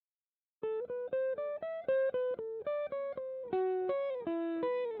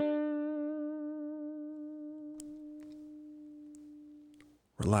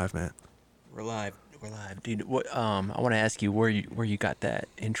We're live, Matt. We're live. We're live, dude. What? I want to ask you where you got that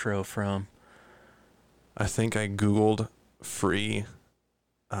intro from. I think I Googled free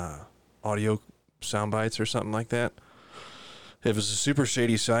audio sound bites or something like that. It was a super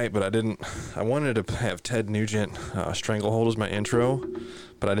shady site, but I wanted to have Ted Nugent Stranglehold as my intro,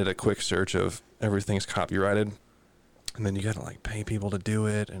 but I did a quick search of everything's copyrighted, and then you got to like pay people to do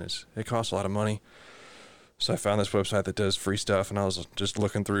it, and it costs a lot of money. So I found this website that does free stuff, and I was just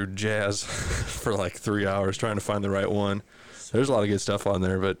looking through jazz for like 3 hours trying to find the right one. There's a lot of good stuff on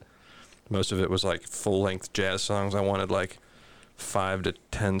there, but most of it was like full-length jazz songs. I wanted like 5 to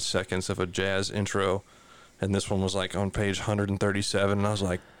 10 seconds of a jazz intro, and this one was like on page 137, and I was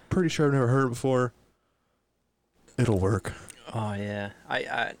like, pretty sure I've never heard it before. It'll work. Oh yeah,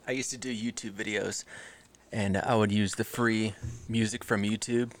 I used to do YouTube videos, and I would use the free music from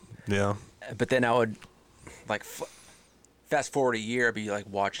YouTube. Yeah. But then I would like fast forward a year, I'd be like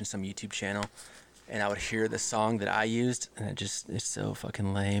watching some YouTube channel, and I would hear the song that I used, and it's so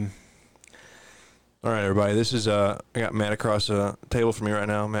fucking lame. All right, everybody. This is I got Matt across the table from me right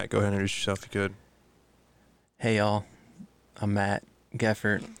now. Matt, go ahead and introduce yourself if you could. Hey y'all, I'm Matt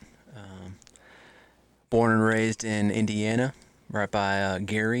Geffert. Born and raised in Indiana, right by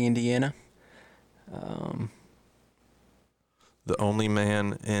Gary, Indiana. The only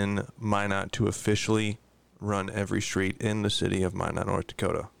man in Minot to officially run every street in the city of Minot, North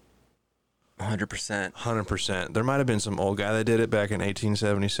Dakota. 100%. 100%. There might have been some old guy that did it back in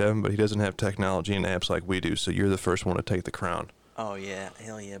 1877, but he doesn't have technology and apps like we do, so you're the first one to take the crown. Oh yeah,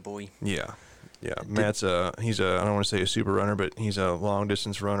 hell yeah, boy. Yeah. Yeah. Matt's he's I don't want to say a super runner, but he's a long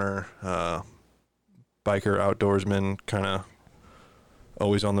distance runner, biker, outdoorsman, kind of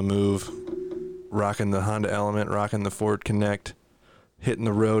always on the move, rocking the Honda Element, rocking the Ford Connect, hitting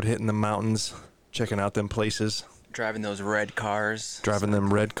the road, hitting the mountains, checking out them places. Driving those red cars. Driving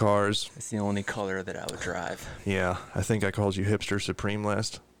them red cars. It's the only color that I would drive. Yeah, I think I called you Hipster Supreme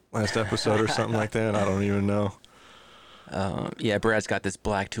last episode or something like that. I don't even know. Yeah, Brad's got this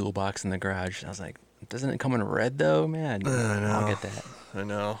black toolbox in the garage. I was like, doesn't it come in red though, man? I know. I'll get that. I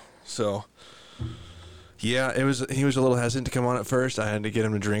know. So, yeah, he was a little hesitant to come on at first. I had to get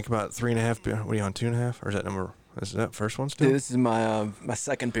him to drink about 3.5 beer. What are you on, 2.5? Or is that first one still? Dude, this is my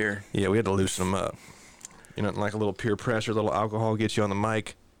second beer. Yeah, we had to loosen him up. You know, like a little peer pressure, a little alcohol gets you on the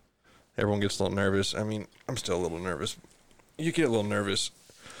mic. Everyone gets a little nervous. I mean, I'm still a little nervous. You get a little nervous.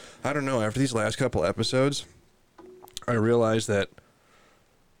 I don't know. After these last couple episodes, I realized that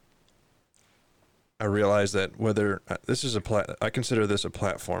whether this is I consider this a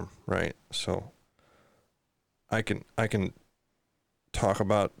platform, right? So I can talk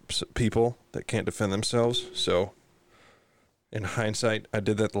about people that can't defend themselves. So in hindsight, I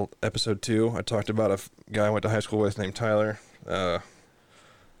did that episode 2. I talked about a guy I went to high school with named Tyler. I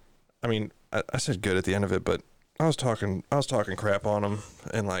mean, I said good at the end of it, but I was talking crap on him,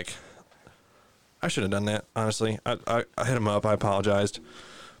 and like, I should have done that, honestly. I hit him up. I apologized,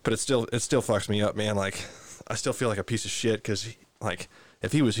 but it still fucks me up, man. Like, I still feel like a piece of shit because, like,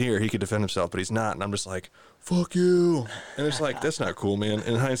 if he was here, he could defend himself, but he's not, and I'm just like, fuck you. And it's like, that's not cool, man.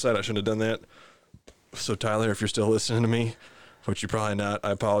 In hindsight, I shouldn't have done that. So, Tyler, if you're still listening to me, which you're probably not,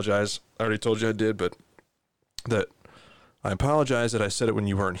 I apologize. I already told you I did, but that I apologize that I said it when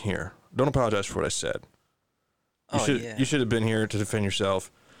you weren't here. Don't apologize for what I said. You should have been here to defend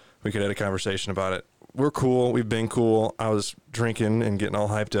yourself. We could have had a conversation about it. We're cool. We've been cool. I was drinking and getting all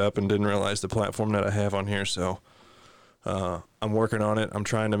hyped up and didn't realize the platform that I have on here. So I'm working on it. I'm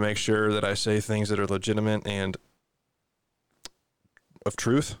trying to make sure that I say things that are legitimate and of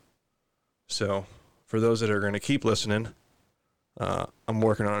truth. So for those that are going to keep listening, I'm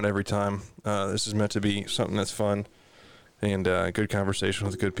working on it every time. This is meant to be something that's fun and good conversation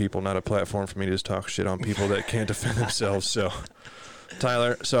with good people, not a platform for me to just talk shit on people that can't defend themselves. So,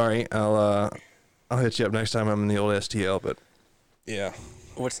 Tyler, sorry, I'll hit you up next time I'm in the old STL. But yeah,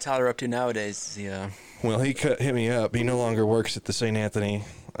 What's Tyler up to nowadays? Well, he hit me up. He no longer works at the St. Anthony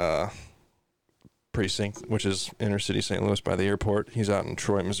precinct, which is inner city St. Louis by the airport. He's out in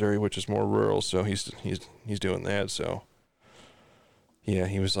Troy, Missouri, which is more rural. So he's doing that. So. Yeah,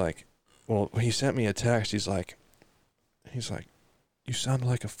 he was like, well, he sent me a text. He's like, you sound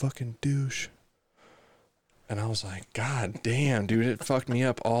like a fucking douche. And I was like, God damn, dude, it fucked me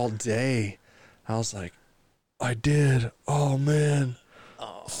up all day. I was like, I did. Oh, man.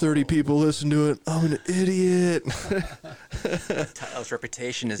 30 people listen to it. I'm an idiot. Tyler's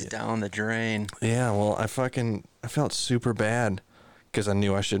reputation is down the drain. Yeah, well, I felt super bad because I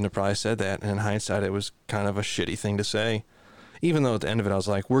knew I shouldn't have probably said that. And in hindsight, it was kind of a shitty thing to say. Even though at the end of it I was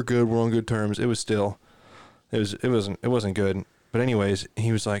like, we're good, we're on good terms, it was still, it wasn't good. But anyways,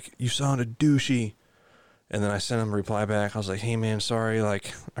 he was like, "You sounded douchey." And then I sent him a reply back. I was like, "Hey man, sorry.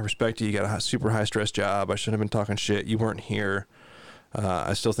 Like, I respect you. You got a super high stress job. I shouldn't have been talking shit. You weren't here.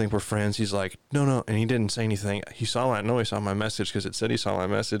 I still think we're friends." He's like, "No." And he didn't say anything. He saw my message because it said he saw my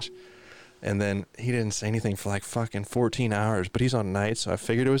message. And then he didn't say anything for like fucking 14 hours, but he's on night. So I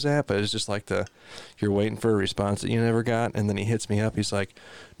figured it was that, but it's just like you're waiting for a response that you never got. And then he hits me up. He's like,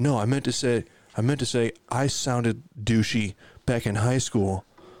 "No, I meant to say I sounded douchey back in high school.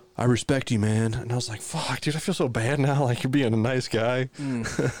 I respect you, man." And I was like, "Fuck, dude, I feel so bad now. Like, you're being a nice guy."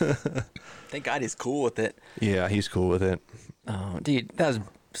 Thank God he's cool with it. Yeah, he's cool with it. Oh, dude, that was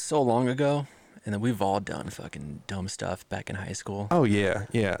so long ago. And then we've all done fucking dumb stuff back in high school. Oh, yeah.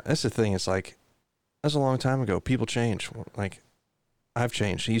 That's the thing. It's like, that's a long time ago. People change. Like, I've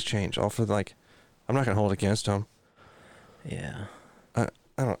changed. He's changed. All for, like, I'm not going to hold it against him. Yeah. I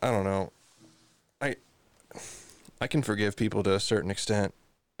don't know. I can forgive people to a certain extent,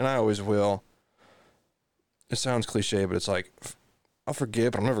 and I always will. It sounds cliche, but it's like, I'll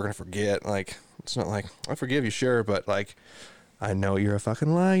forgive, but I'm never going to forget. Like, it's not like, I forgive you, sure, but like, I know you're a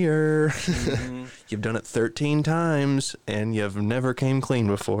fucking liar. Mm-hmm. You've done it 13 times, and you've never came clean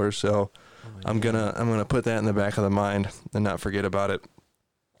before, so I'm gonna put that in the back of the mind and not forget about it.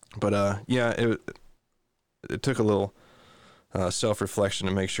 But yeah, it took a little self-reflection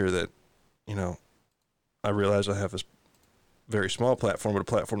to make sure that, you know, I realize I have this very small platform, but a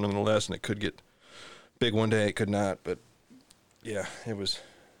platform nonetheless, and it could get big one day, it could not. But yeah, it's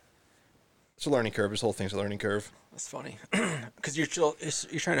a learning curve. This whole thing's a learning curve. That's funny, because you're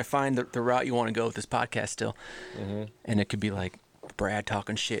trying to find the route you want to go with this podcast still, and it could be like Brad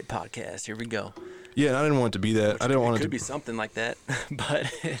talking shit podcast. Here we go. Yeah, I didn't want it to be that. I didn't want it to be something like that,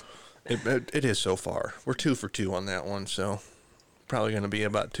 but it is so far. We're 2 for 2 on that one, so probably going to be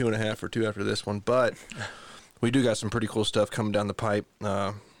about 2.5 for 2 after this one. But we do got some pretty cool stuff coming down the pipe.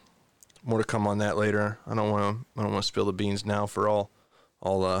 More to come on that later. I don't want to spill the beans now for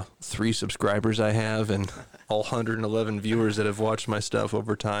all 3 subscribers I have and all 111 viewers that have watched my stuff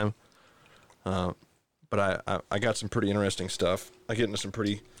over time. But I got some pretty interesting stuff. I get into some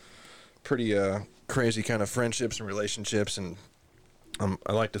pretty crazy kind of friendships and relationships, and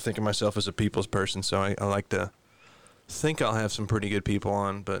I like to think of myself as a people's person, so I like to think I'll have some pretty good people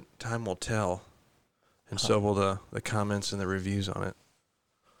on, but time will tell. And so will the comments and the reviews on it.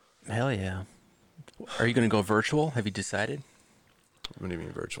 Hell yeah. Are you going to go virtual? Have you decided? What do you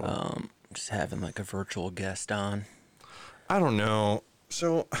mean virtual? Just having like a virtual guest on. I don't know.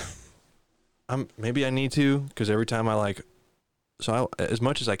 So maybe I need to, because every time as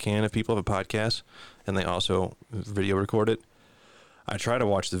much as I can, if people have a podcast and they also video record it, I try to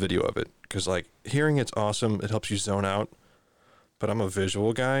watch the video of it, because like hearing it's awesome. It helps you zone out, but I'm a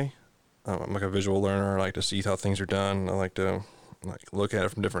visual guy. I'm like a visual learner. I like to see how things are done. I like to look at it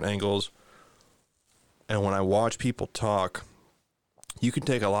from different angles. And when I watch people talk, you can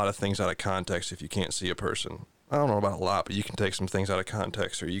take a lot of things out of context if you can't see a person. I don't know about a lot, but you can take some things out of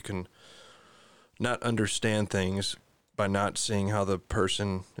context, or you can not understand things by not seeing how the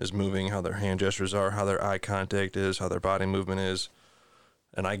person is moving, how their hand gestures are, how their eye contact is, how their body movement is.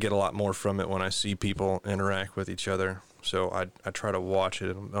 And I get a lot more from it when I see people interact with each other. So I try to watch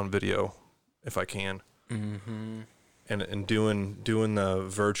it on video if I can. Mm-hmm. And doing the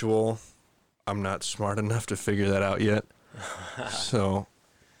virtual, I'm not smart enough to figure that out yet. So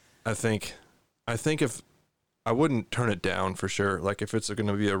I think if I wouldn't turn it down for sure. Like if it's going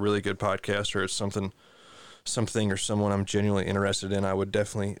to be a really good podcast, or it's something or someone I'm genuinely interested in, I would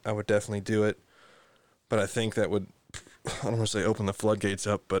definitely do it. But I think that would, I don't want to say open the floodgates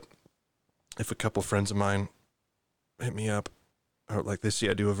up, but if a couple friends of mine hit me up, or like they see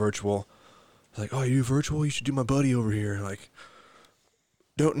I do a virtual, like, "Oh, you do virtual? You should do my buddy over here." Like,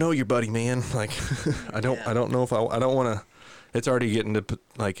 don't know your buddy, man. Like, I don't know if I don't want to. It's already getting to,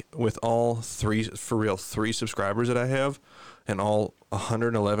 like, with all 3 subscribers that I have and all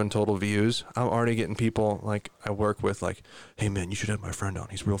 111 total views, I'm already getting people like I work with, like, "Hey man, you should have my friend on.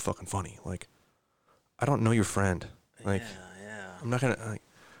 He's real fucking funny." Like, I don't know your friend. Like, yeah. I'm not gonna, like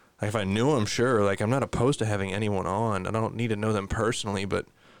if I knew him, sure. Like, I'm not opposed to having anyone on. I don't need to know them personally, but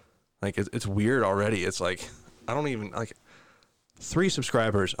like, it's weird already. It's like, I don't even, like, 3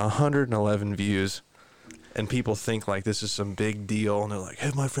 subscribers, 111 views, and people think like this is some big deal, and they're like,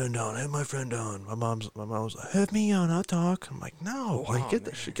 "Have my friend on, have my friend on." My mom was like, "Have me on, I'll talk." I'm like, "No, like, get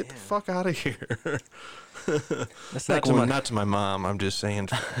the fuck out of here." That's not to my mom. I'm just saying.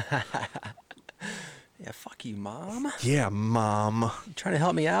 Yeah, fuck you, Mom. Yeah, Mom. You trying to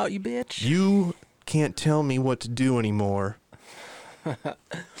help me out, you bitch? You can't tell me what to do anymore.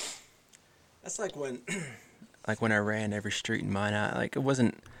 That's like when like when I ran every street in Minot, like it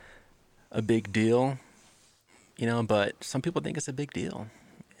wasn't a big deal, you know, but some people think it's a big deal.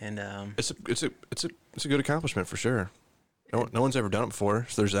 And It's a good accomplishment for sure. No one's ever done it before,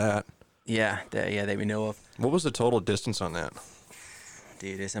 so there's that. yeah, that we know of. What was the total distance on that?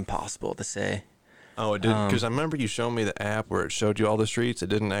 Dude, it's impossible to say. Oh, it did, because I remember you showing me the app where it showed you all the streets. It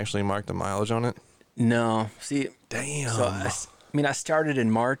didn't actually mark the mileage on it. No, see, Damn. so I started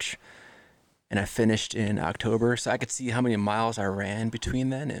in March and I finished in October, so I could see how many miles I ran between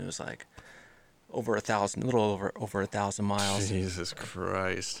then. And it was like over 1,000, a little over 1,000 miles. Jesus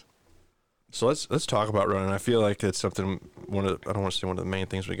Christ. So let's talk about running. I feel like it's something I don't want to say one of the main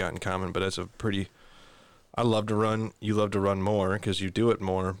things we got in common, but it's a pretty. I love to run. You love to run more because you do it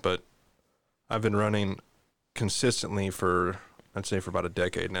more. But I've been running consistently for I'd say for about a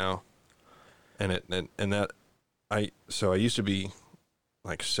decade now, and I used to be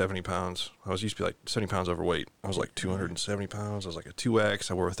like 70 pounds. I used to be like 70 pounds overweight. I was like 270 pounds. I was like a 2X.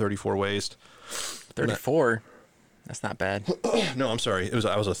 I wore a 34 waist. 34? That's not bad. No, I'm sorry.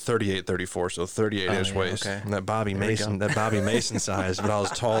 I was a 38, 34, so 38-inch waist. Okay. And that Bobby Mason size, but I was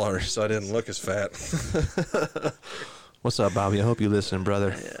taller, so I didn't look as fat. What's up, Bobby? I hope you listen,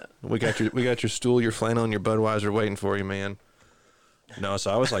 brother. Yeah. We got your stool, your flannel, and your Budweiser waiting for you, man. No,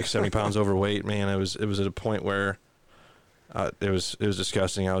 so I was like 70 pounds overweight, man. It was at a point where it was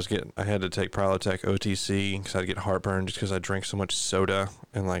disgusting. I had to take Prilotec OTC because I'd get heartburn just because I drank so much soda,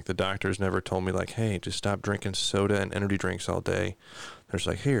 and like the doctors never told me like, hey, just stop drinking soda and energy drinks all day. They're just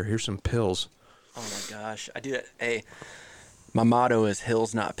like, here's some pills. Oh my gosh, I do that. Hey, my motto is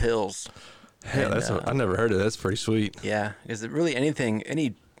hills, not pills. Hey, I never heard of that. That's pretty sweet. Yeah, because really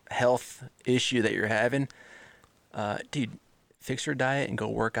any health issue that you're having, dude, fix your diet and go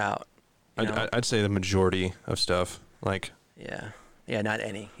work out. I'd say the majority of stuff, like. Yeah, not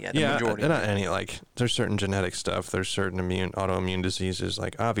any. Yeah, the majority. Not any. Like, there's certain genetic stuff. There's certain autoimmune diseases.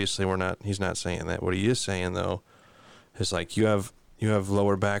 Like, obviously, he's not saying that. What he is saying though, is like you have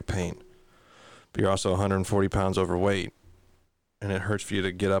lower back pain, but you're also 140 pounds overweight, and it hurts for you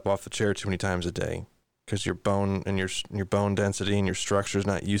to get up off the chair too many times a day because your bone and your bone density and your structure is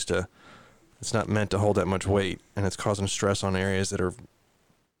not used to. It's not meant to hold that much weight, and it's causing stress on areas that are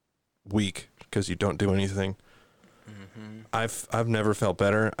weak because you don't do anything. Mm-hmm. I've never felt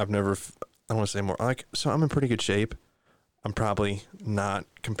better. I don't want to say more. So I'm in pretty good shape. I'm probably not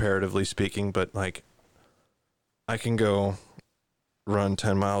comparatively speaking, but like I can go run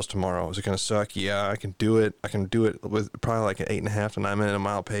 10 miles tomorrow. Is it going to suck? Yeah, I can do it. I can do it with probably like an 8.5 to 9 minute a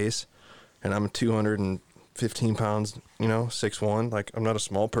mile pace. And I'm 215 pounds, 6'1". Like, I'm not a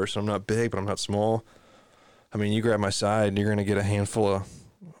small person. I'm not big, but I'm not small. I mean, you grab my side and you're going to get a handful of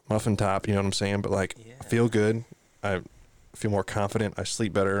muffin top, you know what I'm saying? But like, I feel good. I feel more confident. I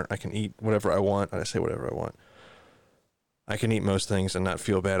sleep better. I can eat whatever I want. I say whatever I want. I can eat most things and not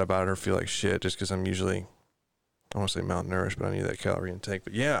feel bad about it or feel like shit just because I'm usually, I don't want to say malnourished, but I need that calorie intake.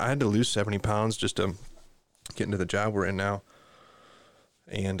 But yeah, I had to lose 70 pounds just to get into the job we're in now.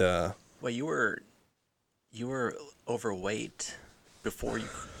 And, well, you were overweight before you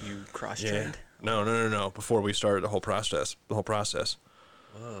cross-trained? Yeah. No. Before we started the whole process.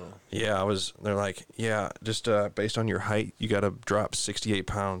 Whoa. Yeah, they're like, yeah, just based on your height, you got to drop 68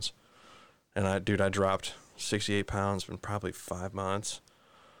 pounds. And I dropped 68 pounds in probably 5 months.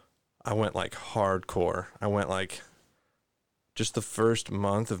 I went like hardcore. I went like just the first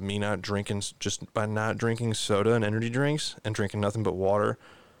month of me not drinking soda and energy drinks and drinking nothing but water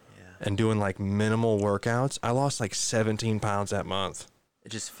and doing like minimal workouts. I lost like 17 pounds that month. It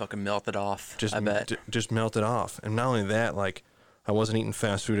just fucking melted off, I bet. Just melted off. And not only that, like, I wasn't eating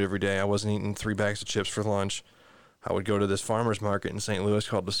fast food every day. I wasn't eating 3 bags of chips for lunch. I would go to this farmer's market in St. Louis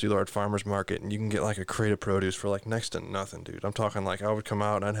called the Soulard Farmer's Market, and you can get like a crate of produce for like next to nothing, dude. I'm talking like I would come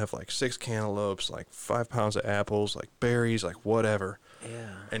out and I'd have like 6 cantaloupes, like 5 pounds of apples, like berries, like whatever. Yeah.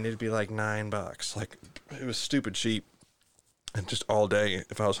 And it'd be like $9. Like, it was stupid cheap. And just all day,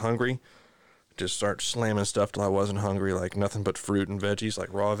 if I was hungry, just start slamming stuff till I wasn't hungry, like nothing but fruit and veggies,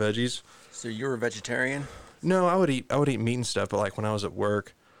 like raw veggies. So you were a vegetarian? No, I would eat meat and stuff, but like when I was at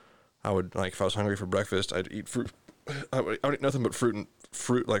work, I would, like, if I was hungry for breakfast, I'd eat fruit. I would eat nothing but fruit,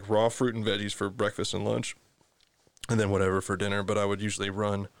 like raw fruit and veggies for breakfast and lunch, and then whatever for dinner. But I would usually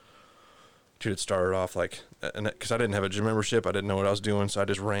run. Dude, it started off like, and because I didn't have a gym membership, I didn't know what I was doing, so I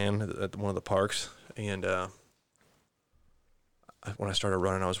just ran at one of the parks. And when I started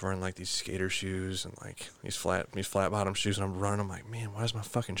running, I was wearing like these skater shoes and like these flat bottom shoes, and I'm running. I'm like, man, why does my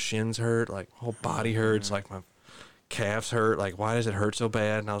fucking shins hurt? Like, my whole body hurts. Like, my calves hurt. Like, why does it hurt so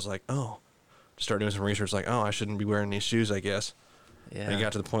bad? And I was like, oh. Start doing some research. Like, oh, I shouldn't be wearing these shoes, I guess. Yeah. And it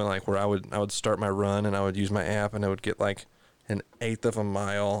got to the point like where I would start my run and I would use my app and I would get like an eighth of a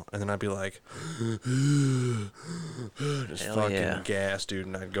mile and then I'd be like just Hell fucking yeah. gas, dude.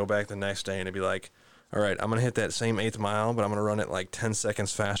 And I'd go back the next day and it'd be like, all right, I'm gonna hit that same eighth mile, but I'm gonna run it like 10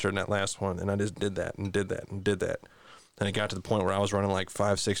 seconds faster than that last one. And I just did that and did that and did that. And it got to the point where I was running like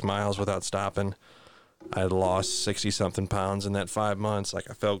 5-6 miles without stopping. I had lost 60 something pounds in that 5 months. Like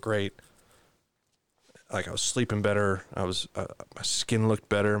I felt great. Like I was sleeping better. My skin looked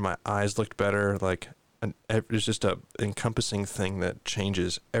better. My eyes looked better. Like it's just a encompassing thing that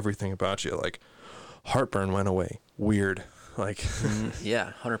changes everything about you. Like heartburn went away. Weird. Like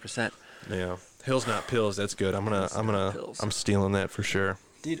Yeah, 100%. yeah, Hills Not Pills. That's good. I'm stealing that for sure.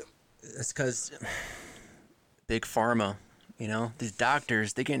 Dude, that's because big pharma, these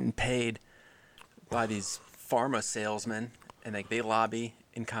doctors, they're getting paid by these pharma salesmen, and like they lobby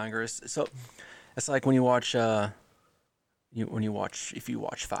in Congress. So it's like when you watch, if you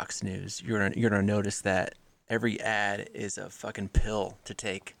watch Fox News, you're gonna notice that every ad is a fucking pill to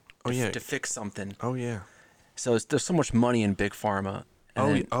take to fix something. Oh yeah. So there's so much money in big pharma.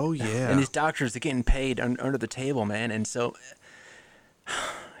 And yeah. And these doctors are getting paid under the table, man. And so,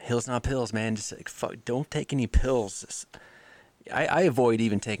 Hills Not Pills, man. Just like fuck, don't take any pills. I avoid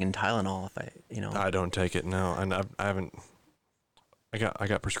even taking Tylenol if I don't take it. No, and I haven't. I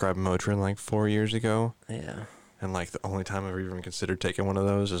got prescribed Motrin like 4 years ago. Yeah. And like the only time I've even considered taking one of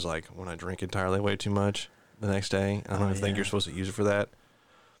those is like when I drink entirely way too much the next day. I don't even think you're supposed to use it for that.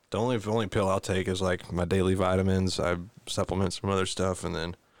 The only pill I'll take is like my daily vitamins. I supplement some other stuff, and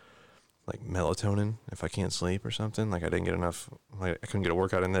then like melatonin if I can't sleep or something. Like I didn't get enough. Like I couldn't get a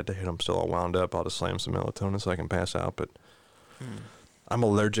workout in that day, and I'm still all wound up. I'll just slam some melatonin so I can pass out. But I'm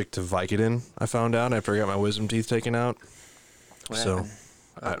allergic to Vicodin. I found out after I got my wisdom teeth taken out.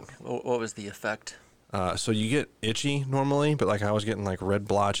 What was the effect? So you get itchy normally, but like I was getting like red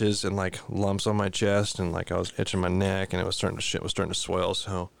blotches and like lumps on my chest, and like I was itching my neck, and it was starting to swell.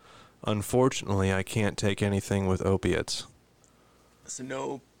 So unfortunately, I can't take anything with opiates. So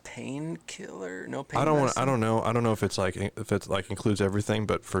no painkiller, no pain. I don't know. I don't know if it's like includes everything,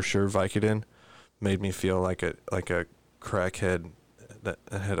 but for sure Vicodin made me feel like a crackhead that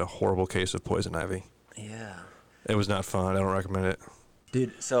had a horrible case of poison ivy. Yeah. It was not fun. I don't recommend it.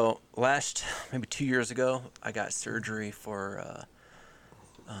 Dude, so maybe 2 years ago, I got surgery for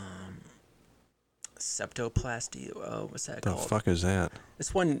septoplasty. What's that called? The fuck is that?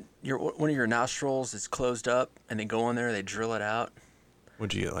 It's when one of your nostrils is closed up, and they go in there, they drill it out.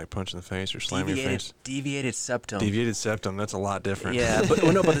 Would you get like punched in the face or slam your face? Deviated septum. Deviated septum. That's a lot different. Yeah, but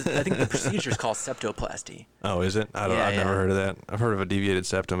I think the procedure is called septoplasty. Oh, is it? I've never heard of that. I've heard of a deviated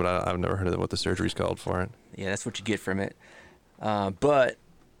septum, but I've never heard of what the surgery's called for it. Yeah, that's what you get from it. But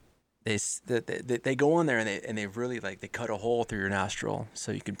they go in there and they really they cut a hole through your nostril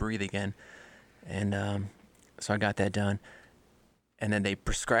so you can breathe again. And so I got that done. And then they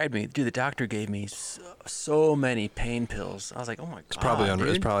prescribed me. Dude, the doctor gave me so many pain pills. I was like, oh my god. It's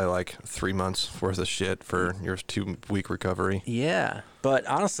probably like 3 months worth of shit for your 2-week recovery. Yeah, but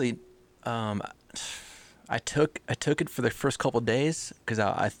honestly, I took it for the first couple of days because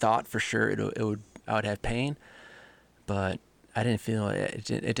I thought for sure I would have pain, but I didn't feel it.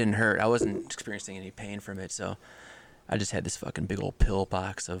 It didn't hurt. I wasn't experiencing any pain from it, so I just had this fucking big old pill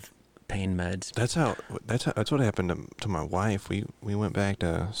box of pain meds. That's what happened to my wife. We went back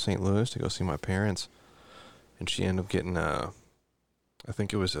to St. Louis to go see my parents, and she ended up getting I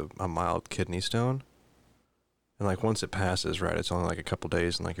think it was a mild kidney stone. And like once it passes, right, it's only like a couple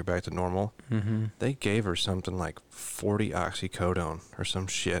days and like you're back to normal. Mm-hmm. They gave her something like 40 oxycodone or some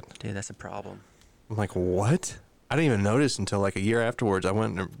shit. Dude, that's a problem. I'm like, what? I didn't even notice until like a year afterwards. I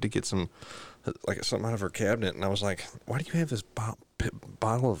went to get something out of her cabinet, and I was like, why do you have this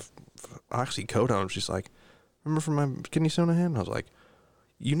bottle of oxycodone? She's like, remember from my kidney stone I had? And I was like,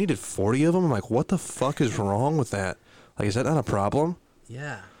 you needed 40 of them? I'm like, what the fuck is wrong with that? Like, is that not a problem?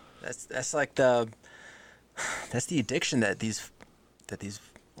 Yeah, that's like that's the addiction that these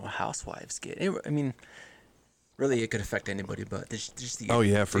housewives get. I mean, really, it could affect anybody, but just the. Oh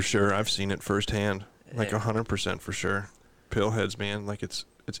yeah, for sure. I've seen it firsthand. Like 100% for sure. Pillheads, man. Like it's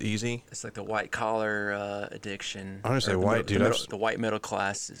easy. It's like the white collar addiction. Honestly, white dude. The white middle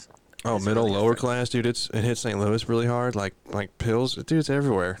class is. Middle really lower class, dude. It hits St. Louis really hard. Like pills, dude. It's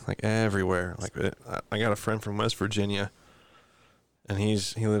everywhere. Like everywhere. Like I got a friend from West Virginia, and he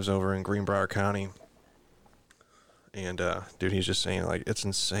lives over in Greenbrier County. And dude, he's just saying like it's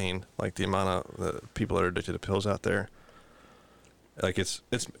insane. Like the amount of the people that are addicted to pills out there. Like it's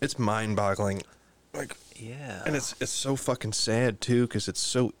mind-boggling. Like yeah. And it's so fucking sad too, because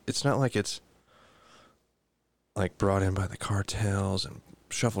it's not like it's like brought in by the cartels and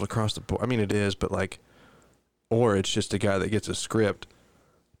shuffled across the board. I mean, it is, but like, or it's just a guy that gets a script,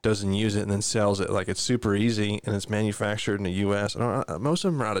 doesn't use it, and then sells it. Like, it's super easy and it's manufactured in the U.S. Most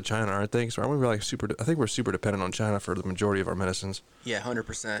of them are out of China, aren't they? So aren't we like super? I think we're super dependent on China for the majority of our medicines. Yeah,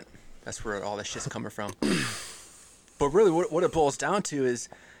 100%. That's where all that shit's coming from. But really, what it boils down to is,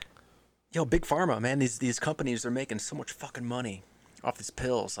 big pharma, man. These companies are making so much fucking money off these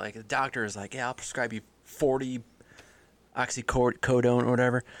pills. Like, the doctor is like, yeah, I'll prescribe you 40 oxycodone or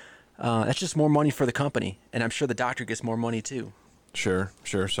whatever. That's just more money for the company, and I'm sure the doctor gets more money too. Sure.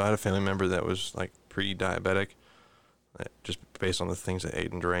 So I had a family member that was like pre-diabetic, just based on the things they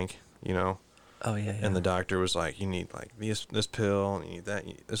ate and drank, Oh yeah. And the doctor was like, you need like this pill, and you need that.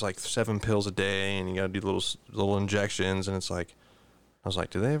 It's like 7 pills a day, and you got to do little injections. And it's like, I was like,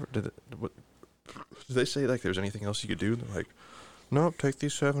 did they say like there's anything else you could do? They're like, nope, take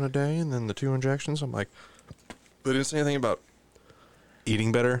these 7 a day, and then the 2 injections. I'm like, they didn't say anything about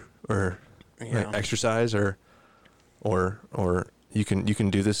eating better or like, exercise or you can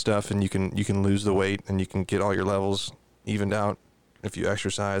do this stuff and you can lose the weight and you can get all your levels evened out if you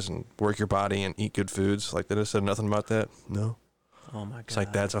exercise and work your body and eat good foods. Like, they just said nothing about that. No. Oh my god. It's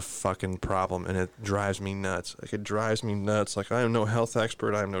like, that's a fucking problem, and it drives me nuts. Like, it drives me nuts. Like, I am no health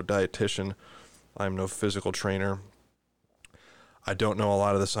expert. I am no dietitian. I am no physical trainer. I don't know a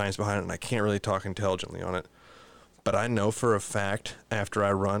lot of the science behind it, and I can't really talk intelligently on it. But I know for a fact, after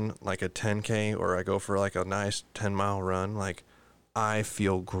I run like a 10K or I go for like a nice 10-mile run, like, I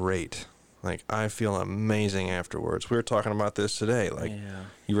feel great. Like, I feel amazing afterwards. We were talking about this today. Like,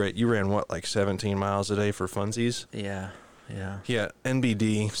 you ran what, like 17 miles a day for funsies? Yeah. Yeah,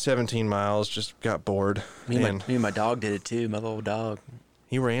 NBD, 17 miles, just got bored. Me and my dog did it too, my little dog.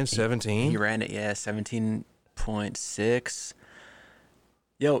 He ran 17? He ran it, 17.6.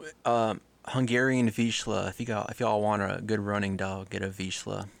 Hungarian Vizsla. If y'all want a good running dog, get a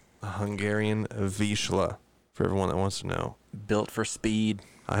Vizsla. A Hungarian Vizsla, for everyone that wants to know. Built for speed.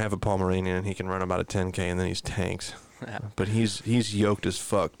 I have a Pomeranian, and he can run about a 10K, and then he's tanked. But he's yoked as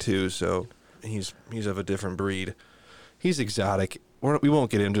fuck too, so he's of a different breed. He's exotic. We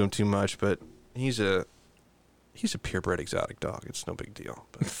won't get into him too much, but he's a purebred exotic dog. It's no big deal.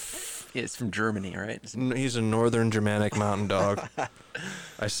 But yeah, it's from Germany, right? He's a northern Germanic mountain dog.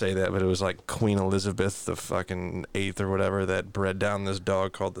 I say that, but it was like Queen Elizabeth the fucking 8th or whatever that bred down this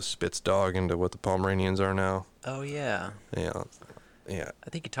dog called the Spitz dog into what the Pomeranians are now. Oh yeah. Yeah. I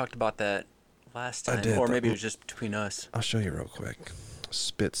think you talked about that last time, I did, or maybe it was just between us. I'll show you real quick.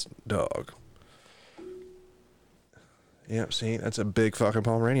 Spitz dog. Yep, see, that's a big fucking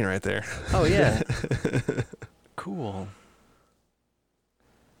Pomeranian right there. Oh yeah. Cool.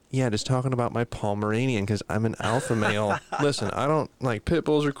 Yeah, just talking about my Pomeranian because I'm an alpha male. Listen, I don't like pit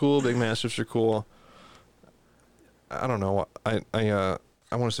bulls are cool, big mastiffs are cool. I don't know. I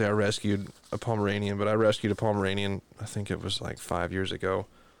want to say I rescued a Pomeranian, but I rescued a Pomeranian. I think it was like 5 years ago.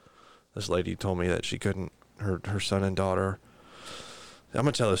 This lady told me that she couldn't. Her son and daughter. I'm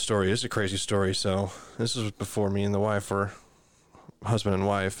gonna tell this story. It's a crazy story. So this was before me and the wife were husband and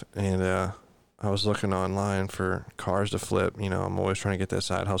wife, and I was looking online for cars to flip. I'm always trying to get that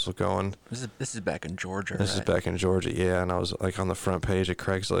side hustle going. This is back in Georgia. This is back in Georgia, yeah. And I was like on the front page of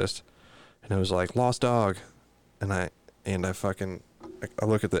Craigslist, and it was like lost dog, and I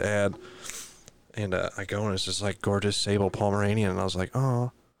look at the ad, and I go and it's just like gorgeous sable Pomeranian, and I was like,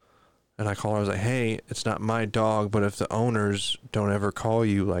 oh. And I call her, I was like, hey, it's not my dog, but if the owners don't ever call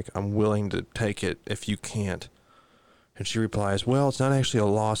you, like, I'm willing to take it if you can't. And she replies, well, it's not actually a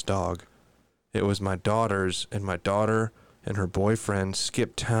lost dog. It was my daughter's, and my daughter and her boyfriend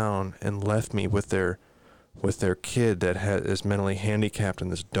skipped town and left me with their kid that is mentally handicapped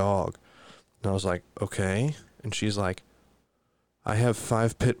and this dog. And I was like, okay. And she's like, I have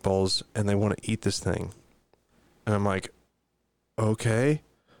 5 pit bulls and they want to eat this thing. And I'm like, okay.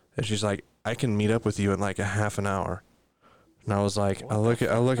 And she's like, I can meet up with you in like a half an hour. And I was like, I look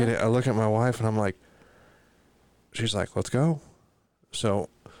at my wife and I'm like, she's like, let's go. So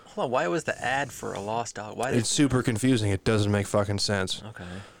hold on, why was the ad for a lost dog? It's super confusing. It doesn't make fucking sense. Okay.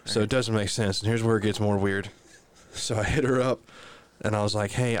 So it doesn't make sense. And here's where it gets more weird. So I hit her up and I was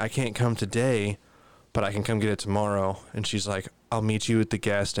like, hey, I can't come today, but I can come get it tomorrow. And she's like, I'll meet you at the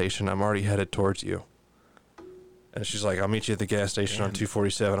gas station. I'm already headed towards you. And she's like, I'll meet you at the gas station on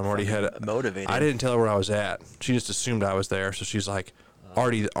 247. I'm already headed. Motivated. I didn't tell her where I was at. She just assumed I was there. So she's like,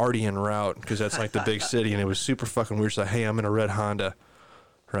 already en route, because that's like the big city. And it was super fucking weird. She's like, hey, I'm in a red Honda.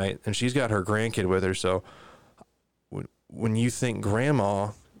 Right? And she's got her grandkid with her. So when you think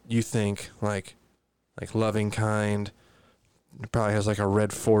grandma, you think like loving, kind, probably has like a red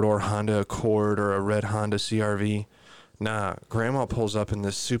 4-door Honda Accord or a red Honda CRV. Nah, grandma pulls up in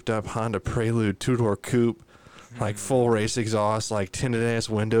this souped up Honda Prelude 2-door coupe, like full race exhaust, like tinted ass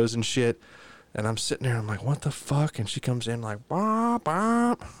windows and shit. And I'm sitting there, I'm like, what the fuck? And she comes in like, bop,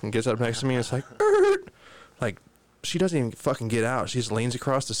 bop, and gets up next to me, and it's like, like, she doesn't even fucking get out. She just leans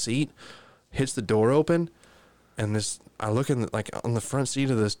across the seat, hits the door open, and I look in, like, on the front seat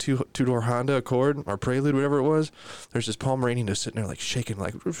of this two-door Honda Accord, or Prelude, whatever it was, there's this Pomeranian just sitting there, like, shaking,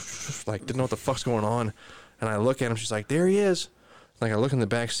 like didn't know what the fuck's going on. And I look at him, she's like, there he is. Like, I look in the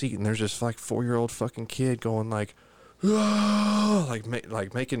back seat, and there's this, like, 4-year-old fucking kid going, like, ah,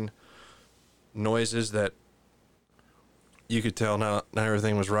 like making noises that you could tell not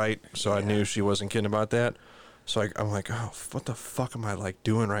everything was right. So I knew she wasn't kidding about that. So I'm like, oh, what the fuck am I, like,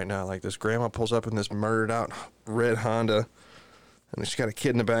 doing right now? Like, this grandma pulls up in this murdered out red Honda, and she's got a kid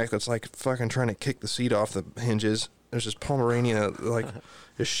in the back that's, like, fucking trying to kick the seat off the hinges. There's this Pomeranian, like,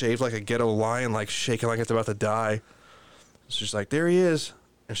 is shaved like a ghetto lion, like, shaking like it's about to die. She's like, there he is.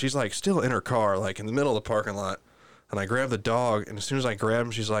 And she's, like, still in her car, like, in the middle of the parking lot. And I grab the dog, and as soon as I grab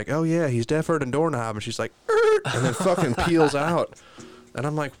him, she's like, oh, yeah, he's deafer than doorknob. And she's like, and then fucking peels out. And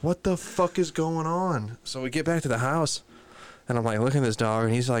I'm like, what the fuck is going on? So we get back to the house, and I'm like, looking at this dog,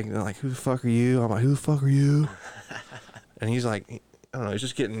 and he's like, who the fuck are you? I'm like, who the fuck are you? And he's like, I don't know, he's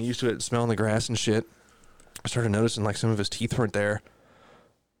just getting used to it, smelling the grass and shit. I started noticing, like, some of his teeth weren't there.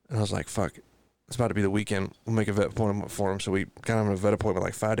 And I was like, fuck, it's about to be the weekend. We'll make a vet appointment for him. So we got him a vet appointment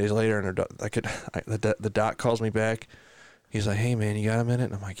like 5 days later, and the doc calls me back. He's like, hey, man, you got a minute?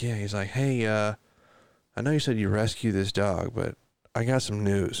 And I'm like, yeah. He's like, hey, I know you said you rescued this dog, but I got some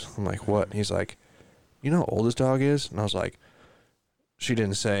news. I'm like, what? And he's like, you know how old this dog is? And I was like, she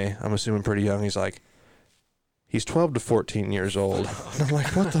didn't say. I'm assuming pretty young. He's like, he's 12 to 14 years old. And I'm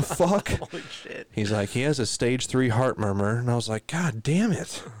like, what the fuck? Holy shit. He's like, he has a stage 3 heart murmur. And I was like, God damn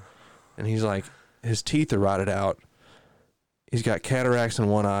it. And he's like, his teeth are rotted out. He's got cataracts in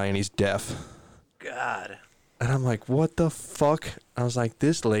one eye, and he's deaf. God. And I'm like, what the fuck? I was like,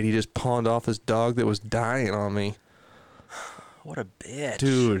 this lady just pawned off this dog that was dying on me. What a bitch.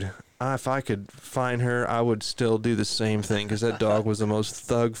 Dude, if I could find her, I would still do the same thing, because that dog was the most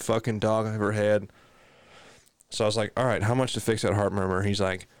thug fucking dog I ever had. So I was like, all right, how much to fix that heart murmur? He's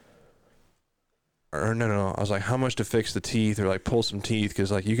like, or no. I was like, how much to fix the teeth, or like pull some teeth?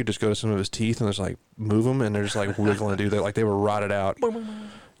 Because like you could just go to some of his teeth and just like move them, and they're just like wiggling, dude. They're like, they were rotted out.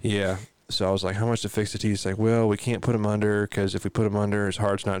 Yeah. So I was like, how much to fix the teeth? He's like, well, we can't put him under, because if we put him under, his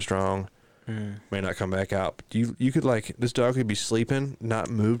heart's not strong. May not come back out. But you could, like, this dog could be sleeping, not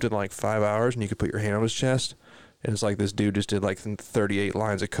moved in like 5 hours, and you could put your hand on his chest, and it's like this dude just did like 38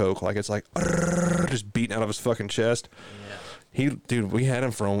 lines of coke. Like, it's like just beating out of his fucking chest. Yeah. Dude, we had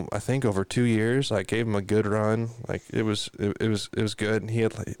him for, I think, over 2 years. Like, gave him a good run. Like, it was good. And he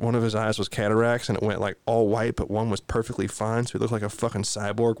had, like, one of his eyes was cataracts, and it went like all white, but one was perfectly fine. So he looked like a fucking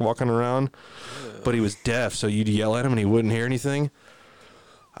cyborg walking around. Ew. But he was deaf, so you'd yell at him and he wouldn't hear anything.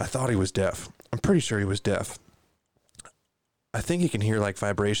 I thought he was deaf. I'm pretty sure he was deaf. I think he can hear like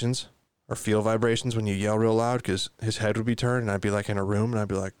vibrations or feel vibrations when you yell real loud, because his head would be turned, and I'd be like in a room, and I'd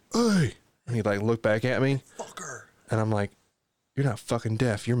be like, hey, and he'd like look back at me. Fucker. And I'm like, you're not fucking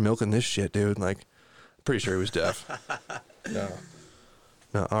deaf. You're milking this shit, dude. Like, I'm pretty sure he was deaf.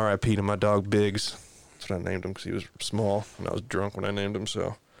 No, R.I.P. to my dog Biggs. That's what I named him, because he was small, and I was drunk when I named him,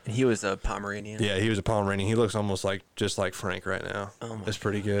 so. And he was a Pomeranian? Yeah, he was a Pomeranian. He looks almost like, just like Frank right now. Oh my. It's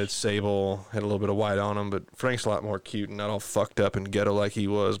pretty good. Sable, had a little bit of white on him, but Frank's a lot more cute and not all fucked up and ghetto like he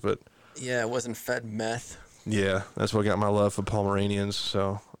was, but. Yeah, it wasn't fed meth. Yeah, that's what got my love for Pomeranians,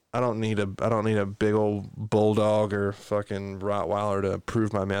 so. I don't need a big old bulldog or fucking Rottweiler to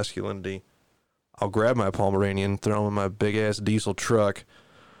prove my masculinity. I'll grab my Pomeranian, throw him in my big ass diesel truck,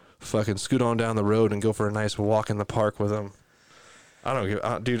 fucking scoot on down the road and go for a nice walk in the park with him. I don't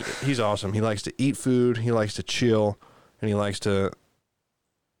give, dude. He's awesome. He likes to eat food. He likes to chill, and he likes to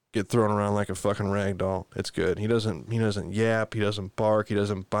get thrown around like a fucking rag doll. It's good. He doesn't yap. He doesn't bark. He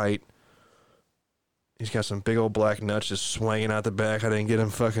doesn't bite. He's got some big old black nuts just swinging out the back. I didn't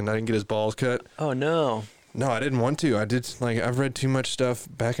get his balls cut. Oh no. No, I didn't want to. I've read too much stuff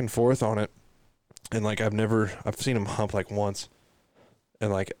back and forth on it, and like I've seen him hump like once,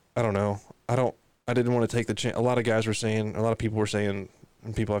 and like I don't know. I didn't want to take the chance. A lot of people were saying,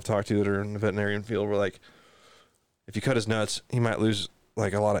 and people I've talked to that are in the veterinarian field were like, if you cut his nuts, he might lose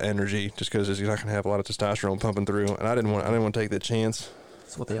like a lot of energy just because he's not going to have a lot of testosterone pumping through. And I didn't want to take that chance.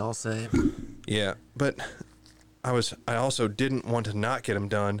 That's what they all say. Yeah, but I also didn't want to not get him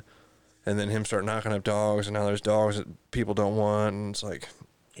done, and then him start knocking up dogs, and now there's dogs that people don't want, and it's like,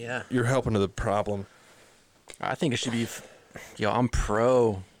 yeah, you're helping to the problem. I think it should be I'm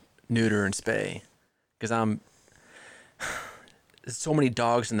pro neuter and spay because there's so many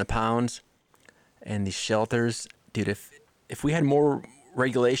dogs in the pounds and these shelters, dude. If we had more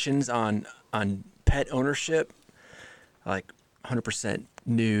regulations on pet ownership, like 100%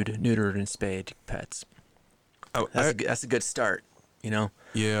 neutered and spayed pets. That's a good start, you know.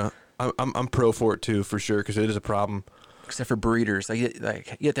 Yeah, I'm pro for it too, for sure, because it is a problem. Except for breeders, like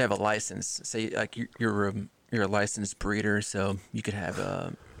you have to have a license. Say like you're a licensed breeder, so you could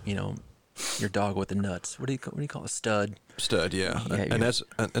have your dog with the nuts. What do you call a stud? Stud, yeah. And that's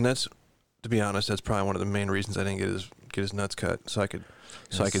to be honest, that's probably one of the main reasons I didn't get his nuts cut. So I could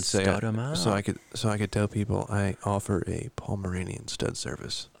say stud 'em out. so I could tell people I offer a Pomeranian stud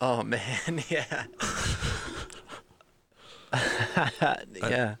service. Oh man, yeah.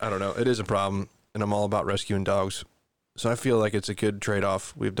 Yeah. I don't know. It is a problem, and I'm all about rescuing dogs. So I feel like it's a good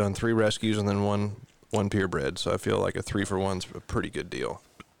trade-off. We've done 3 rescues and then one purebred. So I feel like a 3-for-1's a pretty good deal.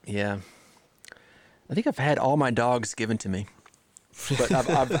 Yeah. I think I've had all my dogs given to me, but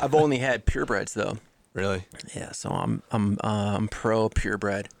I've only had purebreds though. Really? Yeah. So I'm pro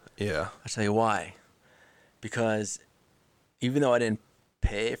purebred. Yeah. I'll tell you why. Because even though I didn't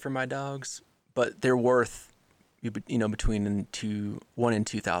pay for my dogs, but they're worth between $1,000 and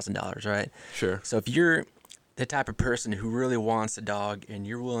 $2,000, right? Sure. So if you're the type of person who really wants a dog and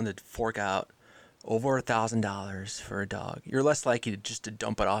you're willing to fork out over $1,000 for a dog, you're less likely to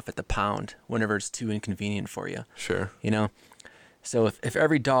dump it off at the pound whenever it's too inconvenient for you. Sure. You know? So if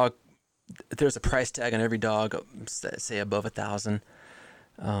every dog, if there's a price tag on every dog, say above $1,000,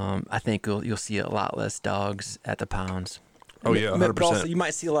 I think you'll see a lot less dogs at the pounds. Oh yeah, 100%. But also you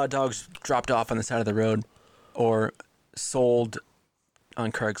might see a lot of dogs dropped off on the side of the road or sold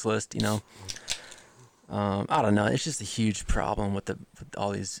on Craigslist, you know. I don't know. It's just a huge problem with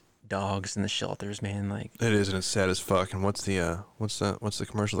all these dogs in the shelters, man. Like it is, and it's sad as fuck. And what's the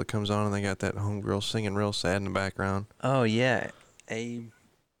commercial that comes on and they got that homegirl singing real sad in the background? Oh yeah,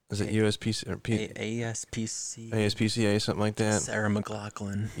 is it USPC or ASPC? ASPCA, something like that. Sarah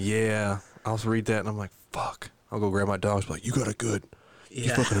McLachlan. Yeah, I'll read that and I'm like, fuck. I'll go grab my dogs. Be like, you got it good. Yeah. You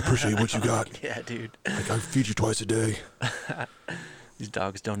fucking appreciate what you got. Yeah, dude. Like I feed you twice a day. These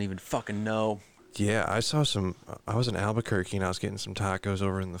dogs don't even fucking know. Yeah, I was in Albuquerque and I was getting some tacos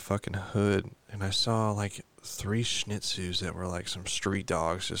over in the fucking hood, and I saw like 3 Shih Tzus that were like some street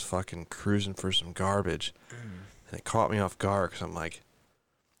dogs just fucking cruising for some garbage. And it caught me off guard because I'm like,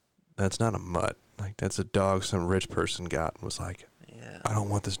 that's not a mutt. Like, that's a dog some rich person got and was like, Yeah. I don't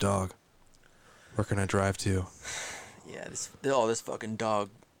want this dog. Where can I drive to? Yeah, this fucking dog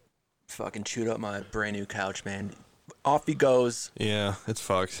fucking chewed up my brand new couch, man. Off he goes. Yeah, it's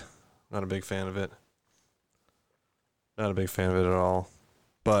fucked. Not a big fan of it. Not a big fan of it at all.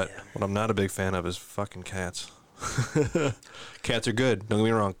 But Yeah. what I'm not a big fan of is fucking cats. Cats are good. Don't get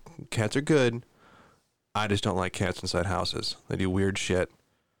me wrong. Cats are good. I just don't like cats inside houses. They do weird shit.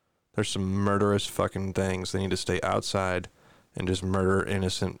 There's some murderous fucking things. They need to stay outside and just murder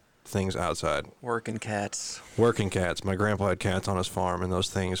innocent things outside. Working cats. Working cats. My grandpa had cats on his farm, and those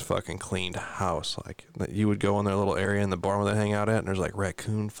things fucking cleaned house. Like, you would go in their little area in the barn where they hang out at, and there's like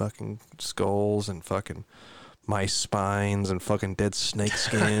raccoon fucking skulls and fucking mice spines and fucking dead snake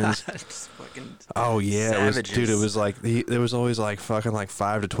skins. Oh yeah, savages. It was like there was always like fucking like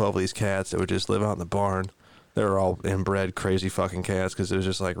 5 to 12 of these cats that would just live out in the barn. They were all inbred crazy fucking cats because it was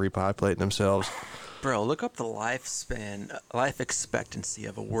just like repopulating themselves. Bro, look up the life expectancy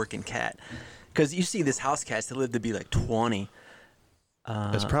of a working cat. Because you see these house cats that live to be like 20.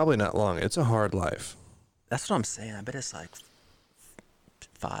 It's probably not long. It's a hard life. That's what I'm saying. I bet it's like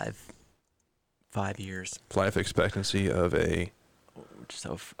 5 years. Life expectancy of a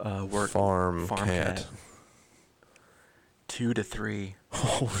So farm cat. 2 to 3.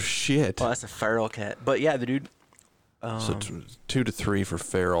 Oh shit. Oh, that's a feral cat. But yeah, the dude. So 2 to 3 for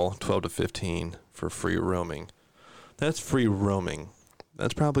feral, 12 to 15 for free roaming. That's free roaming.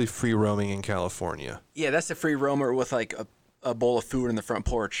 That's probably free roaming in California. Yeah, that's a free roamer with like a bowl of food in the front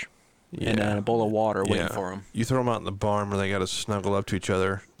porch. Yeah. And a bowl of water waiting for them. You throw them out in the barn where they got to snuggle up to each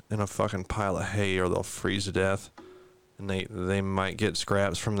other in a fucking pile of hay or they'll freeze to death. And they might get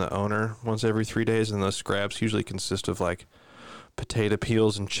scraps from the owner once every 3 days, and those scraps usually consist of like potato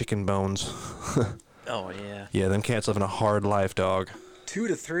peels and chicken bones. Oh, yeah. Yeah, them cats living a hard life, dog. 2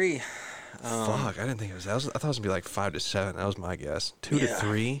 to 3. Fuck, I didn't think it was that. I thought it was going to be like 5 to 7. That was my guess. 2 to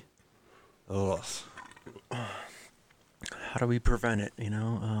 3? Ugh. How do we prevent it,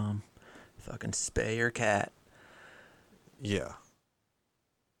 fucking spay your cat. Yeah.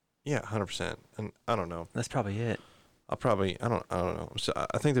 Yeah, 100%. And I don't know. That's probably it. I don't know. So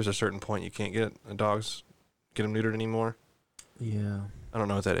I think there's a certain point you can't get them neutered anymore. Yeah. I don't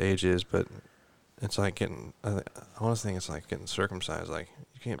know what that age is, but it's like getting. I honestly think it's like getting circumcised. Like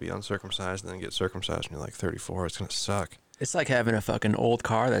you can't be uncircumcised and then get circumcised when you're like 34. It's gonna suck. It's like having a fucking old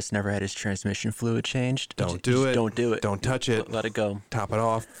car that's never had its transmission fluid changed. Don't do it. Don't do it. Don't touch it. Let it go. Top it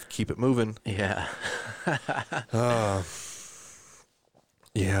off. Keep it moving. Yeah.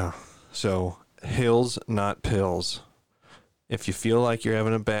 Yeah. So hills, not pills. If you feel like you're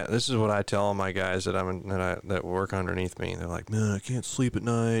having a bad, this is what I tell all my guys that work underneath me. They're like, man, I can't sleep at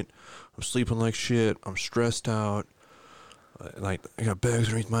night. I'm sleeping like shit. I'm stressed out. Like I got bags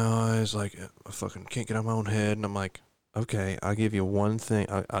underneath my eyes. Like I fucking can't get out of my own head. And I'm like, okay, I'll give you one thing.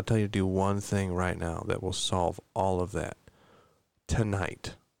 I'll tell you to do one thing right now that will solve all of that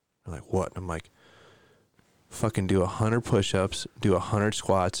tonight. They're like, what? And I'm like, fucking do 100 push-ups, do 100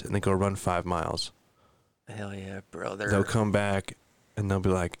 squats, and then go run 5 miles. Hell yeah, bro. They'll come back and they'll be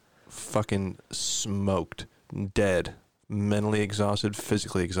like fucking smoked, dead, mentally exhausted,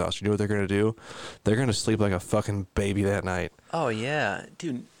 physically exhausted. You know what they're going to do? They're going to sleep like a fucking baby that night. Oh, yeah.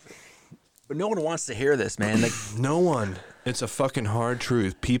 Dude, but no one wants to hear this, man. Like, no one. It's a fucking hard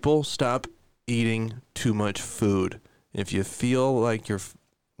truth. People, stop eating too much food. If you feel like you're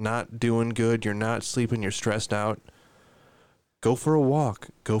not doing good, you're not sleeping, you're stressed out, go for a walk,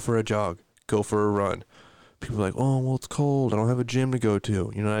 go for a jog, go for a run. People are like, oh, well, it's cold. I don't have a gym to go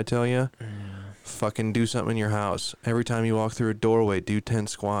to. You know what I tell you? Fucking do something in your house. Every time you walk through a doorway, do 10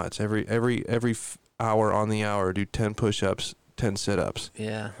 squats. Every hour on the hour, do 10 push-ups, 10 sit-ups.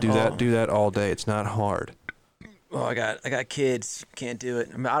 yeah. Do that all day. It's not hard. Oh, I got kids. Can't do it.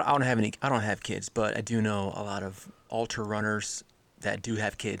 I mean, I don't have kids, but I do know a lot of ultra runners that do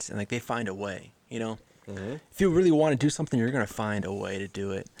have kids, and like they find a way. You know, if you really want to do something, you're gonna find a way to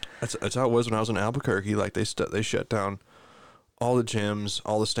do it. That's how it was when I was in Albuquerque. Like they shut down all the gyms,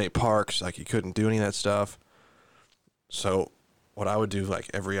 all the state parks. Like you couldn't do any of that stuff. So what I would do,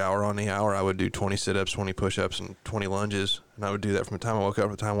 like every hour on the hour, I would do 20 sit-ups, 20 push-ups, and 20 lunges, and I would do that from the time I woke up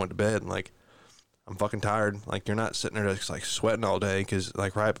to the time I went to bed. And like I'm fucking tired. Like you're not sitting there just like sweating all day because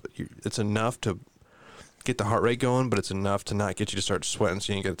like it's enough to get the heart rate going, but it's enough to not get you to start sweating,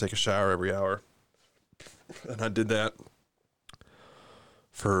 so you ain't got to take a shower every hour. And I did that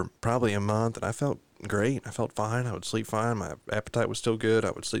for probably a month, and I felt great. I felt fine. I would sleep fine. My appetite was still good.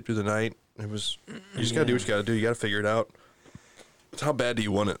 I would sleep through the night. It was, you just got to do what you got to do. You got to figure it out. It's how bad do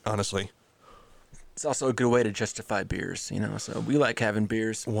you want it, honestly? It's also a good way to justify beers, you know. So we like having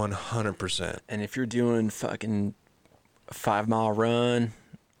beers. 100%. And if you're doing fucking a 5-mile run,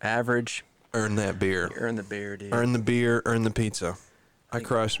 average, Earn that beer. earn the beer, dude. Earn the beer. Earn the pizza. I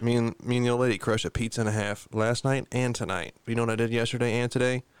crushed, me and the old lady crushed a pizza and a half last night and tonight. You know what I did yesterday and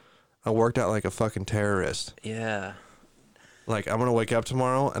today? I worked out like a fucking terrorist. Yeah. Like, I'm going to wake up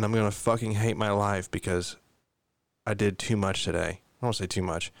tomorrow and I'm going to fucking hate my life because I did too much today. I don't say too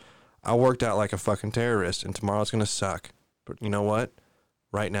much. I worked out like a fucking terrorist, and tomorrow it's going to suck. But you know what?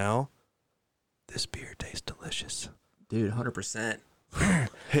 Right now, this beer tastes delicious. Dude, 100%.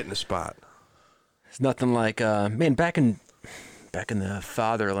 Hitting the spot. It's nothing like, man, back in the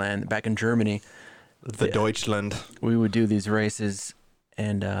fatherland, back in Germany, The Deutschland. we would do these races,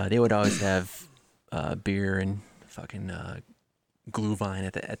 and they would always have beer and fucking Glühwein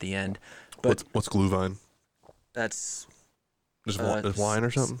at the end. But What's Glühwein? that's Just wine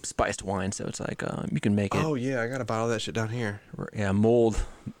or something? spiced wine, so it's like you can make it. Oh, yeah, I got a bottle of that shit down here. Yeah, mulled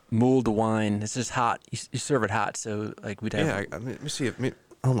wine. It's just hot. You serve it hot, so like we'd have. Yeah, let me see if...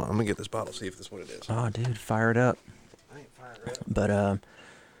 hold on, I'm going to get this bottle, see if this is what it is. Oh, dude, fire it up. I ain't fired it up. But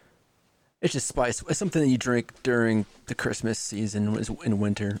it's just spice. It's something that you drink during the Christmas season in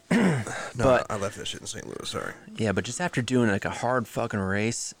winter. No, but I left that shit in St. Louis, sorry. yeah, but just after doing like a hard fucking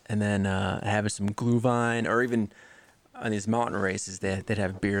race and then having some Glühwein, or even on these mountain races, they'd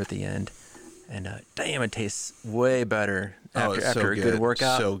have beer at the end, and damn, it tastes way better after a good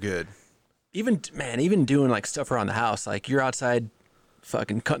workout. So good. Even doing like stuff around the house, like you're outside,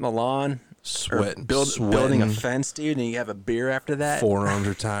 fucking cutting the lawn. Sweating. Building a fence, dude, and you have a beer after that. Forearms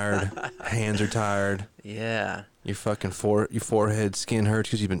are tired. Hands are tired. Yeah. Your fucking your forehead skin hurts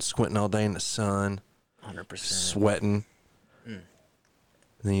because you've been squinting all day in the sun. 100%. Sweating. And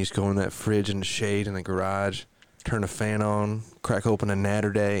then you just go in that fridge in the shade in the garage, turn a fan on, crack open a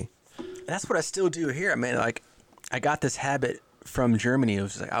Natter Day. That's what I still do here. I mean, like, I got this habit from Germany. It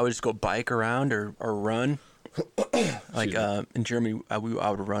was like I would just go bike around or run. Like in Germany, I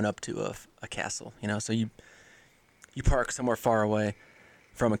would run up to a castle, you know. So you park somewhere far away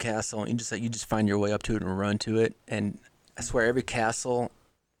from a castle, and you just find your way up to it and run to it. And I swear, every castle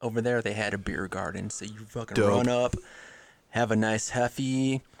over there, they had a beer garden. So you fucking Dope. run up, have a nice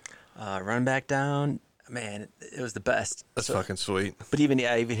heffy, run back down. man, it was the best. That's fucking sweet. But even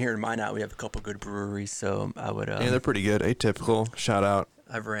here in Minot, we have a couple good breweries, so I would. Yeah, they're pretty good. Atypical, shout out.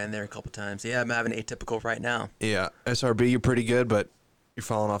 I've ran there a couple times. Yeah, I'm having Atypical right now. Yeah, SRB, you're pretty good, but you're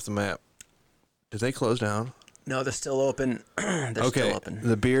falling off the map. Did they close down? No, they're still open. They're still open.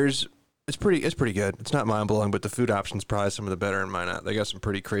 The beers, it's pretty good. It's not mind blowing, but the food options probably some of the better in Minot. They got some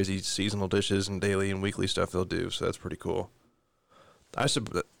pretty crazy seasonal dishes and daily and weekly stuff they'll do, so that's pretty cool. I should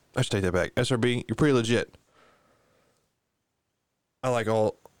take that back. SRB, you're pretty legit. I like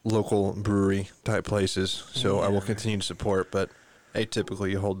all local brewery type places, so I will continue to support. But Atypical,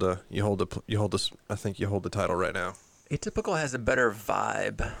 I think you hold the title right now. Atypical has a better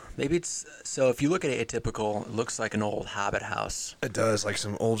vibe. Maybe it's so. If you look at Atypical, it looks like an old Hobbit house. It does, like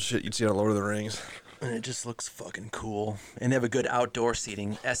some old shit you'd see on Lord of the Rings. And it just looks fucking cool. And they have a good outdoor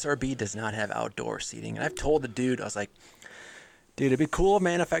seating. SRB does not have outdoor seating. And I've told the dude, I was like, dude, it'd be cool,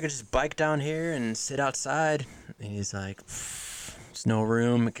 man, if I could just bike down here and sit outside. And he's like, there's no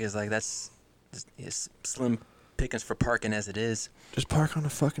room because like that's slim pickings for parking as it is. Just park on the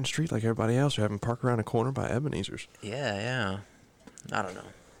fucking street like everybody else, or have them park around a corner by Ebenezer's. Yeah. I don't know.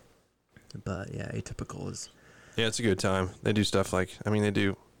 But yeah, Atypical is. Yeah, it's a good time. They do stuff like, they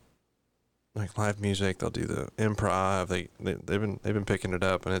do like live music. They'll do the improv. They've been picking it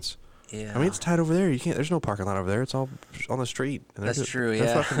up, and it's. Yeah. It's tight over there. You can't. There's no parking lot over there. It's all on the street. And that's true.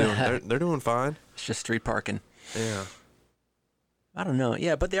 They're fucking they're doing fine. It's just street parking. Yeah. I don't know.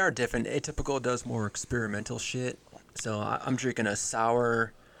 Yeah, but they are different. Atypical does more experimental shit. So I'm drinking a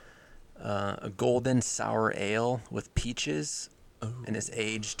golden sour ale with peaches, and it's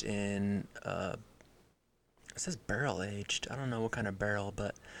aged in. It says barrel aged. I don't know what kind of barrel,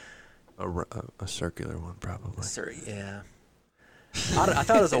 but a circular one probably. Yeah. I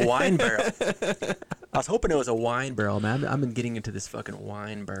thought it was a wine barrel. I was hoping it was a wine barrel, man. I've been getting into this fucking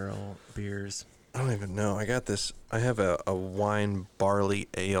wine barrel beers. I don't even know. I got this. I have a wine barley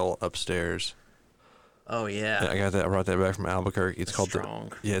ale upstairs. Oh yeah. I got that. I brought that back from Albuquerque. It's called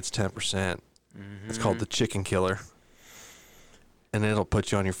strong. It's 10%. It's called the Chicken Killer. And it'll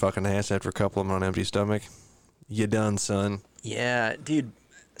put you on your fucking ass after a couple of them on an empty stomach. You done, son. Yeah, dude.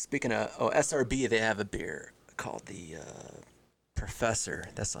 Speaking of SRB, they have a beer called the Professor.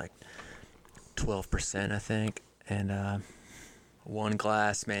 That's like 12%, I think. And one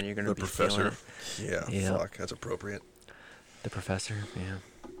glass, man, you're gonna be feeling it. Yeah. Fuck, that's appropriate. The Professor, yeah.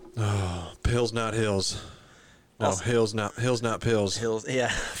 Oh, pills, not hills. No, also, hills, not pills. Hills,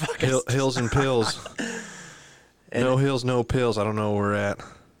 yeah. Hills and pills. No hills, no pills. I don't know where we're at.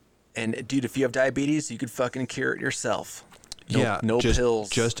 And dude, if you have diabetes, you could fucking cure it yourself. No just, pills.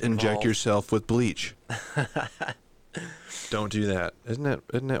 Just inject yourself with bleach. Don't do that. Isn't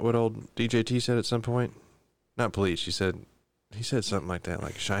that what old DJT said at some point? Not bleach. He said something like that,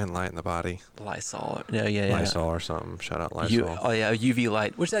 like shine light in the body. Lysol. Yeah. Lysol or something. Shout out Lysol. UV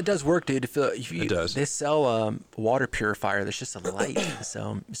light, which that does work, dude. It does. They sell a water purifier that's just a light,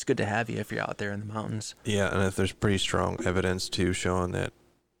 so it's good to have you if you're out there in the mountains. Yeah, and if there's pretty strong evidence too showing that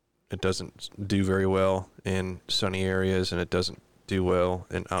it doesn't do very well in sunny areas and it doesn't do well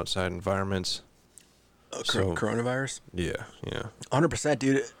in outside environments. Coronavirus? Yeah. 100%,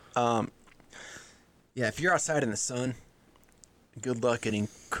 dude. Yeah, if you're outside in the sun, good luck getting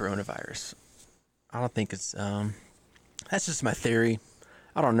coronavirus. I don't think it's that's just my theory.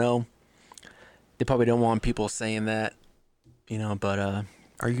 I don't know. They probably don't want people saying that, but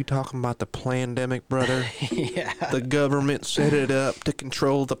are you talking about the pandemic, brother? Yeah. The government set it up to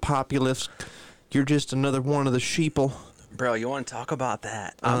control the populace. You're just another one of the sheeple. Bro, you want to talk about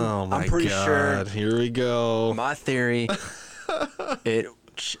that? I'm pretty God. Sure. Here we go. My theory.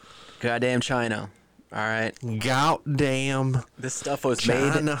 Goddamn China. All right. Goddamn. This stuff was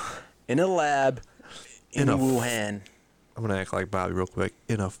made in a lab in Wuhan. I'm gonna act like Bobby real quick.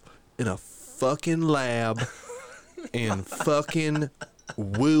 In a fucking lab in fucking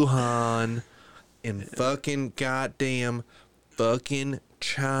Wuhan in fucking goddamn fucking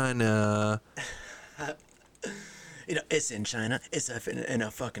China. It's in China. It's in a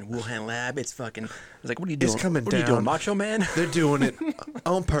fucking Wuhan lab. It's fucking. It's like, what are you doing? It's coming what down. Are you doing, Macho Man? They're doing it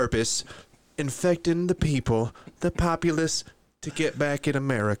on purpose, infecting the people, the populace, to get back at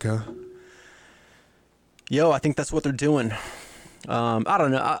America. Yo, I think that's what they're doing. I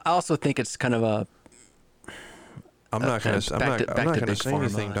don't know. I also think it's kind of a. I'm not gonna say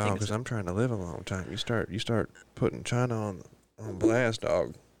anything, pharma, dog, because I'm trying to live a long time. You start putting China on blast,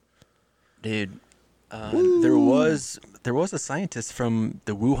 dog. Dude, there was a scientist from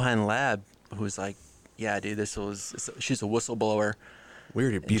the Wuhan lab who was like, "Yeah, dude, she's a whistleblower."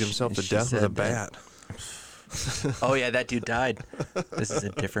 Weird, he beat himself to death with a bat. Oh yeah, that dude died. This is a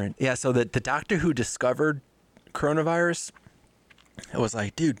different. Yeah, so the doctor who discovered coronavirus, it was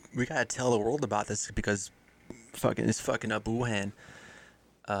like, dude, we gotta tell the world about this because it's fucking up Wuhan.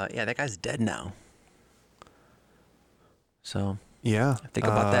 Yeah, that guy's dead now. So Yeah. think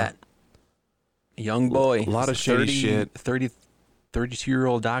about that. Young boy, A lot of shady shit.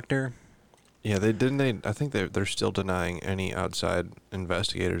 32-year-old doctor. Yeah, they. I think they're still denying any outside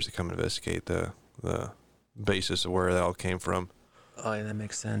investigators to come investigate the basis of where that all came from. Oh yeah, that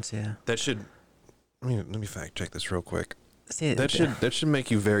makes sense. Yeah. That should. Let me fact check this real quick. See, That should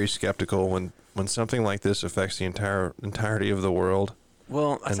make you very skeptical when something like this affects the entirety of the world.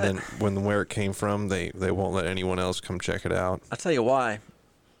 Well, And then where it came from, they won't let anyone else come check it out. I'll tell you why.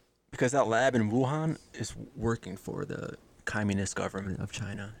 Because that lab in Wuhan is working for the Communist government of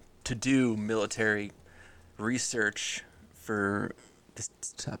China to do military research for this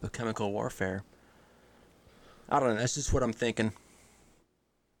type of chemical warfare. I don't know. That's just what I'm thinking.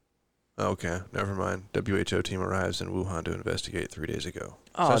 Okay, never mind. WHO team arrives in Wuhan to investigate 3 days ago.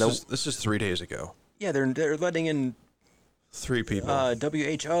 Oh, so this is 3 days ago. Yeah, they're letting in 3 people.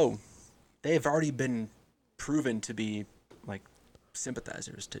 WHO. They've already been proven to be like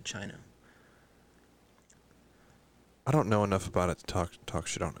sympathizers to China. I don't know enough about it to talk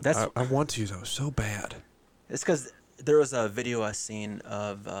shit on it. I want to though, so bad. It's because there was a video I seen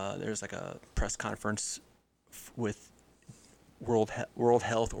of there's like a press conference with World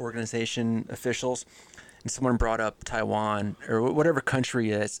Health Organization officials, and someone brought up Taiwan or whatever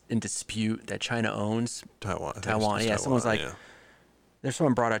country that's in dispute that China owns. Taiwan. Yeah. Someone's like, there's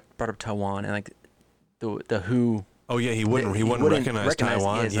someone brought up Taiwan, and like the WHO. Oh yeah, he wouldn't recognize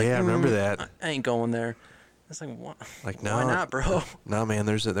Taiwan. Yeah, I remember that. I ain't going there. It's like, what? Like, no, why not, bro? No, man.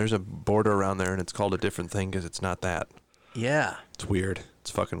 There's a border around there, and it's called a different thing because it's not that. Yeah. It's weird.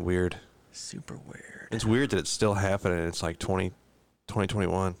 It's fucking weird. Super weird. It's weird that it's still happening. It's like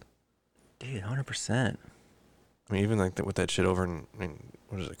 2021. Dude, 100%. I mean, even like with that shit over in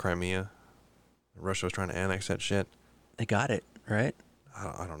what is it, Crimea? Russia was trying to annex that shit. They got it, right?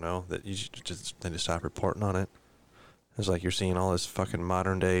 I don't know. That they just stopped reporting on it. It's like you're seeing all this fucking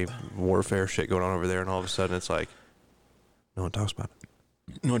modern day warfare shit going on over there, and all of a sudden it's like no one talks about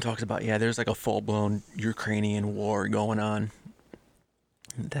it. No one talks about. Yeah, there's like a full blown Ukrainian war going on.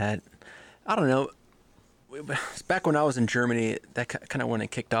 That I don't know. Back when I was in Germany, that kind of when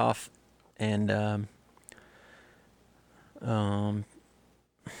it kicked off, and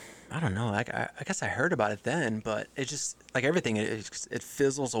I don't know. I guess I heard about it then, but it just like everything, it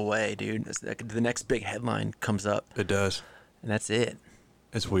fizzles away, dude. It's like the next big headline comes up. It does, and that's it.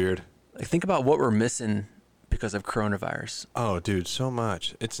 It's weird. Like think about what we're missing because of coronavirus. Oh, dude, so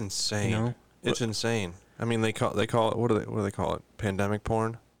much. It's insane. You know? It's insane. I mean, they call it what do they call it? Pandemic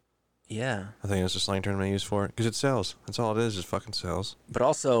porn. Yeah. I think that's the slang term they use for it because it sells. That's all it is. It fucking sells. But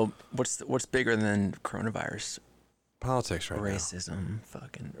also, what's bigger than coronavirus? Politics right Racism,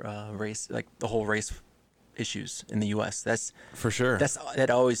 fucking race, like the whole race issues in the U.S. That's for sure.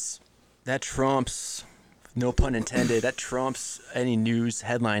 That trumps, no pun intended. That trumps any news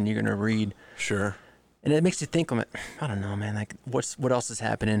headline you're gonna read. Sure. And it makes you think. I don't know, man. Like, what else is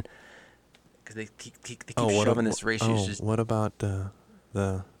happening? Because they keep shoving this race issues. What about the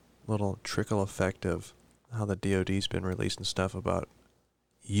little trickle effect of how the DoD's been releasing stuff about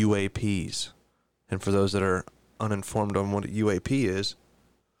UAPs? And for those that are uninformed on what a UAP is,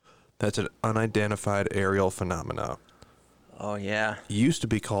 that's an unidentified aerial phenomena. Oh yeah. It used to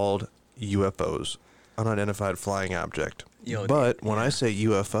be called UFOs, unidentified flying object. But when I say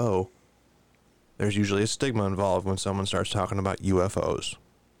UFO, there's usually a stigma involved when someone starts talking about UFOs.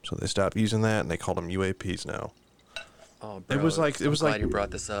 So they stopped using that and they call them UAPs now. Oh, bro. It was like glad you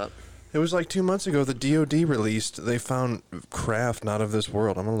brought this up. It was like 2 months ago. The DoD released. They found craft not of this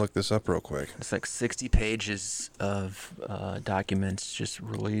world. I'm gonna look this up real quick. It's like 60 pages of documents just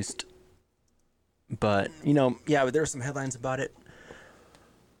released. But but there were some headlines about it.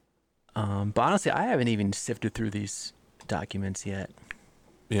 But honestly, I haven't even sifted through these documents yet.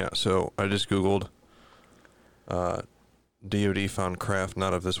 Yeah. So I just Googled. DoD found craft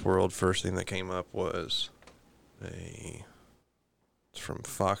not of this world. First thing that came up was it's from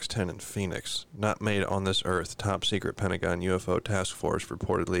Fox 10 in Phoenix. Not made on this earth. Top secret Pentagon UFO task force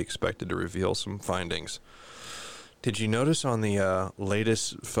reportedly expected to reveal some findings. Did you notice on the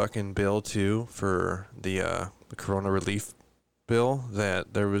latest fucking bill too for the corona relief bill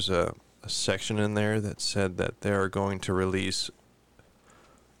that there was a section in there that said that they are going to release,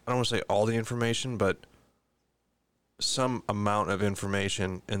 I don't want to say all the information, but some amount of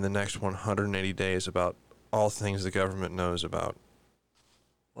information in the next 180 days about all things the government knows about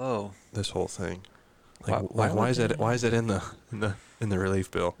Whoa. this whole thing. Why is that in the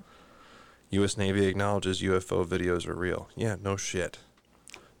relief bill? U.S. Navy acknowledges UFO videos are real. Yeah, no shit.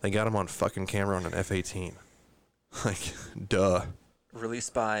 They got them on fucking camera on an F-18. Like, duh.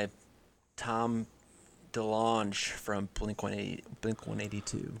 Released by Tom DeLonge from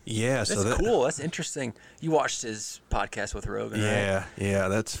Blink-182. Yeah, That's so cool. That's interesting. You watched his podcast with Rogan, right?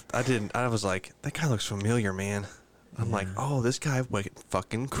 Yeah. I was like, that guy looks familiar, man. I'm like, oh, this guy went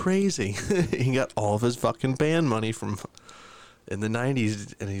fucking crazy. He got all of his fucking band money from in the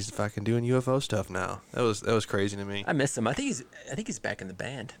 '90s, and he's fucking doing UFO stuff now. That was crazy to me. I miss him. I think he's back in the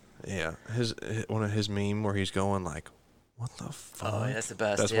band. Yeah, one of his meme where he's going like, what the fuck? Oh, yeah, that's the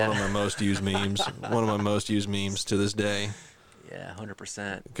best. That's one of my most used memes. One of my most used memes to this day. Yeah,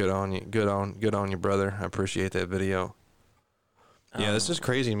 100%. Good on you. Good on you, brother. I appreciate that video. Yeah, this is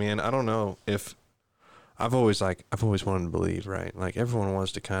crazy, man. I don't know if I've always wanted to believe, right? Like everyone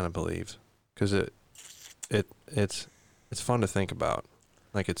wants to kind of believe, because it's fun to think about.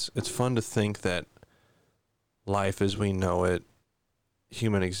 Like it's fun to think that life as we know it,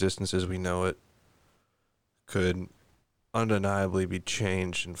 human existence as we know it, could undeniably be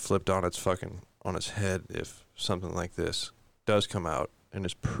changed and flipped on its head if something like this does come out and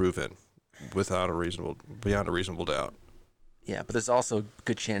is proven beyond a reasonable doubt. Yeah, but there's also a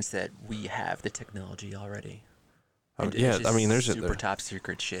good chance that we have the technology already. Yeah, I mean, there's super top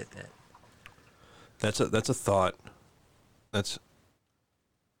secret shit that's a thought. That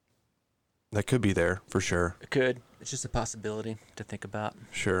could be there for sure. It could. It's just a possibility to think about.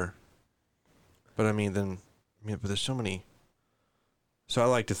 Sure. But but there's so many. So I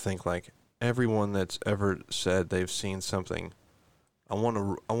like to think like everyone that's ever said they've seen something. I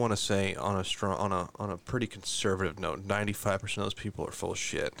want to say on a pretty conservative note, 95% of those people are full of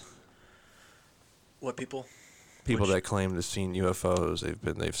shit. What people? People that claim to have seen UFOs,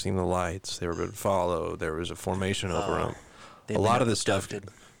 they've seen the lights, they've been followed, there was a formation over them. A lot of this stuff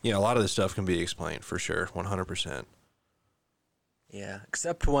can be explained for sure, 100%. Yeah,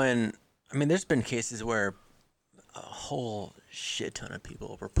 except when there's been cases where a whole shit ton of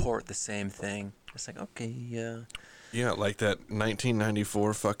people report the same thing. It's like, okay, yeah. Yeah, like that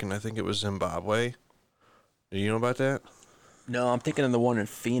 1994 fucking, I think it was Zimbabwe. Do you know about that? No, I'm thinking of the one in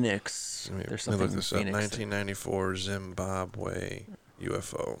Phoenix. There's something look this in Phoenix. Up. 1994 Zimbabwe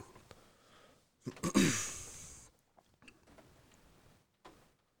UFO.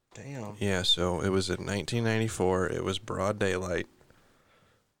 Damn. Yeah, so it was in 1994. It was broad daylight.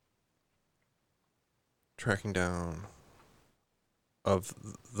 Tracking down of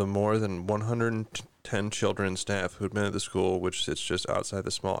the more than 110 children and staff who had been at the school, which sits just outside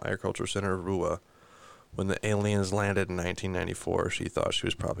the small agricultural center of Rua. When the aliens landed in 1994, she thought she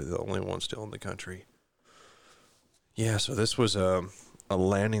was probably the only one still in the country. Yeah, so this was a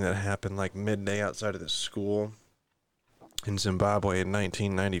landing that happened like midday outside of this school in Zimbabwe in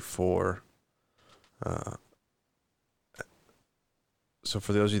 1994. So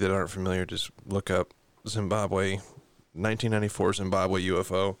for those of you that aren't familiar, just look up Zimbabwe, 1994 Zimbabwe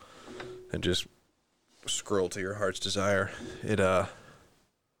UFO, and just scroll to your heart's desire.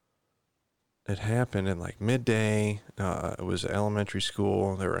 It happened in like midday. It was elementary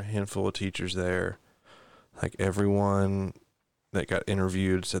school. There were a handful of teachers there. Like everyone that got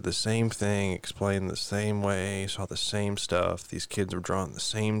interviewed said the same thing, explained the same way, saw the same stuff. These kids were drawing the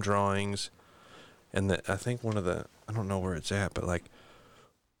same drawings. And I think I don't know where it's at, but like,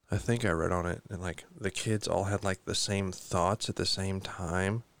 I think I read on it, and like the kids all had like the same thoughts at the same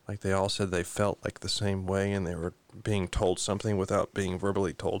time. Like they all said they felt like the same way, and they were being told something without being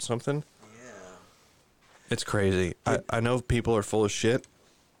verbally told something. It's crazy. I know people are full of shit.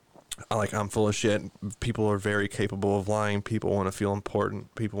 I'm full of shit. People are very capable of lying. People want to feel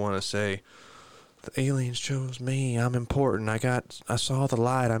important. People want to say, the aliens chose me. I'm important. I saw the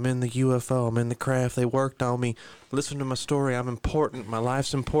light. I'm in the UFO. I'm in the craft. They worked on me. Listen to my story. I'm important. My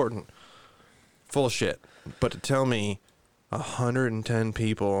life's important. Full of shit. But to tell me 110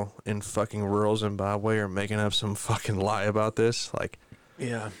 people in fucking rural Zimbabwe are making up some fucking lie about this, like,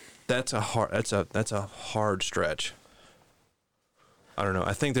 yeah. That's a hard stretch. I don't know.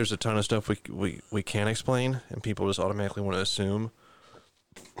 I think there's a ton of stuff we can't explain, and people just automatically want to assume.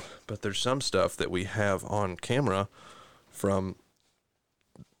 But there's some stuff that we have on camera from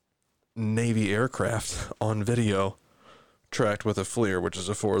Navy aircraft on video, tracked with a FLIR, which is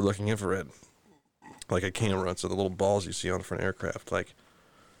a forward-looking infrared, like a camera. So the little balls you see on front aircraft, like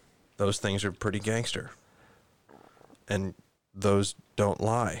those things are pretty gangster, and those don't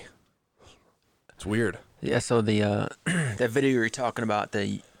lie. It's weird. Yeah, so the that video you were talking about,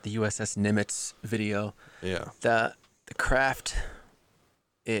 the USS Nimitz video. Yeah. The craft,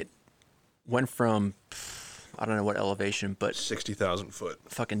 it went from I don't know what elevation, but 60,000 foot.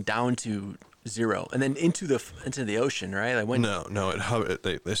 fucking down to zero, and then into the ocean, right? I went. No,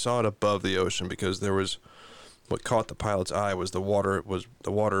 they saw it above the ocean because there was what caught the pilot's eye was the water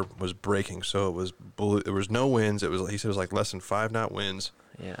was breaking, so it was there was no winds. He said it was like less than 5 knot winds.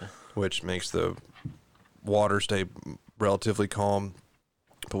 Yeah. Which makes the water stay relatively calm.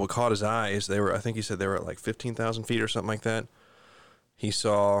 But what caught his eye is I think he said they were at like 15,000 feet or something like that. He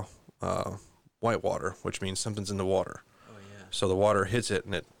saw white water, which means something's in the water. Oh yeah. So the water hits it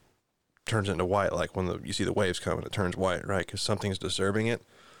and it turns into white, like when you see the waves coming, it turns white, right? Because something's disturbing it.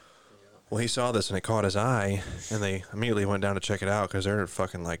 Well, he saw this and it caught his eye, and they immediately went down to check it out because they're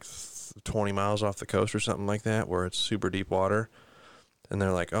fucking like 20 miles off the coast or something like that, where it's super deep water. And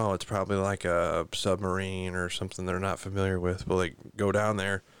they're like, oh, it's probably like a submarine or something they're not familiar with. Well, they go down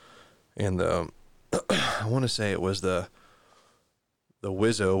there, and I want to say it was the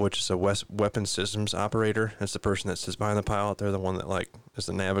WISO, which is a weapons systems operator. It's the person that sits behind the pilot. They're the one that like is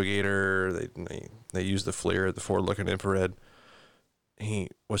the navigator. They use the FLIR, the forward-looking infrared. He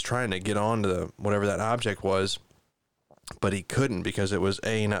was trying to get on to whatever that object was, but he couldn't because it was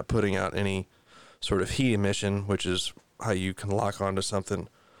not putting out any sort of heat emission, which is how you can lock onto something.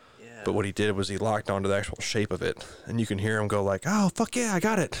 Yeah. But what he did was he locked onto the actual shape of it, and you can hear him go like, "Oh fuck yeah, I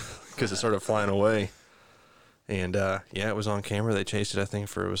got it," because it started flying away. And it was on camera. They chased it, I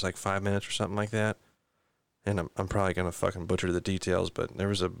think, it was like 5 minutes or something like that. And I'm probably gonna fucking butcher the details, but there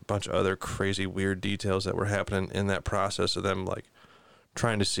was a bunch of other crazy weird details that were happening in that process of them like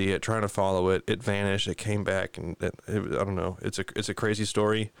trying to see it, trying to follow it. It vanished. It came back, and I don't know. It's a crazy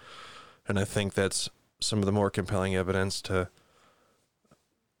story, and I think that's some of the more compelling evidence to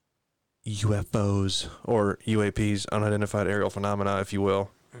UFOs or UAPs, unidentified aerial phenomena, if you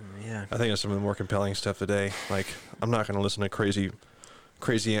will. Yeah. I think that's some of the more compelling stuff today. Like, I'm not going to listen to crazy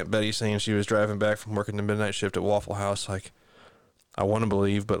Aunt Betty saying she was driving back from working the midnight shift at Waffle House. Like, I want to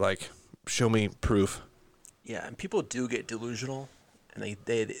believe, but like, show me proof. Yeah, and people do get delusional, and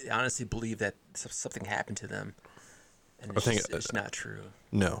they honestly believe that something happened to them, and it's not true.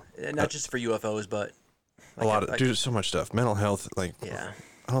 No, And not just for UFOs, but a lot of dude, so much stuff. Mental health, like, yeah.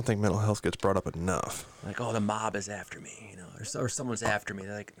 I don't think mental health gets brought up enough. Like, oh, the mob is after me, you know, or someone's after me.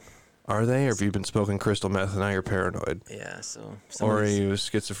 They're like, are they? Or have you been smoking crystal meth and now you're paranoid? yeah. So, or are you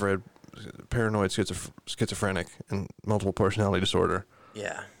paranoid, schizophrenic, and multiple personality disorder?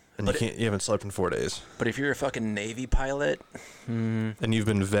 Yeah. And you haven't slept in 4 days. But if you're a fucking Navy pilot, and you've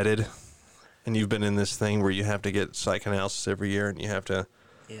been vetted, and you've been in this thing where you have to get psychoanalysis every year, and you have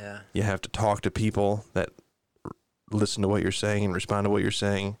to talk to people that listen to what you're saying and respond to what you're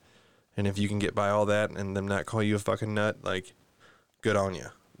saying. And if you can get by all that and them not call you a fucking nut, like, good on you.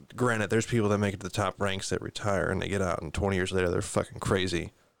 Granted, there's people that make it to the top ranks that retire and they get out, and 20 years later they're fucking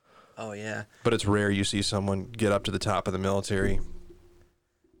crazy. Oh yeah. But it's rare you see someone get up to the top of the military.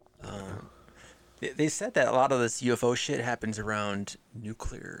 They said that a lot of this UFO shit happens around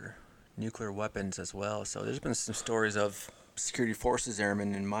nuclear weapons as well. So there's been some stories of security forces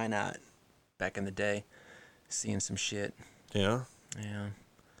airmen in Minot back in the day seeing some shit. Yeah. Yeah.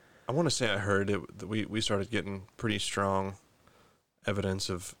 I want to say I heard that we started getting pretty strong evidence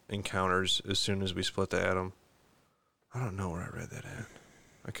of encounters as soon as we split the atom. I don't know where I read that at.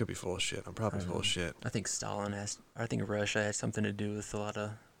 I could be full of shit. I'm probably full of shit. I think I think Russia had something to do with a lot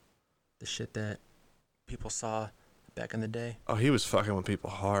of the shit that people saw back in the day. Oh, he was fucking with people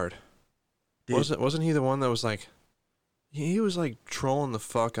hard. Dude. Wasn't he the one that was like, he was like trolling the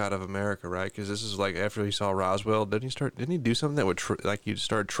fuck out of America, right? Because this is like after he saw Roswell. Didn't he do something that would you'd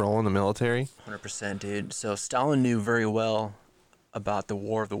start trolling the military? 100%, dude. So Stalin knew very well about the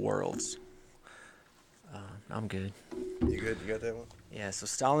War of the Worlds. I'm good. You good? You got that one? Yeah, so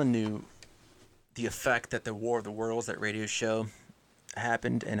Stalin knew the effect that the War of the Worlds, that radio show,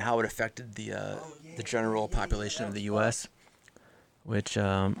 happened and how it affected the general population of the U.S. Which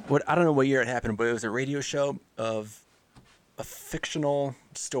I don't know what year it happened, but it was a radio show of a fictional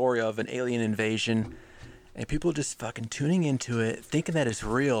story of an alien invasion, and people just fucking tuning into it, thinking that it's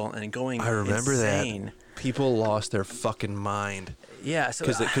real and going insane. I remember that. People lost their fucking mind. Yeah, so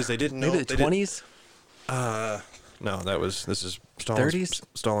because they didn't know. Maybe the 20s. No, this is Stalin's.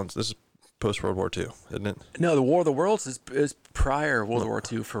 30s. This is post World War II, isn't it? No, the War of the Worlds is prior World War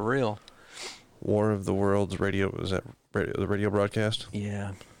II for real. War of the Worlds radio, was that the radio broadcast?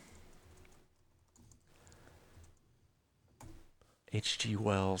 Yeah. H.G.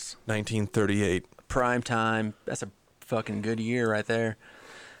 Wells. 1938. Prime time. That's a fucking good year right there.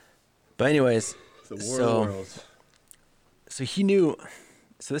 But anyways, the War of the Worlds. So he knew.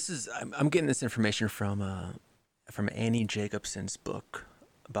 So this is I'm getting this information from Annie Jacobson's book,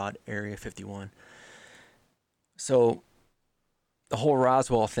 about Area 51. So the whole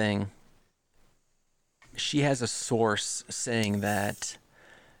Roswell thing, she has a source saying that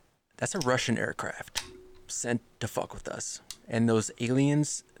that's a Russian aircraft sent to fuck with us. And those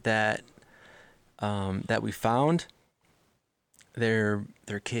aliens that we found, they're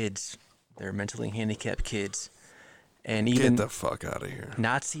kids. They're mentally handicapped kids. And even Get the fuck out of here.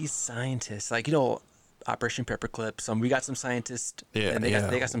 Nazi scientists, like, Operation Paperclip. We got some scientists. Yeah, and they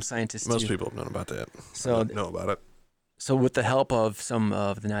got some scientists Most too. people have known about that. So know about it. So with the help of some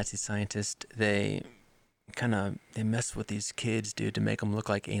of the Nazi scientists, they mess with these kids, dude, to make them look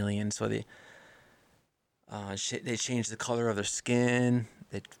like aliens. So they changed the color of their skin.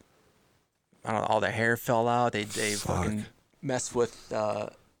 All their hair fell out. They fucking messed with their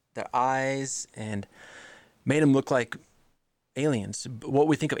eyes and made them look like aliens. What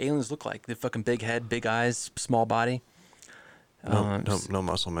we think of aliens look like. The fucking big head, big eyes, small body. No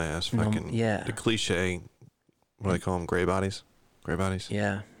muscle mass. Fucking yeah. The cliche. What do they call them? Gray bodies. Gray bodies.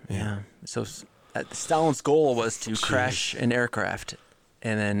 Yeah. So Stalin's goal was to crash an aircraft,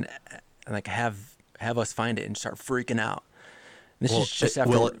 and then like have us find it and start freaking out. This is just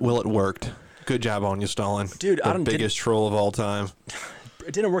after. Well, it worked. Good job on you, Stalin. Dude, the biggest troll of all time.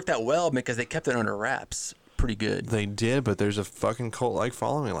 It didn't work that well because they kept it under wraps pretty good. They did, but there's a fucking cult-like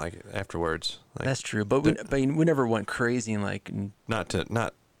following like it afterwards. Like, that's true, but we never went crazy and like. Not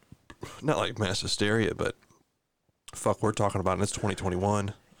like mass hysteria, but fuck, we're talking about it. It's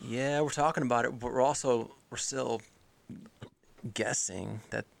 2021. Yeah, we're talking about it, but we're still guessing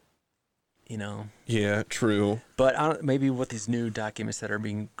that, Yeah, true. But maybe with these new documents that are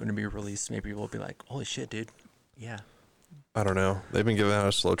going to be released, maybe we'll be like, holy shit, dude. Yeah. I don't know. They've been giving out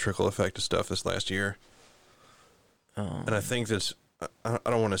a slow trickle effect of stuff this last year. And I think this, I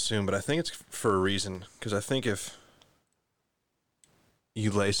don't want to assume, but I think it's for a reason. Because I think if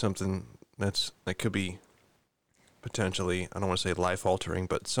you lay something that could be potentially, I don't want to say life altering,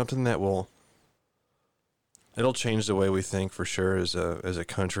 but something that it'll change the way we think for sure as a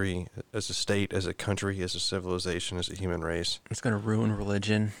country, as a state, as a country, as a civilization, as a human race. It's going to ruin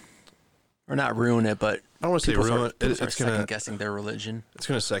religion. Or not ruin it, but I don't want to say ruin it. It's going to second guessing their religion. It's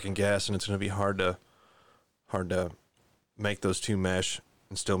going to second guess, and it's going to be hard to make those two mesh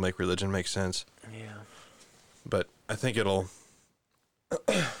and still make religion make sense. Yeah. But I think it'll.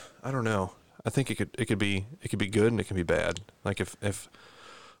 I don't know. I think it could be good and it can be bad. Like if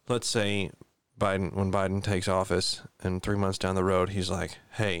let's say when Biden takes office and 3 months down the road he's like,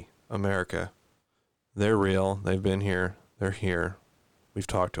 hey, America, they're real. They've been here. They're here. We've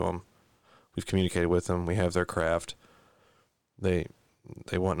talked to them. We've communicated with them. We have their craft. They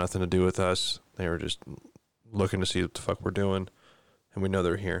want nothing to do with us. They were just looking to see what the fuck we're doing, and we know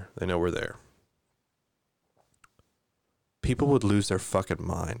they're here. They know we're there. People would lose their fucking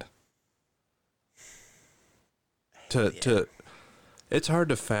mind. It's hard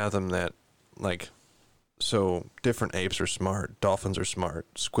to fathom that, like, so different apes are smart, dolphins are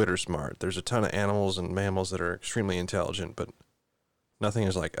smart, squid are smart. There's a ton of animals and mammals that are extremely intelligent, but nothing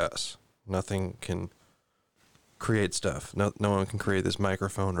is like us. Nothing can create stuff. No one can create this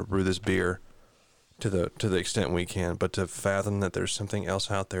microphone or brew this beer to the extent we can. But to fathom that there's something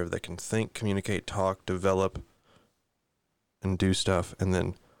else out there that can think, communicate, talk, develop, and do stuff, and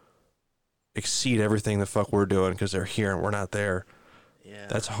then exceed everything the fuck we're doing because they're here and we're not there. Yeah,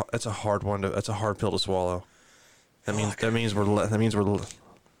 that's a hard one. That's a hard pill to swallow. That means we're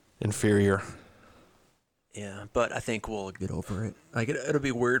inferior. Yeah, but I think we'll get over it. Like it'll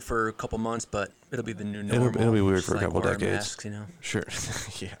be weird for a couple months, but it'll be the new normal. It'll be weird just for a couple decades. Masks, Sure.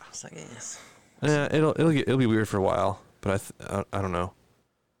 Yeah. It's like yes. Yeah, it'll be weird for a while, but I don't know.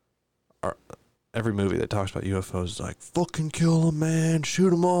 Every movie that talks about UFOs is like, fucking kill them, man, shoot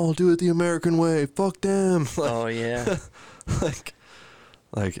them all, do it the American way, fuck them. Oh yeah. like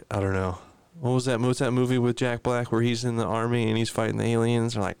I don't know. What was that movie with Jack Black where he's in the army and he's fighting the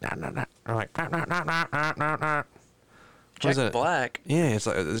aliens? They're like, nah. They're like, nah. Jack Black? Yeah, it's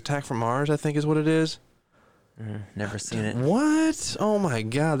like Attack from Mars, I think is what it is. Never seen it. What? Oh my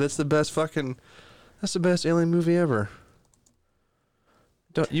god, that's the best alien movie ever.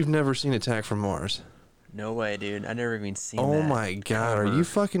 You've never seen Attack from Mars? No way, dude. I never even seen that. Oh my god, ever. Are you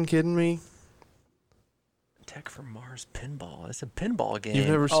fucking kidding me? Attack from Mars pinball. It's a pinball game. You've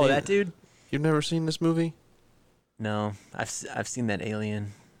never seen that dude? You've never seen this movie? No, I've seen that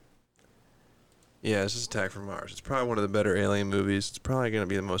Alien. Yeah, this is Attack from Mars. It's probably one of the better alien movies. It's probably going to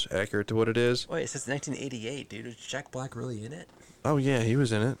be the most accurate to what it is. Wait, it says 1988, dude. Is Jack Black really in it? Oh yeah, he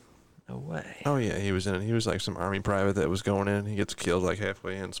was in it. No way. Oh yeah, he was in it. He was like some army private that was going in. He gets killed like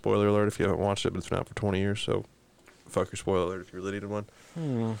halfway in. Spoiler alert if you haven't watched it, but it's been out for 20 years, so Fucker, spoiler alert if you're related to one.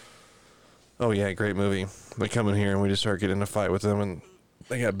 Oh yeah, great movie. They come in here and we just start getting in a fight with them, and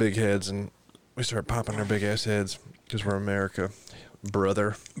they got big heads, and we start popping their big ass heads because we're America,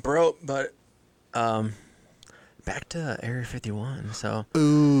 brother. Bro, but back to Area 51. So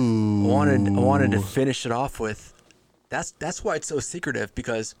Ooh, I wanted to finish it off with that's why it's so secretive,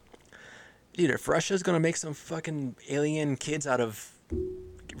 because dude, if Russia's gonna make some fucking alien kids out of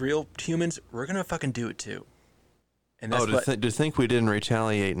real humans, we're gonna fucking do it too. And that's to think we didn't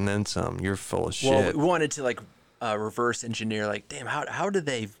retaliate and then some. You're full of shit. Well, we wanted to like reverse engineer, like, damn, how did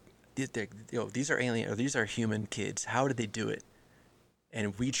they, these are alien, or these are human kids. How did they do it?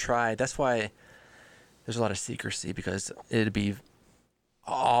 And we tried. That's why there's a lot of secrecy, because it'd be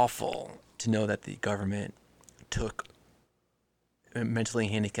awful to know that the government took mentally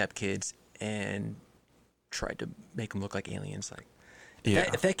handicapped kids and tried to make them look like aliens. Like,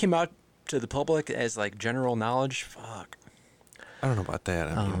 if that came out to the public as like general knowledge, fuck. I don't know about that.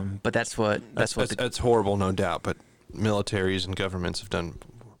 I mean, But that's horrible, no doubt. But militaries and governments have done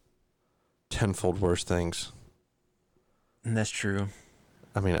tenfold worse things. And that's true.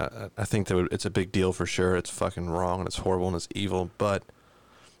 I mean, I think that it's a big deal for sure. It's fucking wrong and it's horrible and it's evil. But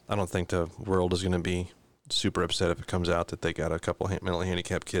I don't think the world is going to be super upset if it comes out that they got a couple mentally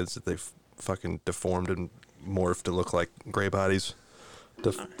handicapped kids that they've fucking deformed and morphed to look like gray bodies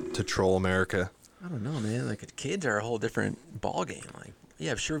to troll America. I don't know, man. Like, kids are a whole different ball game. Like,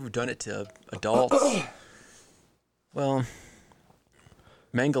 yeah, I'm sure we've done it to adults. Well,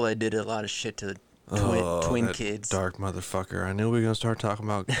 Mengele did a lot of shit to twin kids. Dark motherfucker. I knew we were going to start talking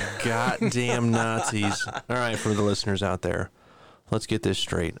about goddamn Nazis. All right, for the listeners out there, let's get this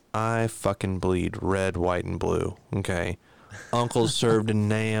straight. I fucking bleed red, white, and blue. Okay. Uncles served in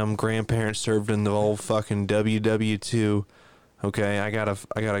NAM. Grandparents served in the old fucking WW2. Okay, I got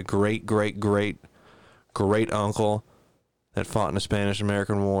a great uncle that fought in the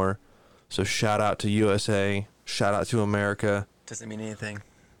Spanish-American War. So shout out to USA. Shout out to America. Doesn't mean anything.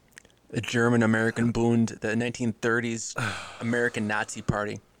 The German-American Bund, the 1930s American Nazi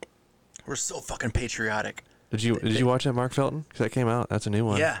Party. We're so fucking patriotic. Did you watch that, Mark Felton? Because that came out. That's a new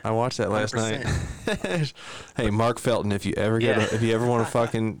one. Yeah, I watched that last 100%. night. Hey, Mark Felton, if you ever want to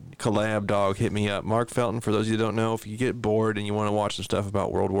fucking collab, dog, hit me up. Mark Felton. For those of you who don't know, if you get bored and you want to watch some stuff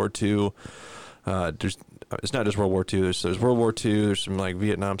about World War II, it's not just World War II. There's World War II. There's some like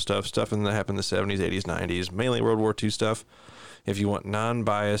Vietnam stuff that happened in the 70s, 80s, 90s. Mainly World War II stuff. If you want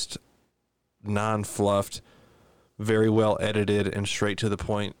non-biased, non-fluffed, very well edited and straight to the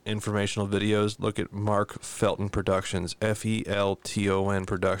point informational videos, look at Mark Felton Productions, Felton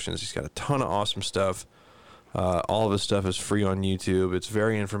Productions. He's got a ton of awesome stuff. All of his stuff is free on YouTube. It's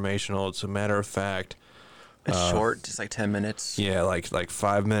very informational. It's a matter of fact. It's short, just like 10 minutes. Yeah, like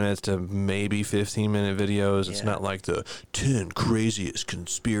 5 minutes to maybe 15-minute videos. It's not like the 10 craziest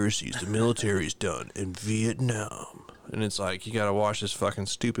conspiracies the military's done in Vietnam. And it's like, you got to watch this fucking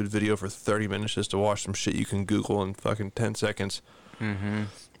stupid video for 30 minutes just to watch some shit you can Google in fucking 10 seconds. Mm-hmm.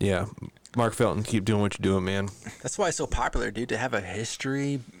 Yeah. Mark Felton, keep doing what you're doing, man. That's why it's so popular, dude, to have a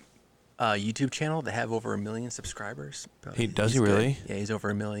history YouTube channel to have over 1 million subscribers. Does he really? Good. Yeah, he's over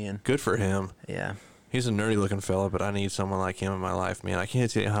 1 million. Good for him. Yeah. He's a nerdy looking fella, but I need someone like him in my life, man. I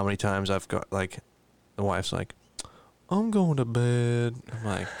can't tell you how many times I've got, like, the wife's like, I'm going to bed. I'm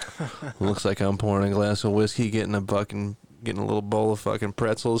like, looks like I'm pouring a glass of whiskey, getting a little bowl of fucking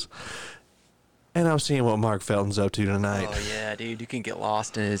pretzels, and I'm seeing what Mark Felton's up to tonight. Oh yeah, dude, you can get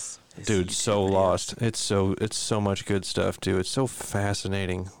lost in his dude, YouTube so videos. lost. It's so much good stuff, too. It's so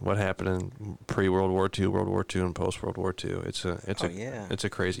fascinating what happened in pre-World War II, World War II, and post-World War II. It's a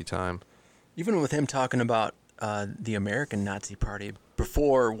crazy time. Even with him talking about the American Nazi Party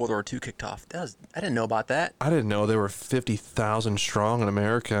before World War II kicked off, I didn't know about that. I didn't know there were 50,000 strong in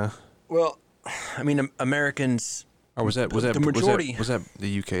America. Well, I mean, Americans. Or was that the majority? Was that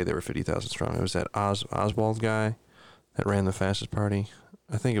the UK? They were 50,000 strong. It was that Oswald guy that ran the fascist party.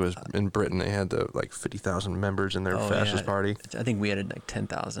 I think it was in Britain. They had 50,000 members in their fascist party. I think we had like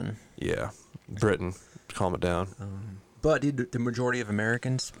 10,000. Yeah, Britain, calm it down. But dude, the majority of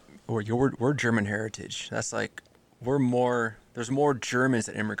Americans, we're German heritage. That's like there's more Germans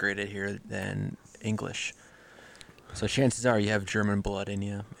that immigrated here than English. So chances are you have German blood in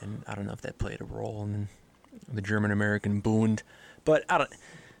you, and I don't know if that played a role in the German-American Bund, but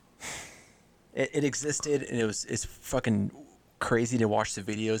it existed, and it's fucking crazy to watch the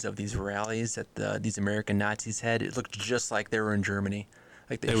videos of these rallies that these American Nazis had. It looked just like they were in Germany.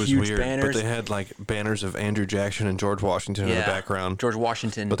 Like the huge weird, banners. But they had like banners of Andrew Jackson and George Washington in the background. George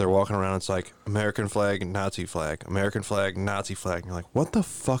Washington. But they're walking around, it's like American flag, Nazi flag, American flag, Nazi flag. And you're like, what the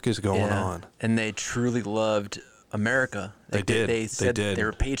fuck is going on? And they truly loved America. They did. They said did. they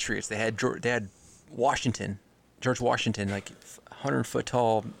were patriots. They had Washington, George Washington, like 100-foot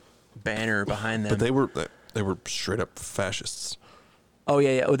tall banner behind them. But they were straight up fascists. Oh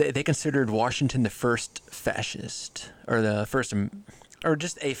yeah. Oh, they considered Washington the first fascist, or the first, or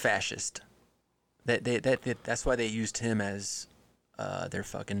just a fascist. That's why they used him as their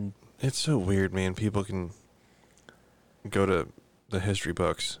fucking. It's so weird, man. People can go to the history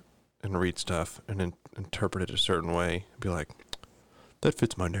books and read stuff and interpret it a certain way. Be like, that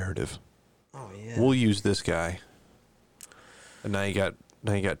fits my narrative. Oh yeah. We'll use this guy. And now you got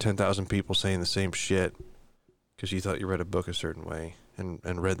 10,000 people saying the same shit because you thought you read a book a certain way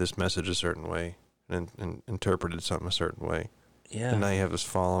and read this message a certain way and interpreted something a certain way. Yeah. And now you have this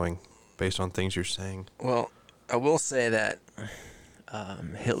following based on things you're saying. Well, I will say that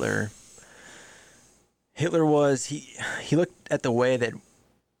Hitler was he looked at the way that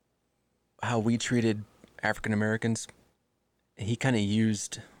how we treated African Americans. He kind of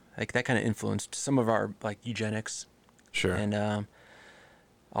used like that kind of influenced some of our like eugenics. Sure. And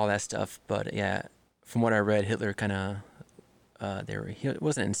all that stuff. But yeah, from what I read, Hitler kind of he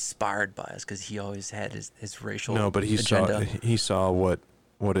wasn't inspired by us because he always had his racial agenda. He saw what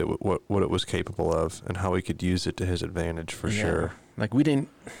it was capable of and how he could use it to his advantage for sure. Like we didn't.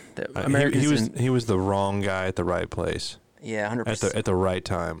 He was the wrong guy at the right place. Yeah, 100%. At the right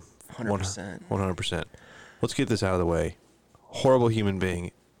time. 100%. 100%. Let's get this out of the way. Horrible human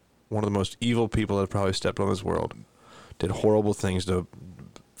being. One of the most evil people that have probably stepped on this world. Did horrible things to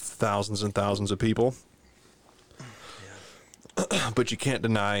thousands and thousands of people. Yeah. But you can't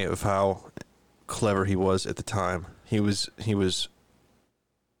deny of how clever he was at the time. He was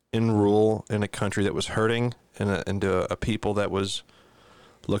in rule in a country that was hurting and a people that was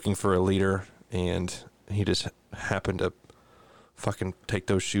looking for a leader, and he just happened to fucking take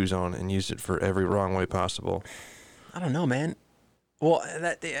those shoes on and use it for every wrong way possible. I don't know, man. Well,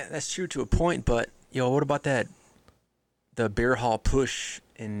 that's true to a point, but what about the beer hall push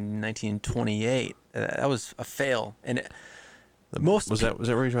in 1928? That was a fail, and was that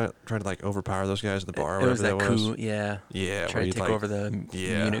where you tried to like overpower those guys at the bar? Or whatever that was coup, yeah. Tried to take over the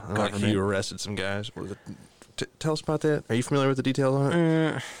Munich government. Like he arrested some guys. Tell us about that. Are you familiar with the details on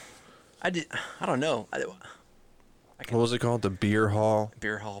it? I don't know. What was it called? The beer hall.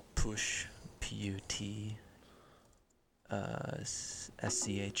 Beer hall push, PUT.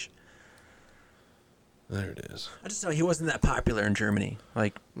 SCH. There it is. I just know he wasn't that popular in Germany.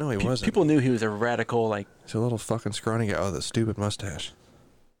 Like, no, he wasn't. People knew he was a radical. Like, he's a little fucking scrawny guy with a stupid mustache.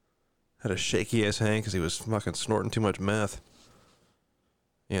 Had a shaky ass hand because he was fucking snorting too much meth.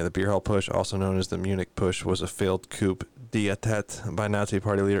 Yeah, the beer hall push, also known as the Munich push, was a failed coup d'etat by Nazi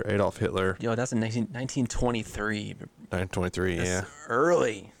party leader Adolf Hitler. That's in 1923. 1923, yeah.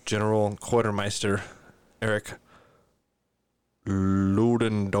 Early. General Quartermeister Erich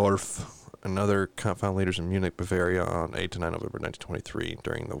Ludendorff and other compound leaders in Munich, Bavaria on 8 to 9 November 1923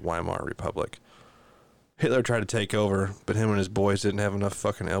 during the Weimar Republic. Hitler tried to take over, but him and his boys didn't have enough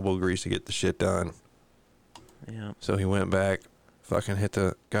fucking elbow grease to get the shit done. Yeah. So he went back, fucking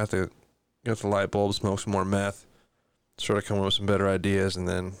got the light bulb, smoked some more meth, started coming up with some better ideas, and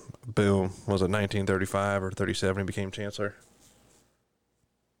then boom, was it 1935 or 37 he became chancellor?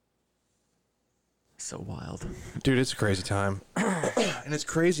 So wild. Dude, it's a crazy time. And it's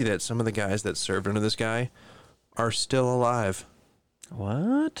crazy that some of the guys that served under this guy are still alive.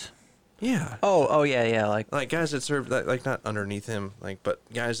 What? Yeah. Oh yeah. Like guys that served, like not underneath him, but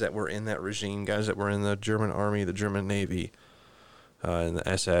guys that were in that regime, guys that were in the German army, the German Navy, and the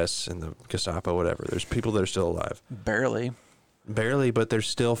SS and the Gestapo, whatever. There's people that are still alive. Barely, but they're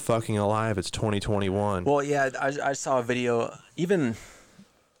still fucking alive. It's 2021. Well, yeah, I saw a video. Even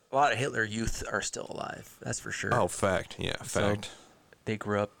a lot of Hitler youth are still alive. That's for sure. Oh, fact. Yeah, fact. So they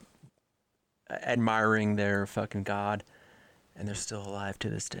grew up admiring their fucking god, and they're still alive to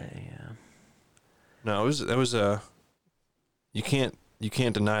this day. Yeah. No, you can't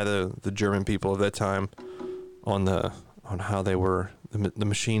deny the German people of that time on how they were, the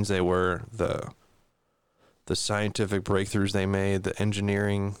machines they were, the scientific breakthroughs they made, the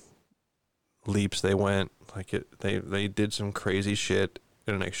engineering leaps they went. They did some crazy shit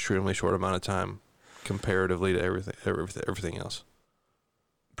in an extremely short amount of time, comparatively to everything else.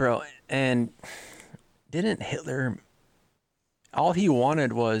 Bro, and didn't Hitler? All he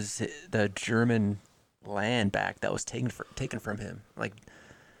wanted was the German land back that was taken from him. Like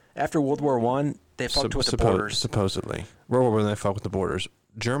after World War I, they fucked with the borders. Supposedly, World War I they fucked with the borders.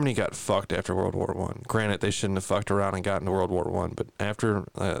 Germany got fucked after World War I. Granted, they shouldn't have fucked around and gotten to World War I, but after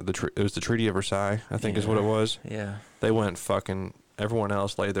it was the Treaty of Versailles, I think is what it was. Yeah, they went fucking Everyone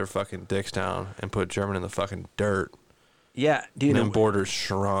else laid their fucking dicks down and put Germany in the fucking dirt. Yeah, do you And know? then borders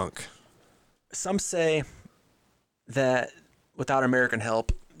shrunk. Some say that without American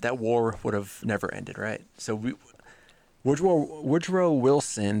help, that war would have never ended, right? So Woodrow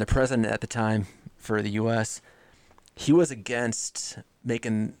Wilson, the president at the time for the U.S., he was against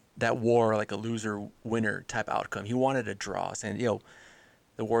making that war like a loser-winner type outcome. He wanted a draw, saying,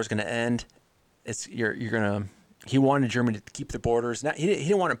 the war's going to end. You're gonna. He wanted Germany to keep the borders. He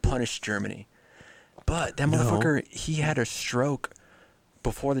didn't want to punish Germany, but that motherfucker, he had a stroke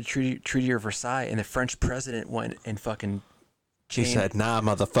before the Treaty of Versailles, and the French president went and fucking. He said, "Nah,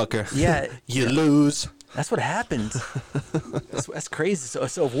 motherfucker. Yeah, you lose." That's what happened. That's crazy.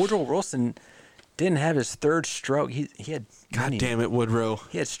 So if Woodrow Wilson didn't have his third stroke, he had. God damn it, Woodrow.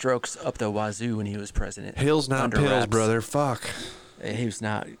 He had strokes up the wazoo when he was president. Pills, not pills, wraps. brother. Fuck. He was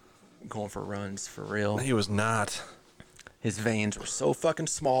not going for runs for real. He was not. His veins were so fucking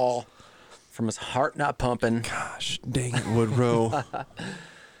small from his heart not pumping. Gosh, dang it, Woodrow.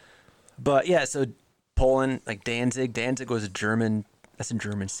 But yeah, so Poland, like Danzig. Danzig was a German. That's a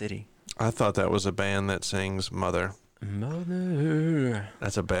German city. I thought that was a band that sings "Mother." Mother.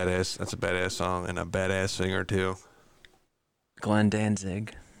 That's a badass song and a badass singer too. Glenn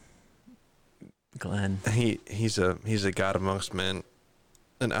Danzig. Glenn. He's a god amongst men,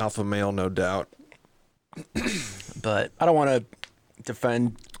 an alpha male, no doubt. But I don't want to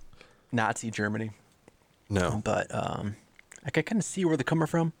defend Nazi Germany. No, But I can kind of see where they're coming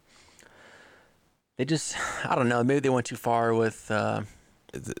from. They just, I don't know. Maybe they went too far with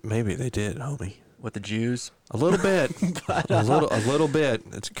maybe they did, homie. the Jews. A little bit, a little bit.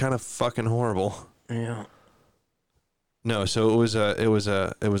 It's kind of fucking horrible. Yeah. No, so it was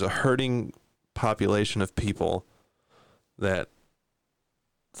a hurting population of people that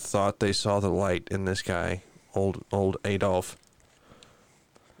thought they saw the light in this guy, old Adolf,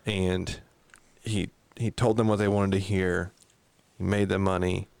 and he told them what they wanted to hear. He made them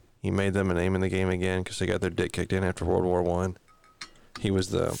money. He made them a name in the game again because they got their dick kicked in after World War I. He was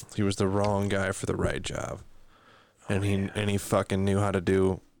the wrong guy for the right job, and he fucking knew how to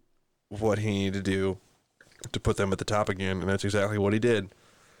do what he needed to do to put them at the top again, and that's exactly what he did.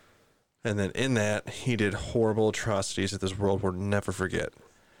 And then in that, he did horrible atrocities that this world will never forget.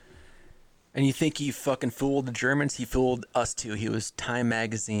 And you think he fucking fooled the Germans? He fooled us too. He was Time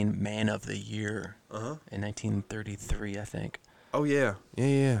Magazine Man of the Year in 1933, I think. Oh yeah.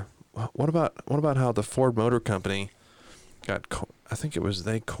 What about how the Ford Motor Company got? I think it was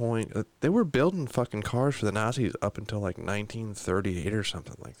they were building fucking cars for the Nazis up until like 1938 or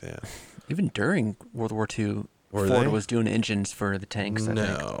something like that. Even during World War II, Ford was doing engines for the tanks. I think.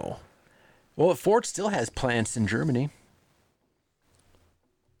 No. Well, Ford still has plants in Germany.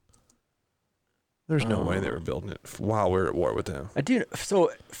 There's no way they were building it while we were at war with them. I do.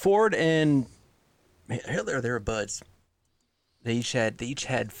 So Ford and Hitler, they were buds. They each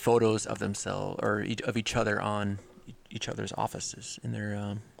had photos of themselves or of each other on each other's offices in their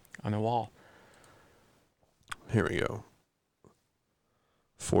on their wall. Here we go.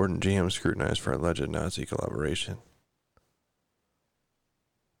 Ford and GM scrutinized for alleged Nazi collaboration.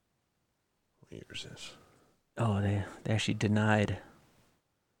 What year is this? Oh, they actually denied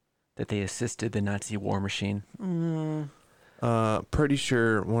that they assisted the Nazi war machine. Pretty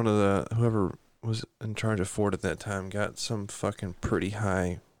sure whoever was in charge of Ford at that time got some fucking pretty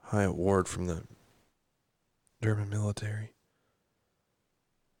high award from the German military.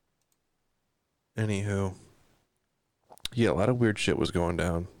 Anywho, yeah, a lot of weird shit was going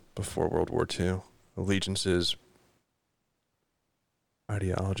down before World War II. Allegiances,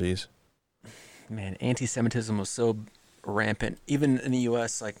 ideologies. Man, anti-Semitism was so rampant, even in the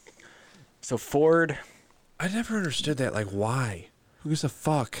U.S. Like, so Ford. I never understood that. Like, why? Who gives a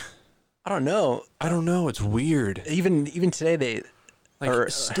fuck? I don't know. It's weird. Even today, they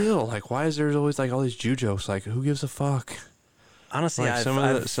still why is there always like all these Jew jokes? Like, who gives a fuck? Honestly, like some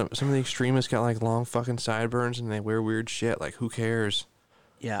of the extremists got like long fucking sideburns and they wear weird shit. Like, who cares?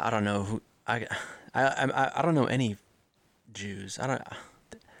 Yeah, I don't know who I don't know any Jews. I don't.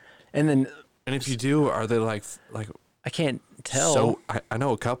 And then. And if you do, are they like I can't tell. So I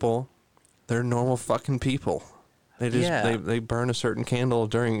know a couple. They're normal fucking people. They just they burn a certain candle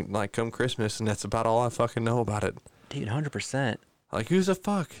during like come Christmas, and that's about all I fucking know about it. Dude, 100%. Like, who's the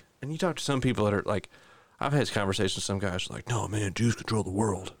fuck? And you talk to some people that are like, I've had conversations with some guys like, no man, Jews control the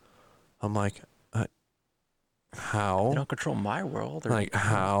world. I'm like, how? They don't control my world. Like,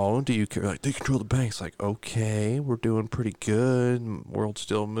 how do you care? Like, they control the banks. Like, okay, we're doing pretty good. World's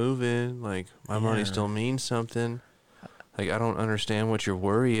still moving. Like, my money still means something. Like, I don't understand what your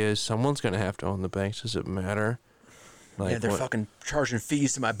worry is. Someone's going to have to own the banks. Does it matter? Like, yeah, they're what? fucking charging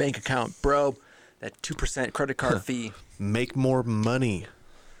fees to my bank account, bro. That 2% credit card fee. Make more money.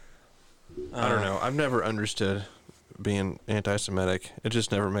 I don't know. I've never understood being anti-Semitic. It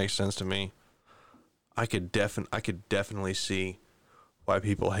just never makes sense to me. I could definitely see why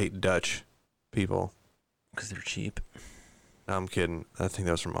people hate Dutch people. Because they're cheap. No, I'm kidding. I think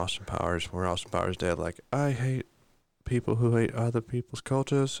that was from Austin Powers, where Austin Powers' dad, like, I hate people who hate other people's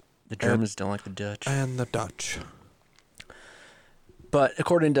cultures. The Germans don't like the Dutch. And the Dutch. But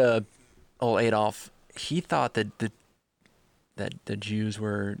according to old Adolf, he thought that the Jews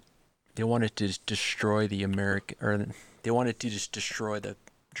they wanted to just destroy the American, or they wanted to just destroy the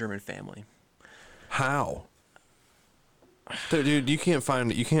German family. How? Dude, you can't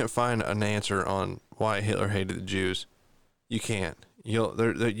find an answer on why Hitler hated the Jews. You can't.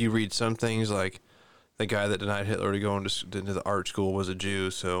 You read some things like the guy that denied Hitler to go into the art school was a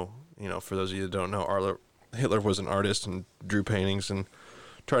Jew. So, for those of you that don't know, Hitler was an artist and drew paintings and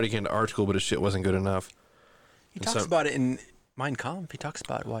tried to get into art school, but his shit wasn't good enough. He talks about it in Mein Kampf. He talks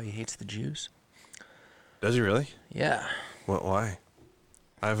about why he hates the Jews. Does he really? Yeah. What? Why?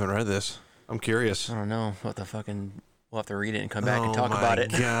 I haven't read this. I'm curious. I don't know what the fucking. We'll have to read it and come back and talk about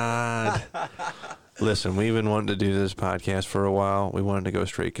it. Oh my God. Listen, we've been wanting to do this podcast for a while. We wanted to go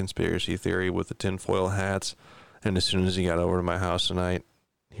straight conspiracy theory with the tinfoil hats. And as soon as he got over to my house tonight,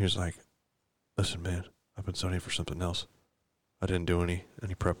 he was like, listen, man, I've been studying for something else. I didn't do any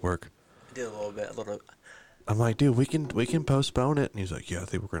prep work. I did a little bit. I'm like, dude, we can postpone it. And he's like, yeah, I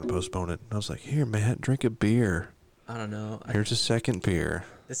think we're going to postpone it. And I was like, here, Matt, drink a beer. I don't know. Here's a second beer.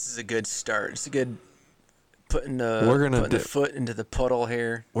 This is a good start. It's a good putting the foot into the puddle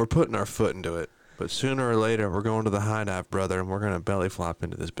here. We're putting our foot into it. But sooner or later, we're going to the high dive, brother, and we're going to belly flop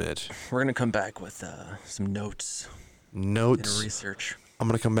into this bitch. We're going to come back with some notes. Notes. And research. I'm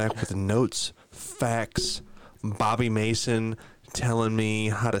going to come back with notes, facts, Bobby Mason telling me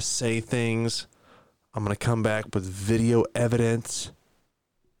how to say things. I'm going to come back with video evidence,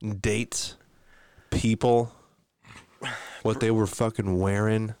 dates, people, what they were fucking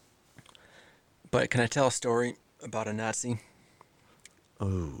wearing. But can I tell a story about a Nazi?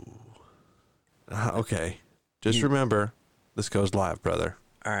 Oh. Okay. Just remember, this goes live, brother.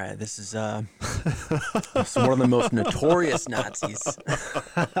 All right. This is one of the most notorious Nazis.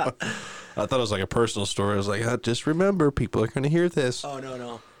 I thought it was like a personal story. I was like, just remember, people are going to hear this. Oh,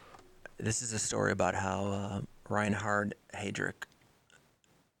 no. This is a story about how Reinhard Heydrich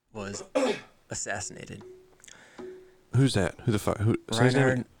was assassinated. Who's that? Who the fuck? Who?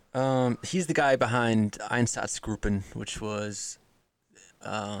 Reinhard. He's the guy behind Einsatzgruppen, which was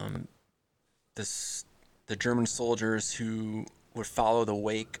the German soldiers who would follow the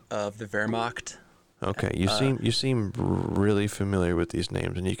wake of the Wehrmacht. Okay, you seem really familiar with these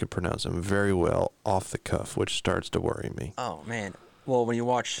names, and you can pronounce them very well off the cuff, which starts to worry me. Oh man! Well, when you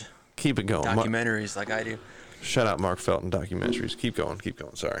watch keep it going documentaries like I do. Shut out Mark Felton documentaries. Keep going.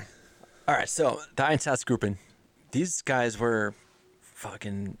 Sorry. All right, so the Einsatzgruppen, these guys were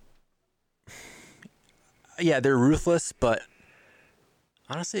fucking. Yeah, they're ruthless, but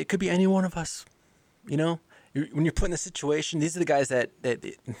honestly, it could be any one of us. When you're put in a situation, these are the guys that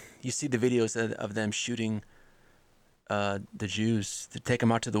you see the videos of them shooting the Jews to take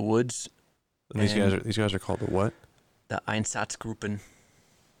them out to the woods. And these guys are called the what? The Einsatzgruppen.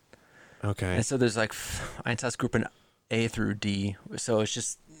 Okay. And so there's like Einsatzgruppen A through D. So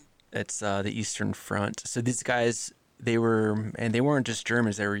it's the Eastern Front. So these guys, they weren't just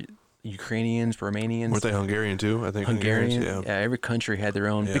Germans. They were Ukrainians, Romanians. Weren't they Hungarian too? I think Hungarian. Yeah. Yeah, every country had their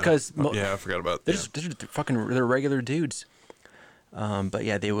own. Yeah. Because I forgot about that. They're regular dudes. But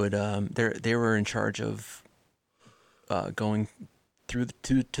yeah, they would. They were in charge of going through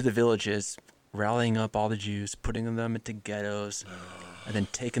to the villages, rallying up all the Jews, putting them into ghettos, and then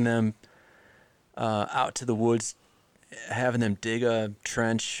taking them out to the woods, having them dig a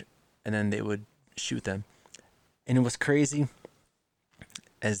trench, and then they would shoot them. And it was crazy.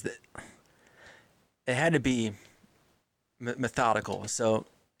 It had to be methodical. So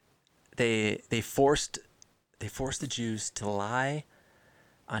they forced the Jews to lie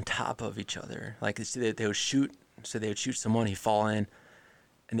on top of each other. Like they would shoot. So they would shoot someone, he'd fall in,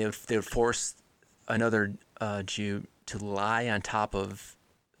 and they would force another Jew to lie on top of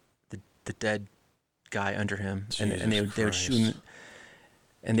the dead guy under him, and they would shoot him,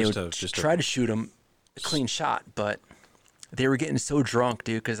 and they would try to shoot him a clean shot, but they were getting so drunk,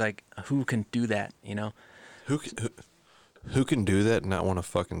 dude, because like who can do that, Who can do that and not want to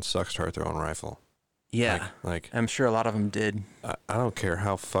fucking suck start their own rifle? Yeah, like I'm sure a lot of them did. I don't care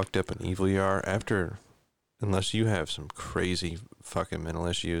how fucked up and evil you are unless you have some crazy fucking mental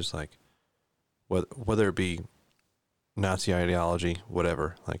issues, like whether it be Nazi ideology,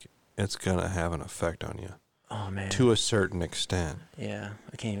 whatever. Like, it's gonna have an effect on you Oh man. to a certain extent. Yeah,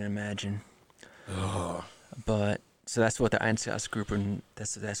 I can't even imagine. Ugh. But so that's what the Einsatzgruppen,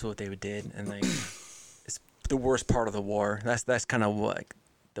 that's what they did, and like it's the worst part of the war. That's kind of what like,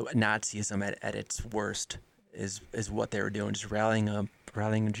 the Nazism at its worst is what they were doing, just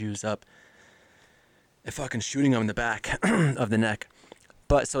rallying Jews up, and fucking shooting them in the back of the neck.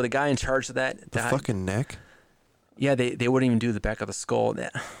 But so the guy in charge of that, The fucking neck? yeah, they wouldn't even do the back of the skull.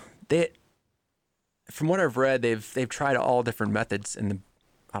 They from what I've read, they've tried all different methods, and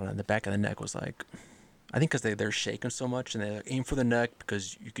I don't know, the back of the neck was like, I think because they're shaking so much, and they like, aim for the neck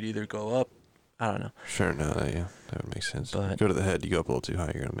because you could either go up, I don't know. Sure, no, yeah, that would make sense. But- Go to the head, you go up a little too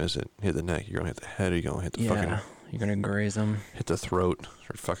high, you're gonna miss it. Hit the neck, you're gonna hit the head, you're gonna hit the fucking, You're gonna graze them. hit the throat,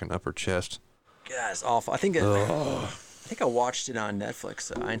 or fucking upper chest. Yeah, it's awful. I think Ugh. I watched it on Netflix,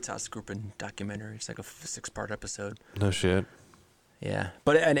 the Einsatzgruppen documentary. It's like a 6-part episode. No shit. Yeah,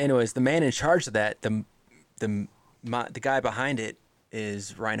 but and anyways, the man in charge of that, the guy behind it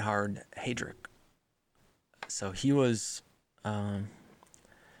is Reinhard Heydrich. So he was,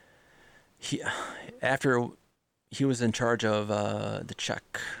 after he was in charge of the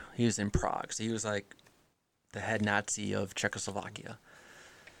Czech. He was in Prague, so he was like the head Nazi of Czechoslovakia.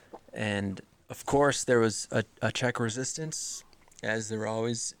 And of course, there was a Czech resistance, as there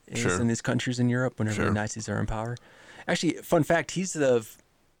always is Sure. in these countries in Europe whenever Sure. the Nazis are in power. Actually, fun fact: he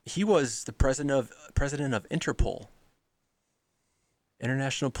was the president of Interpol,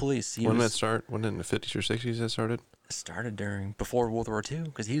 International Police. He When did was that start? When in the 50s or 60s that started? started before World War II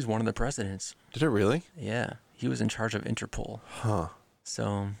because he was one of the presidents. Did it really? Yeah, he was in charge of Interpol. Huh.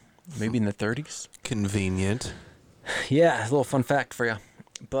 So maybe in the 30s. Convenient. Yeah, a little fun fact for you.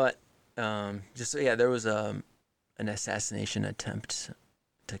 But there was an assassination attempt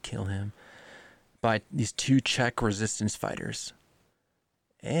to kill him by these 2 Czech resistance fighters.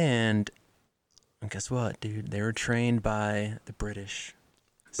 And guess what, dude? They were trained by the British.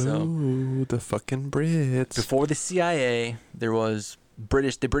 So Ooh, the fucking Brits. before the CIA, there was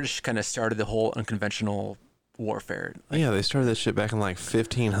the British kind of started the whole unconventional warfare. Yeah, they started that shit back in like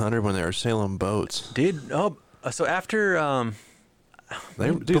 1500 when they were sailing boats. Dude, so after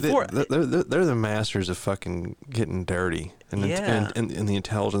They're before the masters of fucking getting dirty and Yeah. in the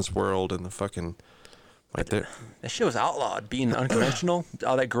intelligence world and the fucking like they're that shit was outlawed, being unconventional,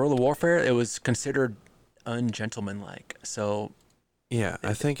 all that guerrilla warfare, it was considered ungentlemanlike. So yeah.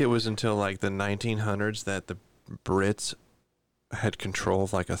 I think it was until like the 1900s that the Brits had control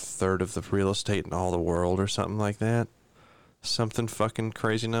of like a third of the real estate in all the world or something like that. Something fucking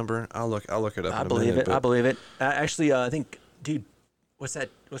crazy number. I'll look it up. I in a believe minute, it. I but- believe it. Actually, I think, dude, what's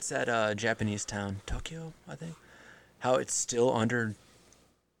that Japanese town? Tokyo, I think. How it's still under,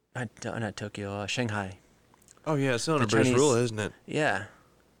 not Tokyo, Shanghai. Oh yeah, it's still under the British Chinese- rule, isn't it? Yeah,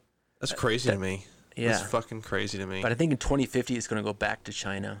 That's crazy to me. yeah. That's fucking crazy to me. But I think in 2050 it's going to go back to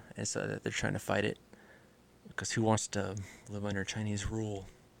China, and so that they're trying to fight it. Because who wants to live under Chinese rule?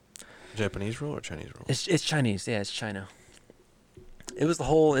 Japanese rule or Chinese rule? It's Chinese. Yeah, it's China. It was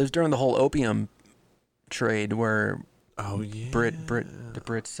during the whole opium trade where Oh yeah. the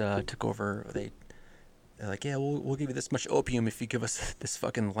Brits took over. They're like, yeah, we'll give you this much opium if you give us this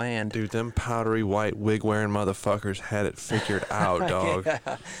fucking land. Dude, them powdery white wig wearing motherfuckers had it figured out, dog.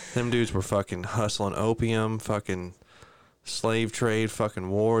 Yeah. Them dudes were fucking hustling opium, fucking slave trade, fucking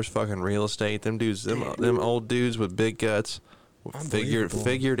wars, fucking real estate. Them dudes, them old dudes with big guts, Unbelievable.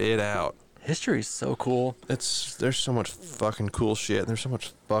 figured it out. History's so cool. There's so much fucking cool shit. There's so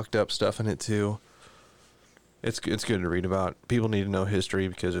much fucked up stuff in it too. It's good to read about. People need to know history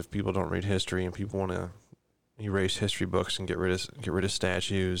because if people don't read history and people want to erase history books and get rid of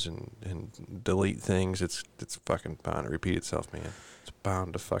statues and delete things, it's fucking bound to repeat itself, man. It's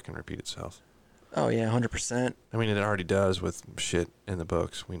bound to fucking repeat itself. Oh yeah, 100%. I mean, it already does with shit in the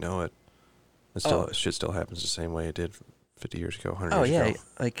books. We know it. Shit still happens the same way it did 50 years ago, 100 Oh years yeah, ago.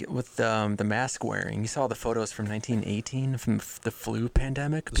 like with the mask wearing. You saw the photos from 1918 from the flu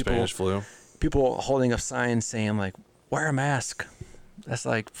pandemic. The Spanish flu. People holding up signs saying like, "Wear a mask." That's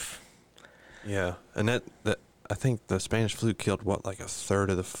like, Yeah, and that I think the Spanish flu killed like a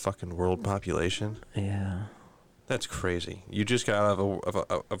third of the fucking world population. yeah. That's crazy. You just got out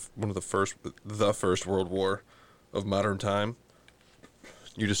of one of the first World War of modern time.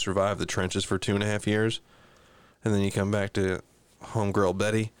 You just survived the trenches for 2.5 years, and then you come back to homegirl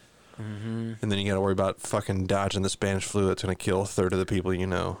Betty, and then you got to worry about fucking dodging the Spanish flu that's gonna kill a third of the people you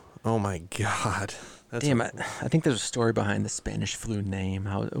know. Oh my God. That's Damn, I think there's a story behind the Spanish flu name.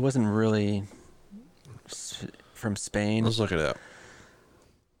 How it wasn't really from Spain. Let's look it up.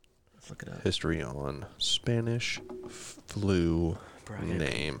 Let's look it up. History on Spanish flu Bro,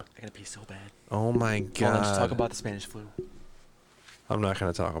 name. I gotta pee so bad. Oh my Hold on, god. just talk about the Spanish flu. I'm not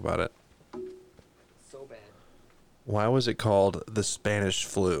going to talk about it. So bad. Why was it called the Spanish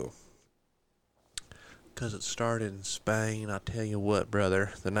flu? Because it started in Spain. I tell you what,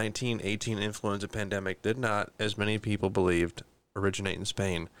 brother. The 1918 influenza pandemic did not, as many people believed, originate in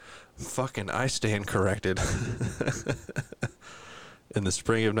Spain. Fucking, I stand corrected. In the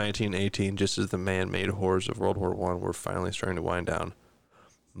spring of 1918, just as the man-made horrors of World War I were finally starting to wind down,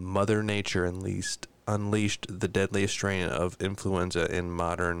 Mother Nature unleashed the deadliest strain of influenza in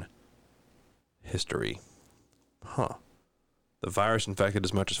modern history. Huh. The virus infected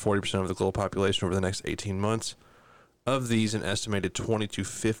as much as 40% of the global population over the next 18 months. Of these, an estimated 20 to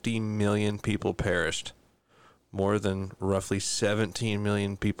 50 million people perished. More than roughly 17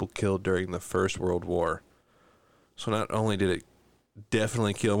 million people killed during the First World War. So not only did it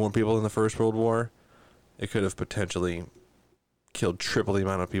definitely kill more people than the First World War, it could have potentially killed triple the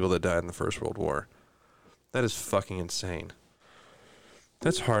amount of people that died in the First World War. That is fucking insane.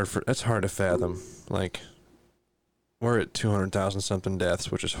 That's hard to fathom. Like, we're at 200,000 something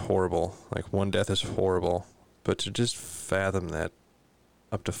deaths, which is horrible. Like, one death is horrible. But to just fathom that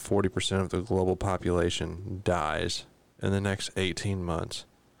up to 40% of the global population dies in the next 18 months.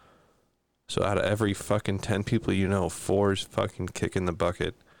 So out of every fucking 10 people you know, 4 is fucking kicking the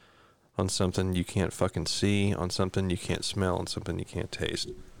bucket on something you can't fucking see, on something you can't smell, on something you can't taste.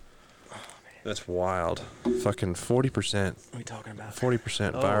 That's wild. Fucking 40%. What are we talking about?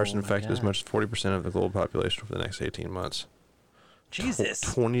 40% virus infected as much as 40% of the global population over the next 18 months. Jesus.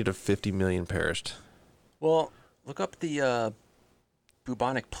 20 to 50 million perished. Well, look up the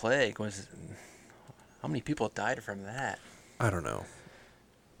bubonic plague. How many people died from that? I don't know.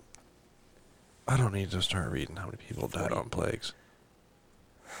 I don't need to start reading how many people died on plagues.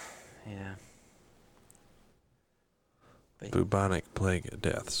 Yeah. Bubonic plague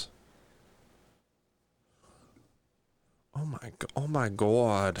deaths. Oh my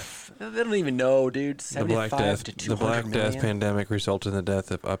god. They don't even know, dude. 75 to 200 The Black million? Death pandemic resulted in the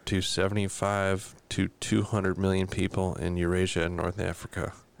death of up to 75 to 200 million people in Eurasia and North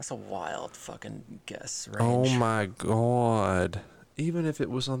Africa. That's a wild fucking guess range. Oh my god. Even if it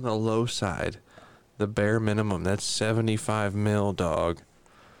was on the low side, the bare minimum, that's 75 mil, dog.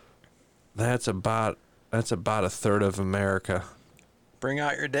 That's about a third of America. Bring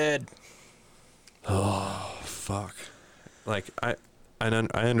out your dead. Oh, fuck. Like, I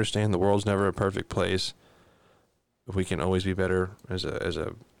understand the world's never a perfect place. We can always be better as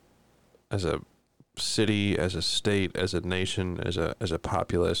a city, as a state, as a nation, as a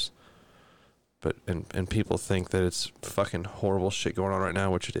populace. But and people think that it's fucking horrible shit going on right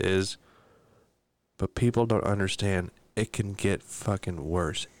now, which it is. But people don't understand it can get fucking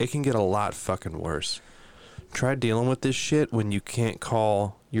worse. It can get a lot fucking worse. Try dealing with this shit when you can't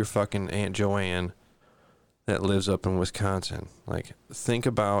call your fucking Aunt Joanne that lives up in Wisconsin. Like, think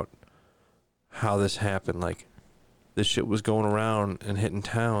about how this happened. Like, this shit was going around and hitting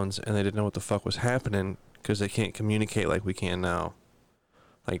towns, and they didn't know what the fuck was happening because they can't communicate like we can now.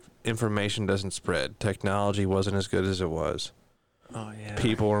 Like, information doesn't spread. Technology wasn't as good as it was. Oh, yeah.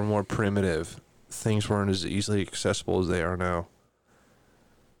 People were more primitive. Things weren't as easily accessible as they are now.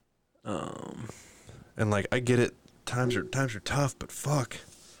 And, like, I get it. Times are tough, but fuck.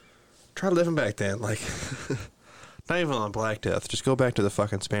 Try living back then. Like, not even on Black Death. Just go back to the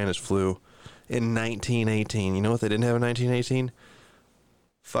fucking Spanish flu in 1918. You know what they didn't have in 1918?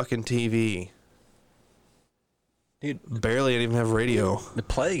 Fucking TV. Dude, barely didn't even have radio. The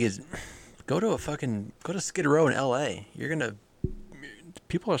plague is... Go to Skid Row in L.A.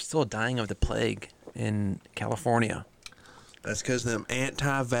 People are still dying of the plague in California. That's because them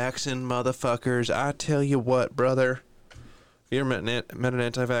anti-vaccine motherfuckers. I tell you what, brother. You ever met an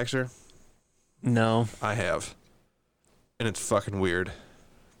anti-vaxxer? No. I have. And it's fucking weird.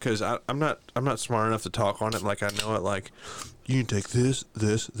 Because I'm not smart enough to talk on it like I know it. Like, you can take this,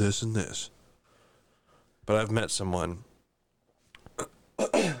 this, this, and this. But I've met someone.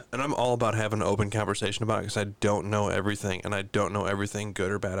 And I'm all about having an open conversation about it because I don't know everything. And I don't know everything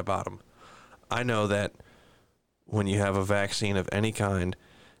good or bad about them. I know that when you have a vaccine of any kind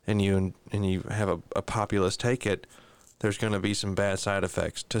and you have a populace take it, there's going to be some bad side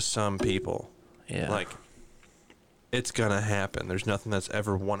effects to some people. Yeah. Like, it's going to happen. There's nothing that's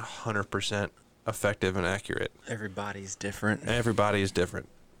ever 100% effective and accurate. Everybody's different. Everybody is different.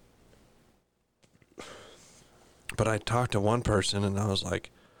 But I talked to one person and I was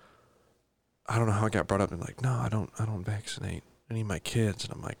like, I don't know how I got brought up. And like, no, I don't vaccinate any of my kids.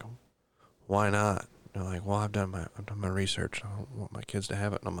 And I'm like, why not? They're like, well, I've done my research. I don't want my kids to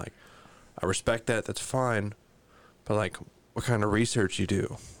have it. And I'm like, I respect that. That's fine. But like, what kind of research you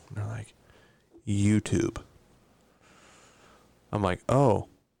do? And they're like, YouTube. I'm like, oh,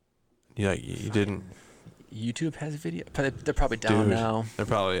 yeah, you didn't. YouTube has video. They're probably down now. They're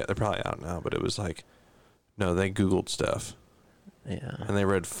probably out now. But it was like, no, they Googled stuff. Yeah. And they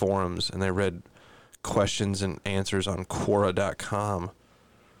read forums and they read questions and answers on Quora.com.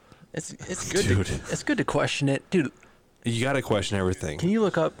 It's good. Dude. It's good to question it, dude. You got to question everything. Can you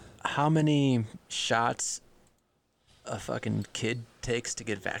look up how many shots a fucking kid takes to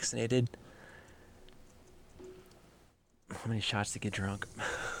get vaccinated? How many shots to get drunk?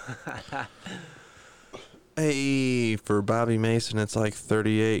 Hey, for Bobby Mason, it's like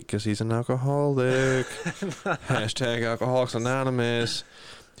 38 because he's an alcoholic. Hashtag Alcoholics Anonymous.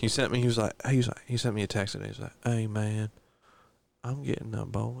 He sent me a text today. He's like, hey, man, I'm getting a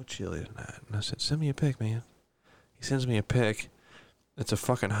bowl of chili tonight. And I said, send me a pic, man. He sends me a pic. It's a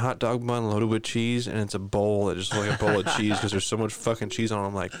fucking hot dog bun loaded with cheese, and it's a bowl that just looks like a bowl of cheese because there's so much fucking cheese on it.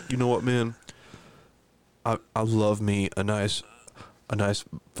 I'm like, you know what, man? I love me a nice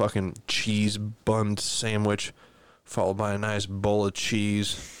fucking cheese bunned sandwich, followed by a nice bowl of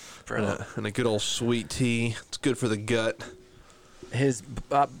cheese and a good old sweet tea. It's good for the gut. His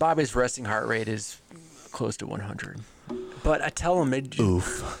Bobby's resting heart rate is close to 100, but I tell him,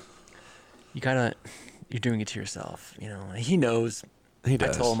 oof, you're doing it to yourself. You know, he knows. He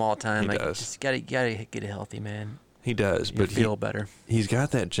does. I tell him all the time, he like, does. just gotta get it healthy, man. He does, You'll but feel better. He's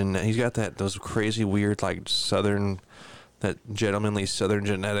got that those crazy weird like that gentlemanly southern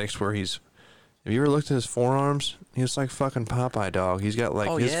genetics where have you ever looked at his forearms? He's like fucking Popeye dog. He's got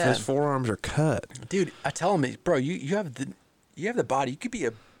like his forearms are cut. Dude, I tell him, bro, you have the body. You could be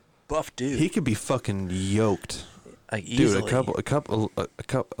a buff dude. He could be fucking yoked. Like easily. Dude,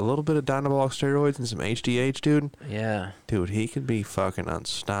 a little bit of Dynabolic steroids and some HDH, dude. Yeah. Dude, he could be fucking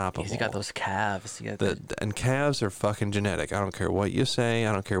unstoppable. He's got those calves. And calves are fucking genetic. I don't care what you say.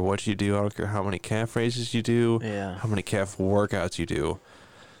 I don't care what you do. I don't care how many calf raises you do. Yeah. How many calf workouts you do.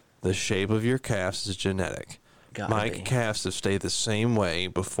 The shape of your calves is genetic. My calves have stayed the same way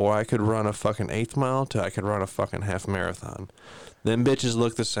before I could run a fucking 8th mile till I could run a fucking half marathon. Them bitches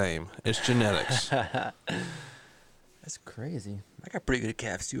look the same. It's genetics. That's crazy. I got pretty good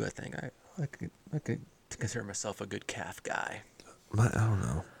calves too, I think. I could consider myself a good calf guy. I don't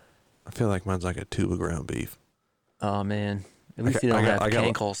know. I feel like mine's like a tube of ground beef. Oh man. At least you don't have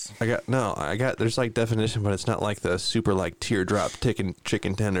cankles. There's like definition, but it's not like the super like teardrop chicken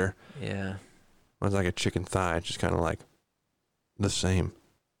tender. Yeah. Mine's like a chicken thigh, just kind of like the same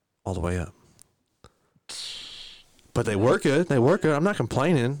all the way up. But they work good. I'm not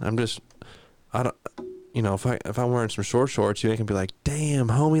complaining. If I'm wearing some short shorts, you can be like, damn,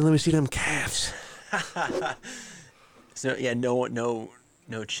 homie, let me see them calves. So yeah, no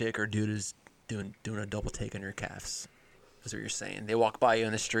chick or dude is doing a double take on your calves. That's what you're saying. They walk by you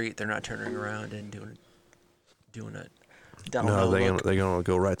on the street, they're not turning around and doing it. No, they're gonna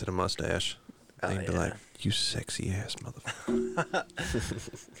go right to the mustache. They'd be like, you sexy ass motherfucker.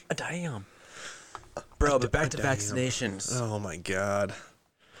 Damn. Bro, but back to vaccinations. Oh my God.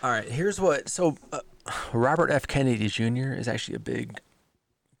 All right, here's what. So, Robert F. Kennedy Jr. is actually a big.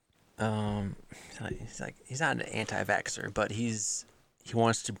 He's not an anti-vaxxer, but he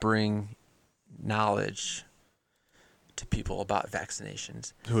wants to bring knowledge to people about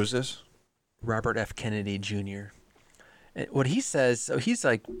vaccinations. Who is this? Robert F. Kennedy Jr. And what he says, so he's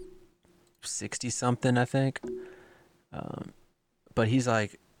like 60 something, I think. But he's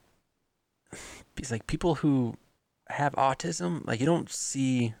like people who have autism, like you don't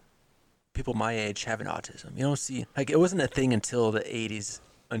see people my age having autism. You don't see, like, it wasn't a thing until the 80s,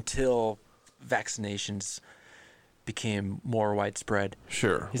 until vaccinations became more widespread.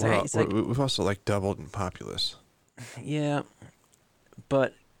 Sure. We've also like doubled in populace. Yeah.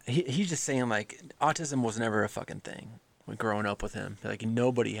 But he's just saying like autism was never a fucking thing when growing up with him. Like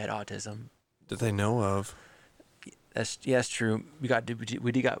nobody had autism that they know of. That's true. We got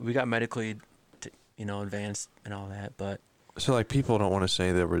medically advanced and all that, but so like people don't want to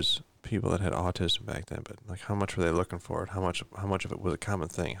say there was people that had autism back then, but like how much were they looking for it? How much of it was a common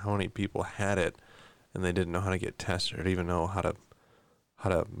thing? How many people had it and they didn't know how to get tested or even know how to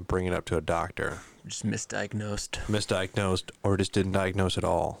bring it up to a doctor? Just misdiagnosed or just didn't diagnose at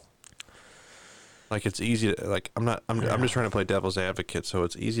all. Like it's easy to, like I'm just trying to play devil's advocate, so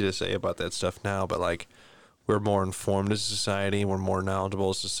it's easy to say about that stuff now, but like we're more informed as a society, we're more knowledgeable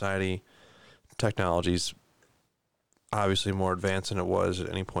as a society. Technology's obviously more advanced than it was at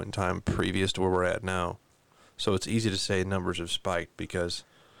any point in time previous to where we're at now. So it's easy to say numbers have spiked because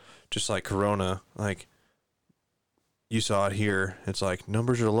just like Corona, like you saw it here. It's like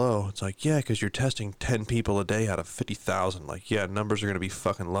numbers are low. It's like, yeah, because you're testing 10 people a day out of 50,000. Like, yeah, numbers are going to be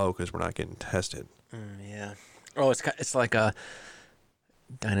fucking low because we're not getting tested. Yeah. Oh, it's like a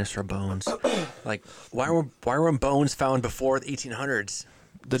dinosaur bones. Like, why weren't bones found before the 1800s?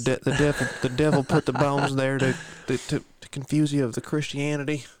 The devil put the bones there to confuse you of the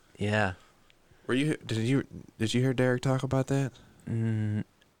Christianity. Yeah. Did you hear Derek talk about that?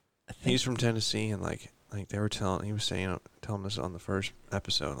 I think He's from Tennessee, and like they were telling us on the first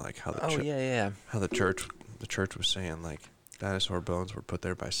episode, like how the how the church was saying like dinosaur bones were put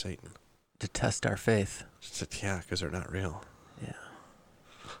there by Satan to test our faith. Yeah, because they're not real. Yeah.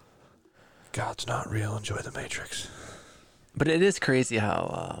 God's not real. Enjoy the Matrix. But it is crazy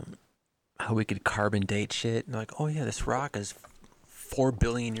how we could carbon date shit. And like, oh yeah, this rock is 4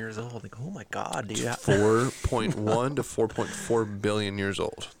 billion years old. Like, oh my God, dude. 4.1 to 4.4 billion years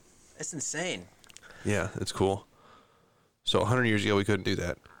old. That's insane. Yeah, it's cool. So 100 years ago, we couldn't do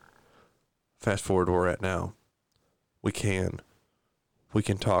that. Fast forward to where we're at now. We can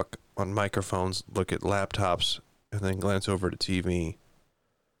talk on microphones, look at laptops, and then glance over to TV.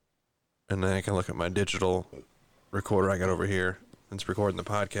 And then I can look at my digital recorder I got over here. It's recording the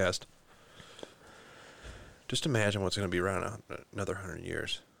podcast. Just imagine what's going to be around another 100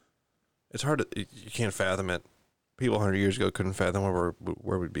 years. It's hard to, you can't fathom it. People 100 years ago couldn't fathom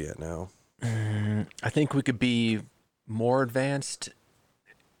where we'd be at now. I think we could be more advanced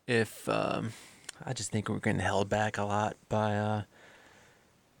if I just think we're getting held back a lot by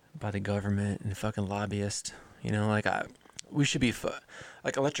the government and fucking lobbyists. You know, like we should be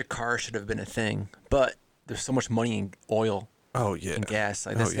like electric cars should have been a thing, but there's so much money in oil. Oh yeah, and gas.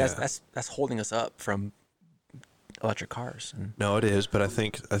 Like that's holding us up from electric cars. And no, it is, but I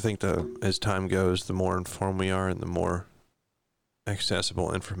think as time goes, the more informed we are, and the more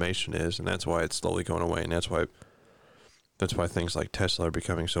accessible information is, and that's why it's slowly going away, and that's why things like Tesla are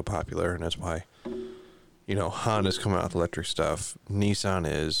becoming so popular, and that's why, you know, Honda's coming out with electric stuff. Nissan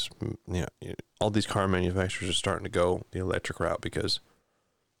is, you know, all these car manufacturers are starting to go the electric route because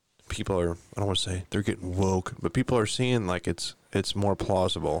people are, I don't want to say they're getting woke, but people are seeing like it's more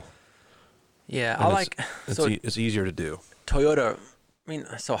plausible. Yeah, it's easier to do. Toyota,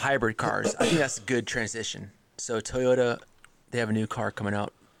 so hybrid cars, I think that's a good transition. So Toyota, they have a new car coming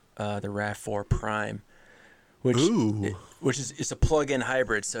out, the RAV4 Prime, which is it's a plug-in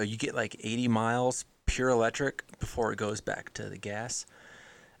hybrid. So you get like 80 miles pure electric before it goes back to the gas.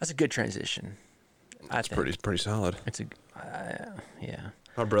 That's a good transition. It's pretty solid. It's yeah.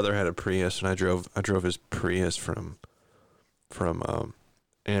 My brother had a Prius, and I drove his Prius from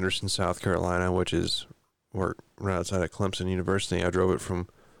Anderson, South Carolina, which is right outside of Clemson University. I drove it from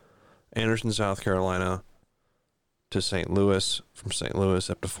Anderson, South Carolina to St. Louis, from St. Louis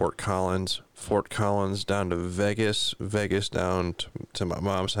up to Fort Collins down to Vegas down to my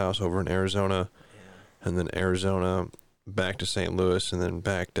mom's house over in Arizona, and then Arizona back to St. Louis, and then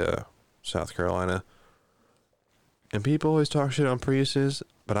back to South Carolina. And people always talk shit on Priuses,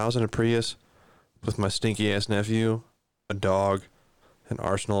 but I was in a Prius with my stinky ass nephew, a dog, an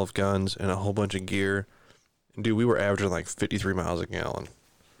arsenal of guns, and a whole bunch of gear. And dude, we were averaging like 53 miles a gallon.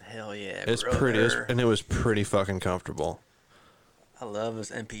 Hell yeah, it's brother. pretty, and it was pretty fucking comfortable. I love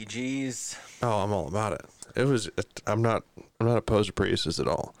those MPGs. Oh, I'm all about it. I'm not opposed to Priuses at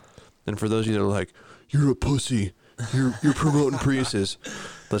all. And for those of you that are like, you're a pussy, you're promoting Priuses.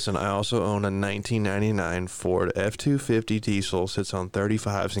 Listen, I also own a 1999 Ford F-250 diesel, sits on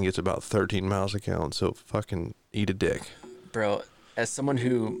 35s and gets about 13 miles a gallon. So fucking eat a dick, bro. As someone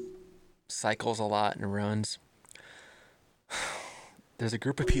who cycles a lot and runs, there's a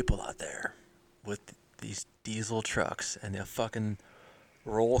group of people out there with these diesel trucks, and they'll fucking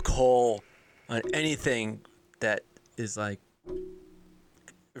roll coal on anything that is like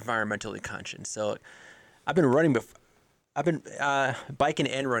environmentally conscious. So I've been running before. I've been biking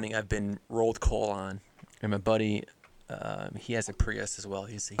and running. I've been rolled coal on, and my buddy, he has a Prius as well.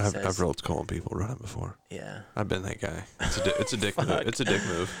 I've rolled coal on people running before. Yeah, I've been that guy. It's a dick move. It's a dick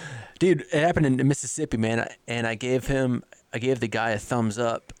move, dude. It happened in Mississippi, man. And I gave the guy a thumbs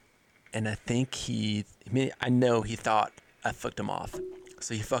up, and I think I know he thought I flicked him off,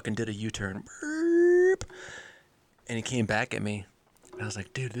 so he fucking did a U-turn, and he came back at me, and I was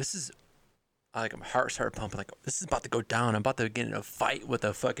like, dude, this is. My heart started pumping. Like, this is about to go down. I'm about to get in a fight with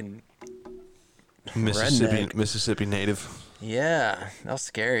a fucking Mississippi native. Yeah, that was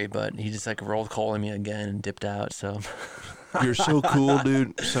scary. But he just like rolled coal at me again and dipped out. So you're so cool,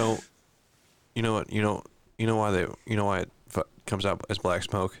 dude. So you know what? You know why it comes out as black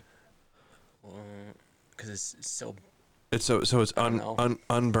smoke? Because it's so it's don't know.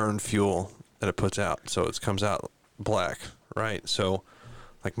 unburned fuel that it puts out, so it comes out black, right? So,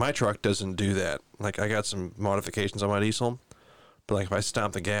 like my truck doesn't do that. Like I got some modifications on my diesel, but like if I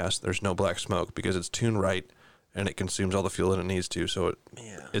stomp the gas, there's no black smoke because it's tuned right and it consumes all the fuel that it needs to. So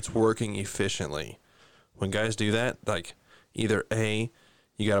it's working efficiently. When guys do that, like either A,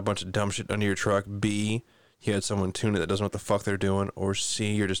 you got a bunch of dumb shit under your truck, B, you had someone tune it that doesn't know what the fuck they're doing, or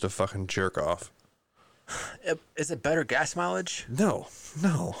C, you're just a fucking jerk off. Is it better gas mileage? No.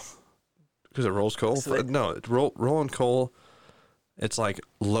 Because it rolls coal? So they- No, rolling coal, it's like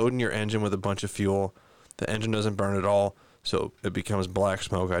loading your engine with a bunch of fuel. The engine doesn't burn at all, so it becomes black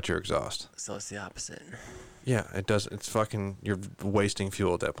smoke out your exhaust. So it's the opposite. Yeah, it does. It's fucking, you're wasting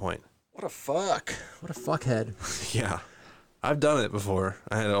fuel at that point. What a fuck. What a fuckhead. Yeah. I've done it before.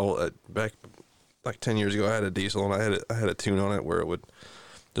 I had back like 10 years ago, I had a diesel and I had a tune on it where it would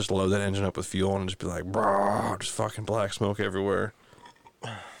just load that engine up with fuel and just be like, brah, just fucking black smoke everywhere.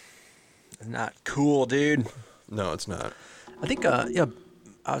 Not cool, dude. No, it's not. I think, I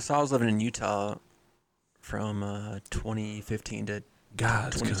was living in Utah from 2015 to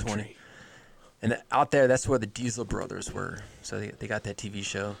God's 2020. country. And out there, that's where the Diesel Brothers were. So they got that TV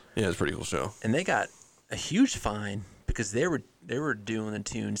show. Yeah, it's a pretty cool show. And they got a huge fine because they were doing the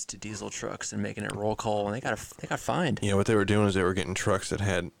tunes to diesel trucks and making it roll call, and they got fined. Yeah, what they were doing is they were getting trucks that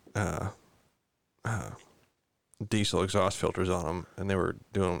had diesel exhaust filters on them, and they were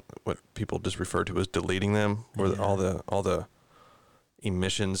doing what people just refer to as deleting them, where all the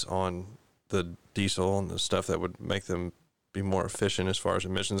emissions on the diesel and the stuff that would make them be more efficient as far as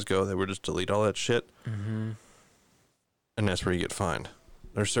emissions go, they would just delete all that shit, and that's where you get fined.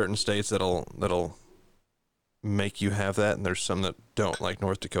 There's certain states that'll make you have that, and there's some that don't, like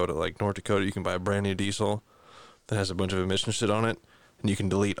North Dakota. Like North Dakota, you can buy a brand new diesel that has a bunch of emission shit on it, and you can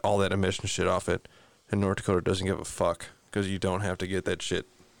delete all that emission shit off it, and North Dakota doesn't give a fuck because you don't have to get that shit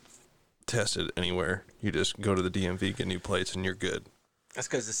tested anywhere. You just go to the DMV, get new plates, and you're good. That's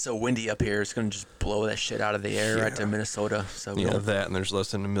because it's so windy up here. It's going to just blow that shit out of the air right to Minnesota. So Yeah, that, and there's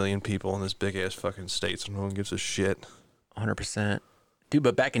less than 1 million people in this big-ass fucking state, so no one gives a shit. 100%. Dude,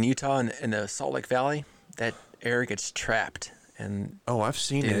 but back in Utah in the Salt Lake Valley, that air gets trapped. And Oh, I've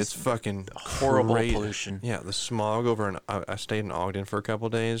seen it. It's fucking horrible crazy. pollution. Yeah, the smog over in I stayed in Ogden for a couple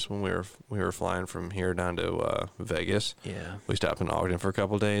of days when we were flying from here down to Vegas. Yeah. We stopped in Ogden for a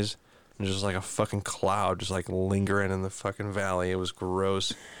couple of days, and just like a fucking cloud just like lingering in the fucking valley. It was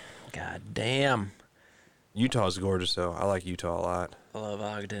gross. God damn. Utah's gorgeous though. I like Utah a lot. I love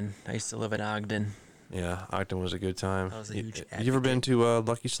Ogden. I used to live in Ogden. Yeah, Ogden was a good time. I was a huge You ever been to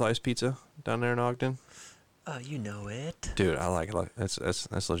Lucky Slice Pizza down there in Ogden? Oh, you know it. Dude, I like that's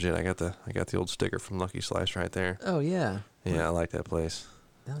legit. I got the old sticker from Lucky Slice right there. Oh, yeah. Yeah, I like that place.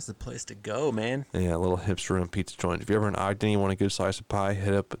 That was the place to go, man. Yeah, a little hipster room pizza joint. If you're ever in Ogden and you want a good slice of pie,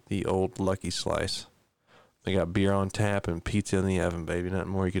 hit up the old Lucky Slice. They got beer on tap and pizza in the oven, baby.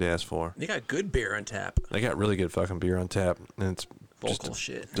 Nothing more you could ask for. They got good beer on tap. They got really good fucking beer on tap, and it's Local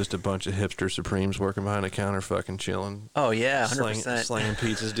shit. just a bunch of hipster Supremes working behind a counter, fucking chilling. Oh, yeah, 100%. Slanging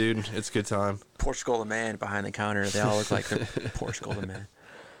pizzas, dude. It's a good time. Portugal the Man behind the counter. They all look like they're Portugal the Man.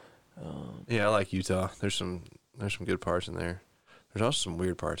 Yeah, I like Utah. There's some good parts in there. There's also some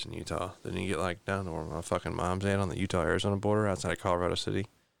weird parts in Utah. Then you get like down to where my fucking mom's at on the Utah-Arizona border outside of Colorado City,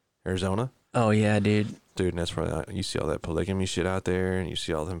 Arizona. Oh, yeah, dude. Dude, and that's where you see all that polygamy shit out there, and you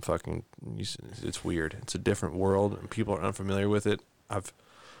see all them fucking. It's weird. It's a different world, and people are unfamiliar with it.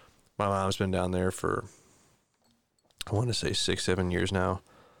 My mom's been down there for, I want to say 6-7 years now.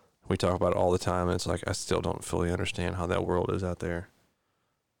 We talk about it all the time. And it's like I still don't fully understand how that world is out there.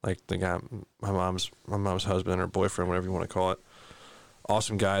 Like the guy, my mom's husband or boyfriend, whatever you want to call it.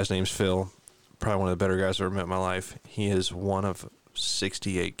 Awesome guy. His name's Phil. Probably one of the better guys I've ever met in my life. He is one of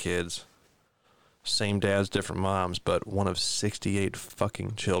 68 kids. Same dads, different moms, but one of 68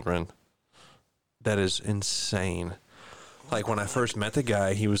 fucking children. That is insane. Like when I first met the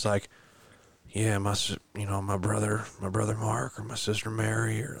guy, he was like, "Yeah, my brother Mark or my sister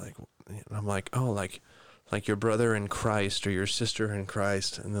Mary," or like, and I'm like, "Oh, like your brother in Christ or your sister in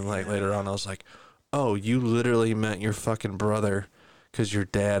Christ." And then like later on, I was like, "Oh, you literally met your fucking brother because your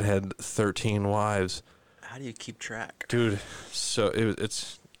dad had 13 wives." How do you keep track? Dude, so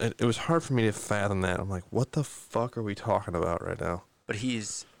it was hard for me to fathom that. I'm like, what the fuck are we talking about right now? But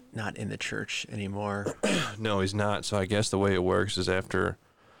he's not in the church anymore. No, he's not. So I guess the way it works is after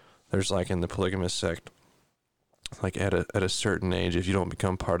there's like in the polygamous sect, like at a certain age, if you don't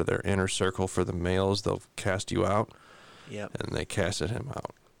become part of their inner circle for the males, they'll cast you out. Yep. And they casted him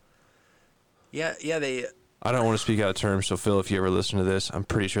out. Yeah, they... I don't want to speak out of turn, so Phil, if you ever listen to this, I'm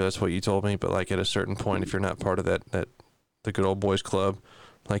pretty sure that's what you told me, but like at a certain point, if you're not part of that the good old boys club,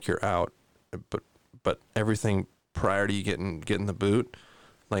 like you're out. But everything prior to you getting the boot,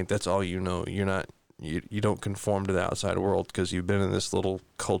 like that's all you know. You're not you don't conform to the outside world because you've been in this little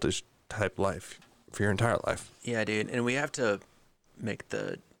cultish type life for your entire life. Yeah, dude, and we have to make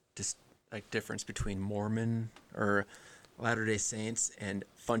the difference between Mormon or Latter-day Saints and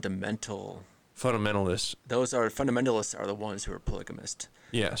fundamentalists. Fundamentalists are the ones who are polygamist.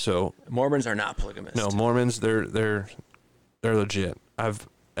 Yeah, so Mormons are not polygamist. No, Mormons they're legit. I've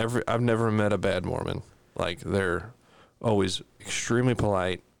never met a bad Mormon. Like they're always extremely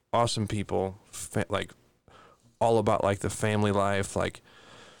polite, awesome people, like all about like the family life, like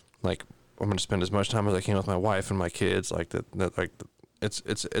I'm going to spend as much time as I can with my wife and my kids, it's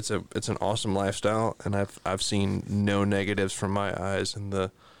an awesome lifestyle, and I've seen no negatives from my eyes in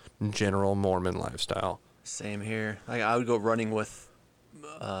the general Mormon lifestyle. Same here. Like I would go running with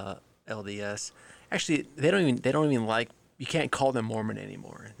LDS. Actually, they don't even like. You can't call them Mormon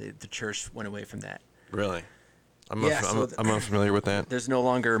anymore. The church went away from that. Really? I'm unfamiliar with that. There's no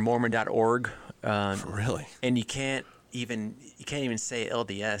longer Mormon.org. Really? And you can't even say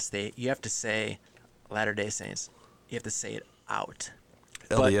LDS. You have to say Latter-day Saints. You have to say it out.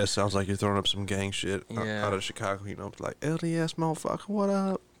 LDS sounds like you're throwing up some gang shit Yeah. out of Chicago. You know, like LDS motherfucker, what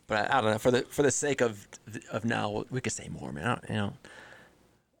up? But I don't know. For the sake of now, we could say Mormon.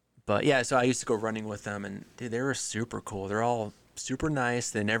 But yeah, so I used to go running with them, and dude, they were super cool. They're all super nice.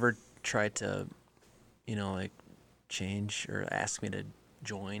 They never tried to, like change or ask me to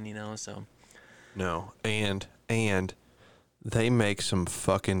join. So. No, and they make some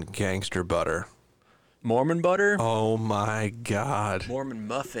fucking gangster butter. Mormon butter? Oh my God. Mormon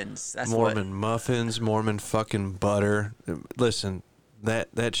muffins. That's Mormon muffins, Mormon fucking butter. Listen,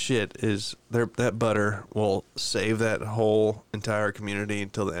 that shit is that butter will save that whole entire community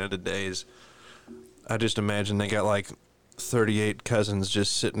until the end of the days. I just imagine they got like 38 cousins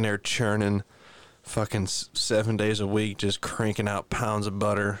just sitting there churning fucking 7 days a week, just cranking out pounds of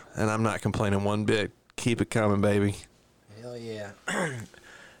butter, and I'm not complaining one bit. Keep it coming, baby. Hell yeah.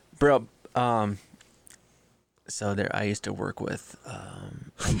 Bro, so there, I used to work with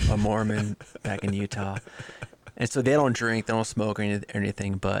a Mormon back in Utah, and so they don't drink, they don't smoke or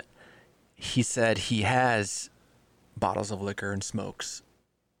anything, but he said he has bottles of liquor and smokes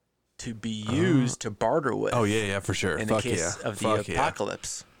to be used to barter with. Oh yeah, for sure. In the case of the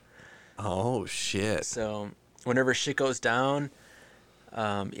apocalypse. Oh shit. So whenever shit goes down,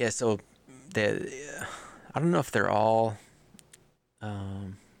 so I don't know if they're all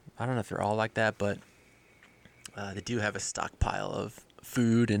like that, but they do have a stockpile of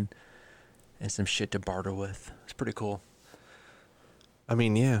food and some shit to barter with. It's pretty cool. I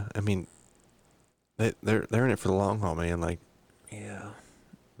mean, yeah. I mean, they're in it for the long haul, man. Like, yeah,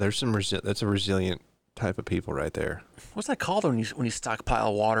 there's some that's a resilient type of people right there. What's that called when you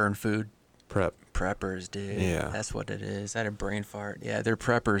stockpile water and food? Preppers, dude. Yeah, that's what it is. I had a brain fart. Yeah, they're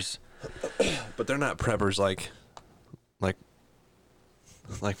preppers. But they're not preppers like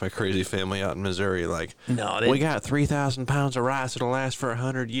my crazy family out in Missouri. Like, no, we got 3,000 pounds of rice that'll last for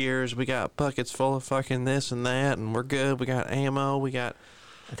 100 years. We got buckets full of fucking this and that, and we're good. We got ammo. We got.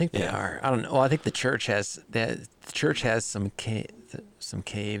 I think they are. I don't know. Well, I think the church has that. The church has some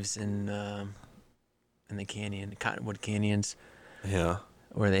caves in the canyon, Cottonwood Canyons. Yeah.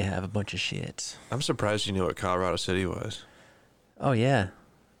 Where they have a bunch of shit. I'm surprised you knew what Colorado City was. Oh yeah,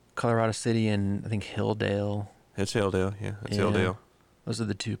 Colorado City and I think Hilldale. It's Hilldale, yeah. It's Hilldale. Those are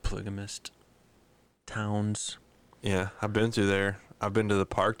the two polygamist towns. Yeah, I've been through there. I've been to the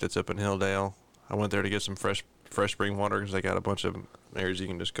park that's up in Hilldale. I went there to get some fresh spring water because they got a bunch of areas you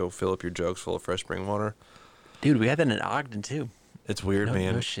can just go fill up your jugs full of fresh spring water. Dude, we had that in Ogden too. It's weird,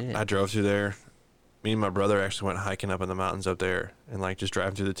 man. No shit. I drove through there. Me and my brother actually went hiking up in the mountains up there, and like just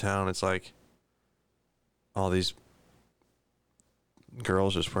driving through the town, it's like all these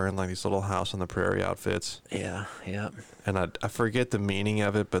girls just wearing like these little house on the prairie outfits. Yeah. And I forget the meaning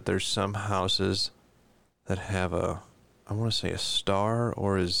of it, but there's some houses that have I want to say a star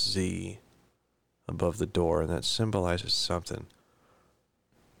or a Z above the door, and that symbolizes something.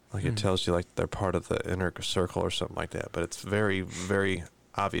 Like it tells you like they're part of the inner circle or something like that, but it's very, very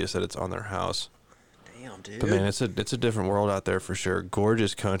obvious that it's on their house. Damn, dude. But man, it's a different world out there for sure.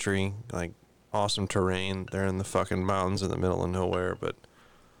 Gorgeous country, like awesome terrain. They're in the fucking mountains in the middle of nowhere, but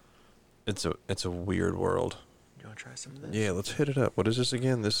it's a weird world. You want to try some of this? Yeah, let's hit it up. What is this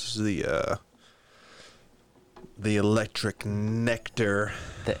again? This is the Electric Nectar.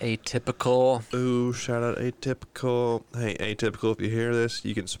 The Atypical. Ooh, shout out Atypical. Hey, Atypical, if you hear this,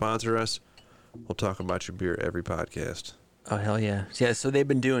 you can sponsor us. We'll talk about your beer every podcast. Oh, hell yeah. Yeah, so they've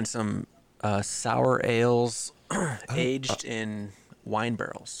been doing some sour ales aged in wine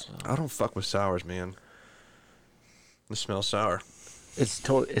barrels. I don't fuck with sours, man. It smells sour. It's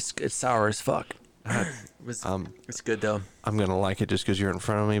sour as fuck. It's good though. I'm gonna like it just because you're in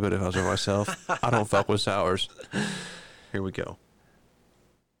front of me, but if I was with myself, I don't fuck with sours. Here we go.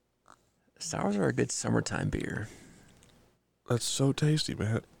 Sours are a good summertime beer. That's so tasty,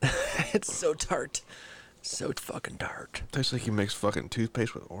 man. It's so tart. So fucking tart. Tastes like you mix fucking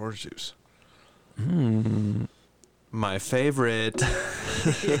toothpaste with orange juice. My favorite.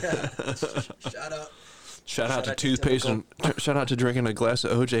 Yeah. Shut up. Shout out to toothpaste and shout out to drinking a glass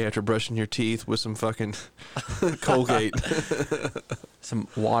of OJ after brushing your teeth with some fucking Colgate. Some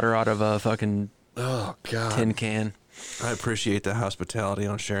water out of a fucking Oh God. tin can. I appreciate the hospitality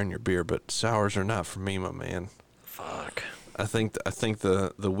on sharing your beer, but sours are not for me, my man. Fuck. I think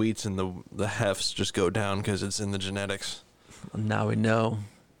the wheats and the hefts just go down because it's in the genetics. Now we know.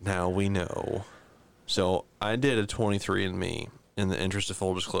 Now we know. So I did a 23andMe in the interest of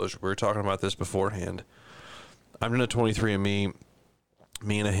full disclosure. We were talking about this beforehand. I've done a 23andMe.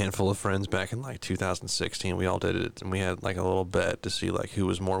 Me and a handful of friends back in like 2016, we all did it, and we had like a little bet to see like who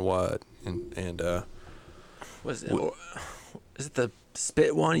was more what. Was it? Is it the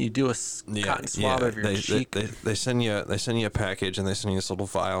spit one? You do a cotton swab of your cheek. They send you a package, and they send you this little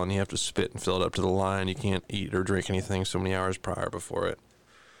vial, and you have to spit and fill it up to the line. You can't eat or drink anything so many hours prior before it.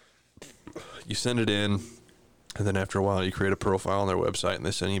 You send it in, and then after a while, you create a profile on their website, and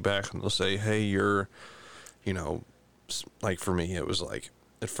they send you back, and they'll say, "Hey, you're, like for me, it was like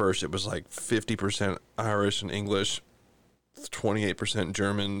at first it was like 50% Irish and English, 28%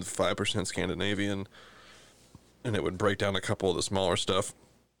 German, 5% Scandinavian." And it would break down a couple of the smaller stuff.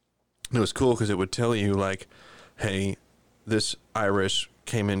 And it was cool because it would tell you, like, hey, this Irish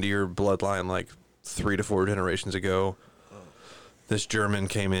came into your bloodline like 3 to 4 generations ago. This German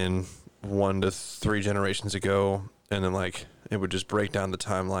came in 1 to 3 generations ago. And then, like, it would just break down the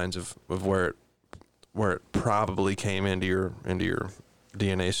timelines of where it probably came into your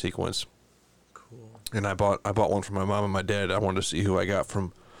DNA sequence. Cool. And I bought one for my mom and my dad. I wanted to see what I got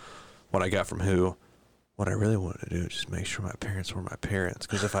from who. What I really wanted to do is just make sure my parents were my parents.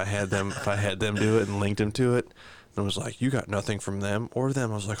 Because if I had them do it and linked them to it, and it was like, you got nothing from them or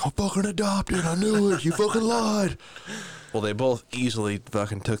them, I was like, I'm fucking adopted. I knew it. You fucking lied. Well, they both easily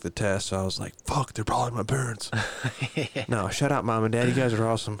fucking took the test. So I was like, fuck, they're probably my parents. No, shout out mom and dad. You guys are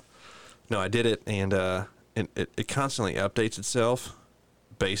awesome. No, I did it, and it constantly updates itself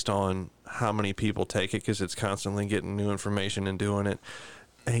based on how many people take it, because it's constantly getting new information and doing it.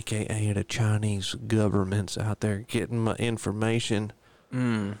 AKA the Chinese government's out there getting my information.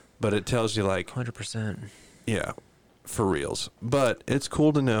 But it tells you like 100%. Yeah, for reals. But it's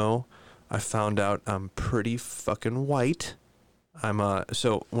cool to know. I found out I'm pretty fucking white.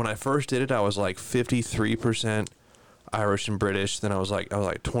 So when I first did it, I was like 53% Irish and British. Then I was like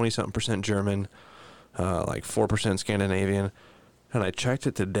 20-something% German, like 4% Scandinavian. And I checked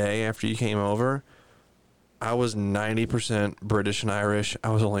it today after you came over. I was 90% British and Irish. I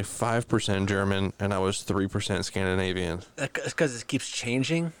was only 5% German, and I was 3% Scandinavian. It's because it keeps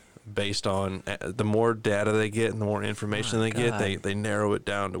changing? Based on the more data they get and the more information they get, they narrow it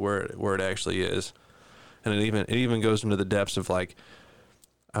down to where it actually is. And it even goes into the depths of like,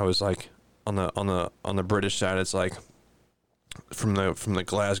 I was like on the British side, it's like from the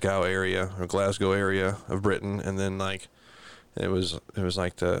Glasgow area of Britain, and then like it was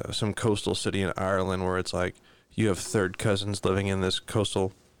like some coastal city in Ireland where it's like you have third cousins living in this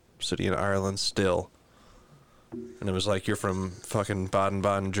coastal city in Ireland still. And it was like you're from fucking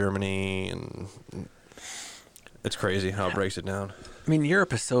Baden-Baden, Germany, and it's crazy how it breaks it down. I mean,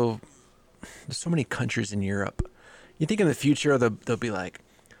 Europe is there's so many countries in Europe. You think in the future they'll be like,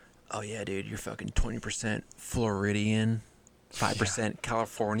 oh yeah, dude, you're fucking 20% Floridian, 5%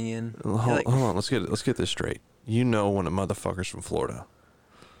 Californian. Hold on, let's get this straight. You know when a motherfucker's from Florida.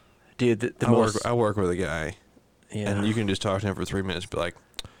 Dude, I work with a guy, yeah. And you can just talk to him for 3 minutes and be like,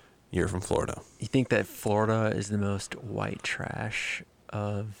 you're from Florida. You think that Florida is the most white trash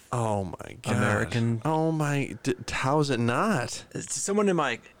of oh my god American? Oh my, how is it not? Someone in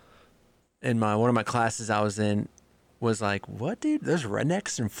one of my classes I was in was like, what, dude? There's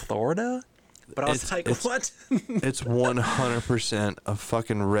rednecks in Florida? But I was like, what? It's 100% a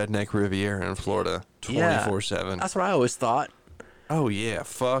fucking redneck Riviera in Florida, 24/7. That's what I always thought. Oh yeah,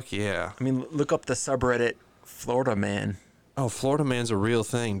 fuck yeah. I mean, look up the subreddit Florida Man. Oh, Florida Man's a real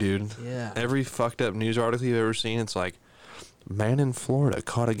thing, dude. Yeah. Every fucked up news article you've ever seen, it's like, man in Florida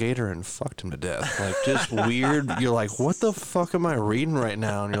caught a gator and fucked him to death. Like, just weird. You're like, what the fuck am I reading right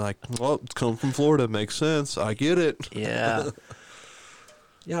now? And you're like, well, it's come from Florida. Makes sense. I get it. Yeah.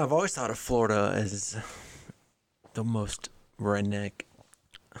 Yeah, I've always thought of Florida as the most redneck.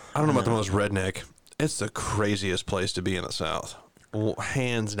 I don't know about the most redneck. It's the craziest place to be in the South.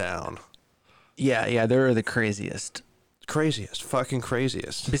 Hands down. Yeah, they're the craziest. Craziest. Fucking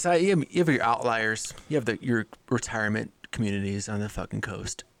craziest. Besides, you have your outliers. You have your retirement communities on the fucking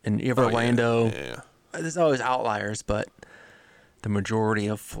coast. And you have Orlando. Yeah. There's always outliers, but the majority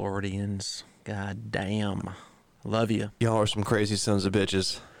of Floridians, god damn, love you. Y'all are some crazy sons of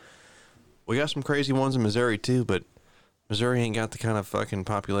bitches. We got some crazy ones in Missouri too, but Missouri ain't got the kind of fucking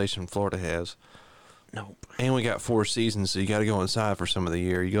population Florida has. Nope. And we got 4 seasons, so you got to go inside for some of the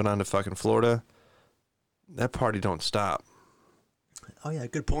year. You go down to fucking Florida, that party don't stop. Oh yeah,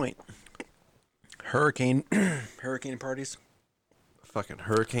 good point. Hurricane parties. Fucking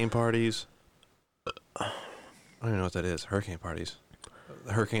hurricane parties. I don't even know what that is. Hurricane parties.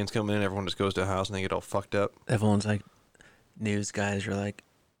 The hurricane's coming in, everyone just goes to a house and they get all fucked up. Everyone's like, news guys are like,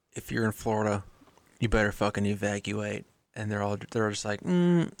 if you're in Florida, you better fucking evacuate. And they're just like,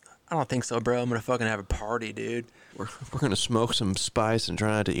 I don't think so, bro. I'm gonna fucking have a party, dude. We're gonna smoke some spice and try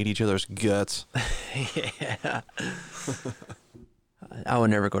not to eat each other's guts. Yeah. I would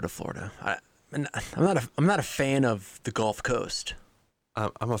never go to Florida. I'm not a fan of the Gulf Coast.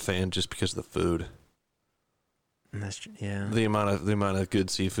 I'm a fan just because of the food. And yeah. The amount of good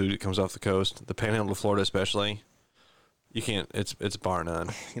seafood that comes off the coast, the Panhandle of Florida especially. You can't. It's bar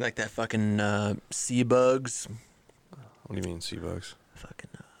none. You like that fucking sea bugs? What do you mean sea bugs? Fucking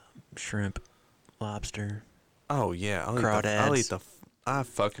shrimp, lobster. Oh yeah, Crawdads. I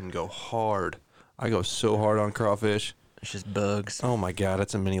fucking go hard. I go so hard on crawfish. It's just bugs. Oh my god,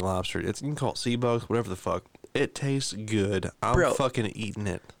 it's a mini lobster. You can call it sea bugs, whatever the fuck. It tastes good. I'm Bro, fucking eating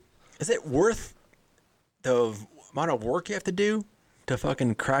it. Is it worth the amount of work you have to do to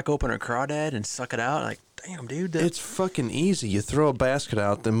fucking crack open a crawdad and suck it out? Like, damn, dude. It's fucking easy. You throw a basket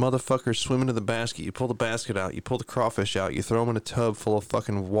out, the motherfuckers swim into the basket. You pull the basket out, you pull the crawfish out, you throw them in a tub full of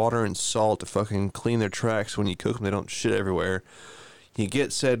fucking water and salt to fucking clean their tracks. When you cook them, they don't shit everywhere. You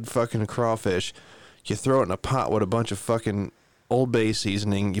get said fucking crawfish, you throw it in a pot with a bunch of fucking Old Bay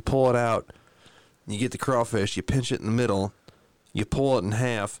seasoning, you pull it out, you get the crawfish, you pinch it in the middle, you pull it in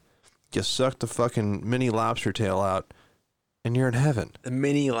half, you suck the fucking mini lobster tail out, and you're in heaven. The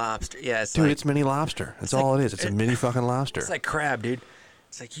mini lobster. Yeah, it's mini lobster. That's all it is. It's a mini fucking lobster. It's like crab, dude.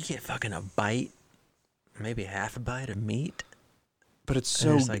 It's like you get fucking a bite, maybe half a bite of meat. But it's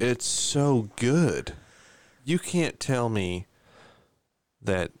so good. You can't tell me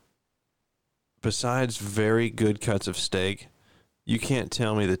that besides very good cuts of steak, you can't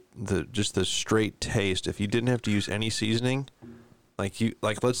tell me that just the straight taste, if you didn't have to use any seasoning,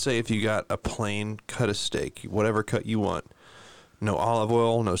 like let's say if you got a plain cut of steak, whatever cut you want, no olive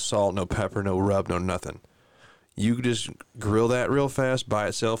oil, no salt, no pepper, no rub, no nothing. You could just grill that real fast by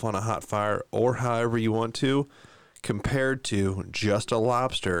itself on a hot fire or however you want to, compared to just a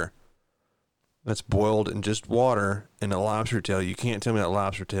lobster that's boiled in just water in a lobster tail. You can't tell me that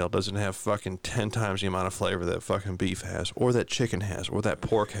lobster tail doesn't have fucking 10 times the amount of flavor that fucking beef has, or that chicken has, or that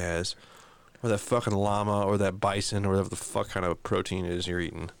pork has, or that fucking llama, or that bison, or whatever the fuck kind of protein it is you're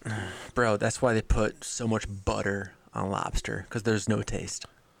eating. Bro, that's why they put so much butter on lobster, because there's no taste.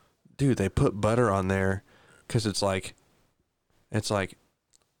 Dude, they put butter on there because it's like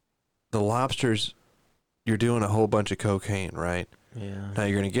the lobsters, you're doing a whole bunch of cocaine, right? Yeah. Now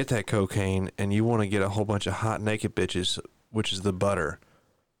you're going to get that cocaine and you want to get a whole bunch of hot naked bitches, which is the butter.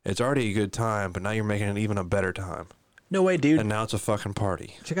 It's already a good time, but now you're making it even a better time. No way, dude. And now it's a fucking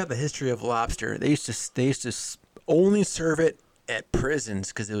party. Check out the history of lobster. They used to only serve it at prisons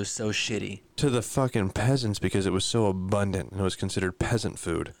because it was so shitty. To the fucking peasants because it was so abundant and it was considered peasant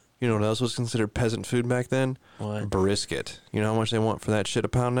food. You know what else was considered peasant food back then? What? Brisket. You know how much they want for that shit a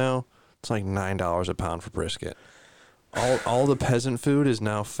pound now? It's like $9 a pound for brisket. All the peasant food is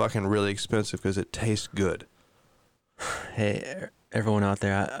now fucking really expensive because it tastes good. Hey, everyone out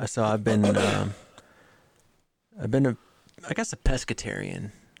there, I've been I guess a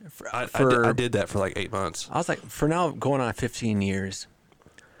pescatarian. I did that for like 8 months. I was like, for now, going on 15 years,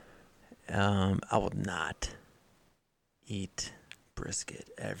 I will not eat brisket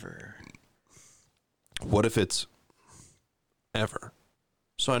ever. What if it's ever?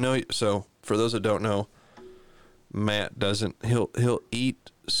 So for those that don't know, Matt he'll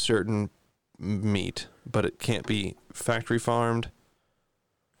eat certain meat, but it can't be factory farmed.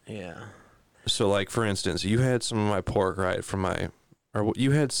 Yeah. So like for instance, you had some of my pork, right?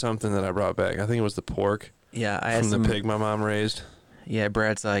 You had something that I brought back. I think it was the pork. Yeah, I had from the pig my mom raised. Yeah,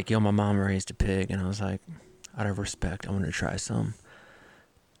 Brad's like, yo, my mom raised a pig, and I was like, out of respect, I want to try some.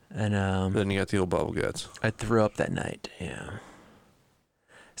 And then you got the old bubble guts. I threw up that night. Yeah.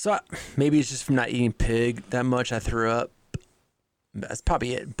 So maybe it's just from not eating pig that much I threw up. That's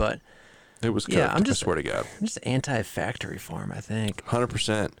probably it. But It was cooked, yeah, I swear to God. I'm just anti-factory farm, I think.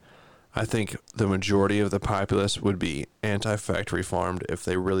 100%. I think the majority of the populace would be anti-factory farmed if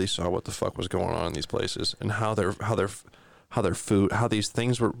they really saw what the fuck was going on in these places and how their food, how these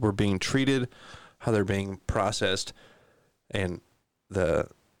things were being treated, how they're being processed, and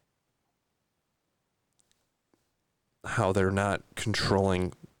how they're not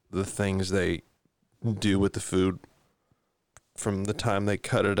controlling the things they do with the food from the time they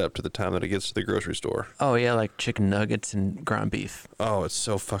cut it up to the time that it gets to the grocery store. Oh yeah, like chicken nuggets and ground beef. Oh, it's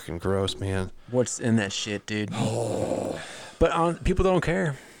so fucking gross, man. What's in that shit, dude? But people don't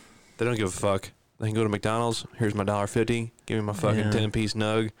care. They don't give a fuck. They can go to McDonald's. Here's my $1.50. Give me my fucking 10-piece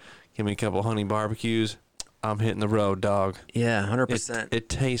nug. Give me a couple honey barbecues. I'm hitting the road, dog. Yeah, 100%. It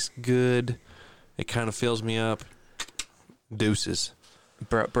tastes good. It kind of fills me up. Deuces.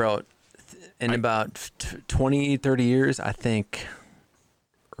 Bro, in about 20, 30 years, I think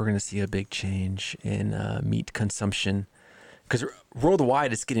we're going to see a big change in meat consumption. Because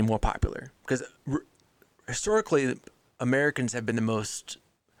worldwide, it's getting more popular. Because historically, Americans have been the most,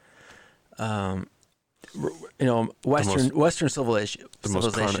 Western civilization. The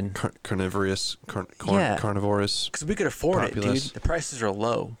most carnivorous. Because we could afford populace. it, dude. The prices are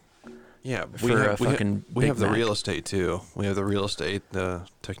low. Yeah, we have the real estate too. We have the real estate, the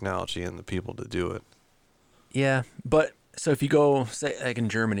technology, and the people to do it. Yeah, but so if you go, say, like in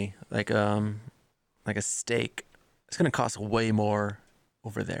Germany, like a steak, it's gonna cost way more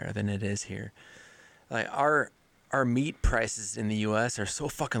over there than it is here. Like our meat prices in the U.S. are so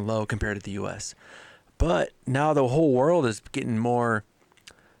fucking low compared to the U.S. But now the whole world is getting more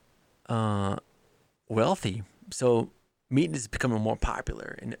wealthy, so meat is becoming more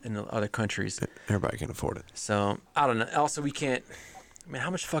popular in other countries. Everybody can afford it. So I don't know. Also, we can't. I mean, how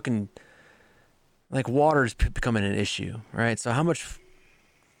much fucking like water is becoming an issue, right? So how much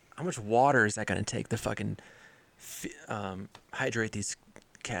water is that going to take to fucking hydrate these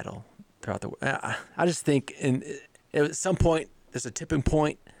cattle throughout the? I just think at some point there's a tipping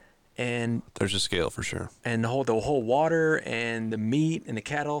point, and there's a scale for sure. And the whole water and the meat and the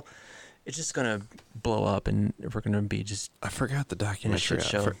cattle, it's just gonna blow up, and we're gonna be just. I forgot the documentary.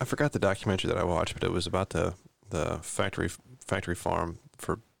 I forgot the documentary that I watched, but it was about the factory farm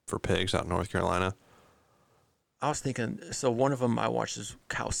for pigs out in North Carolina. I was thinking. So one of them I watched is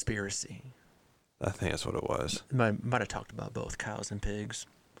Cowspiracy. I think that's what it was. Might have talked about both cows and pigs.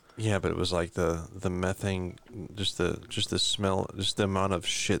 Yeah, but it was like the methane, just the smell, just the amount of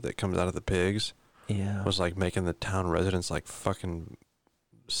shit that comes out of the pigs. Yeah, was like making the town residents like fucking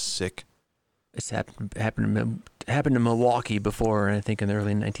sick. It's happened to Milwaukee before, I think in the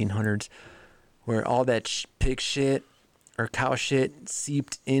early 1900s, where all that pig shit or cow shit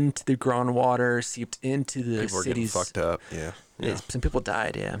seeped into the groundwater, seeped into the people cities. People were getting fucked up. Yeah. Some people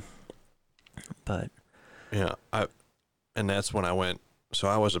died. Yeah, but yeah, and that's when I went. So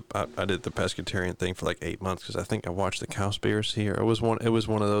I did the pescatarian thing for like 8 months because I think I watched the Cowspiracy. Or it was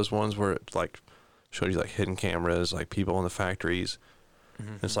one of those ones where it like showed you like hidden cameras, like people in the factories.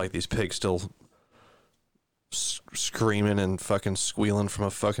 Mm-hmm. It's like these pigs still screaming and fucking squealing from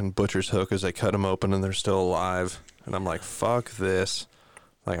a fucking butcher's hook as they cut them open and they're still alive. And I'm like, fuck this.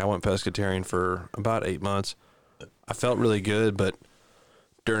 Like I went pescatarian for about 8 months. I felt really good, but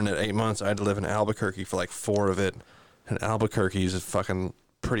during that 8 months I had to live in Albuquerque for like 4 of it. And Albuquerque is a fucking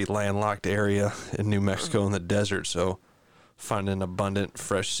pretty landlocked area in New Mexico in the desert, so finding abundant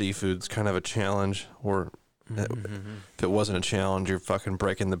fresh seafood's kind of a challenge. Or if it wasn't a challenge, you're fucking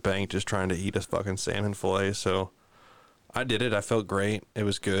breaking the bank just trying to eat a fucking salmon fillet. So I did it. I felt great. It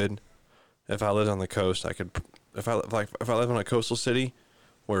was good. If I lived on the coast, I could. If I lived in a coastal city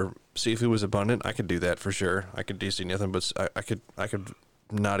where seafood was abundant, I could do that for sure. I could do nothing but I could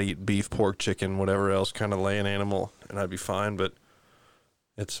not eat beef, pork, chicken, whatever else kind of land animal, and I'd be fine. But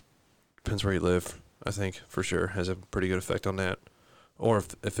it depends where you live. I think for sure has a pretty good effect on that. Or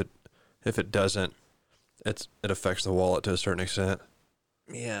if it doesn't, it affects the wallet to a certain extent.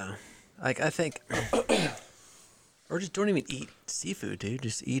 Yeah, like I think, or just don't even eat seafood, dude.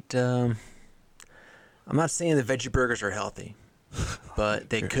 Just eat. I'm not saying the veggie burgers are healthy, but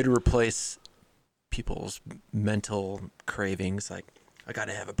they could replace people's mental cravings. Like, I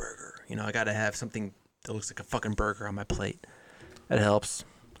gotta have a burger. I gotta have something that looks like a fucking burger on my plate. That helps.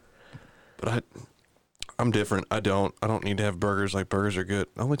 But I'm different. I don't need to have burgers. Like, burgers are good.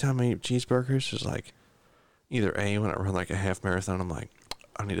 The only time I eat cheeseburgers is like either when I run like a half marathon, I'm like,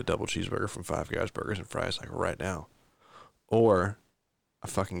 I need a double cheeseburger from Five Guys Burgers and Fries like right now. Or I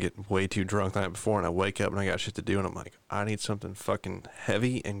fucking get way too drunk the night before, and I wake up and I got shit to do, and I'm like, I need something fucking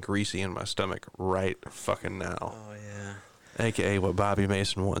heavy and greasy in my stomach right fucking now. Oh yeah. AKA what Bobby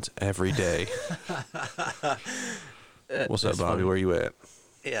Mason wants every day. What's up, Bobby? Funny. Where you at?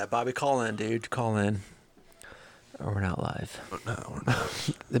 Yeah, Bobby, call in, dude. Call in. Or we're not live. No, we're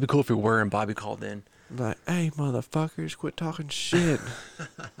not. That'd be cool if we were and Bobby called in. Like, hey, motherfuckers, quit talking shit.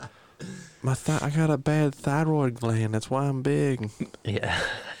 I got a bad thyroid gland. That's why I'm big. Yeah.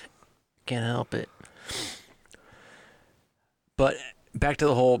 Can't help it. But back to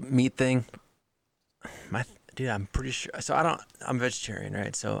the whole meat thing. Dude, I'm pretty sure. So I'm vegetarian,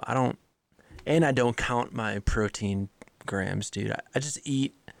 right? So I don't count my protein grams, dude. I just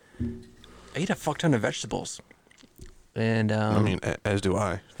eat a fuck ton of vegetables. And I mean, as do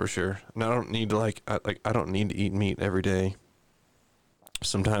I, for sure. And I don't need to I don't need to eat meat every day.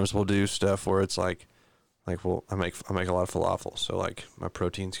 Sometimes we'll do stuff where it's like I make a lot of falafel. So like my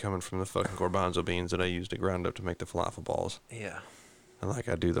protein's coming from the fucking garbanzo beans that I use to ground up to make the falafel balls. yeah. And like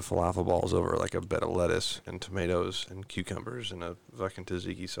I do the falafel balls over like a bed of lettuce and tomatoes and cucumbers and a fucking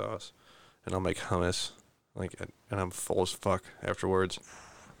tzatziki sauce. And I'll make hummus. And I'm full as fuck afterwards.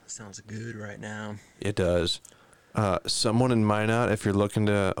 Sounds good right now. It does. Someone in Minot, if you're looking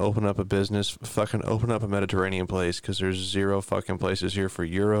to open up a business, fucking open up a Mediterranean place, because there's zero fucking places here for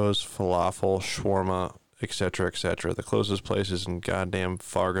gyros, falafel, shawarma, etc., etc. The closest place is in goddamn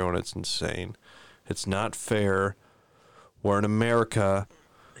Fargo, and it's insane. It's not fair. We're in America.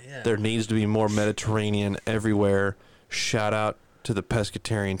 Yeah. There needs to be more Mediterranean everywhere. Shout out to the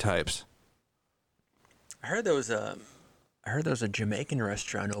pescatarian types. I heard there was a Jamaican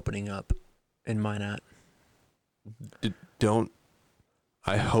restaurant opening up in Minot.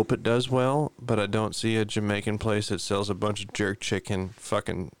 I hope it does well, but I don't see a Jamaican place that sells a bunch of jerk chicken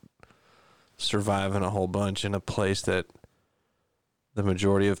fucking surviving a whole bunch in a place that the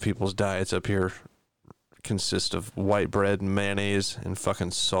majority of people's diets up here consist of white bread and mayonnaise and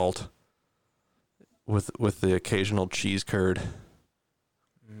fucking salt with the occasional cheese curd.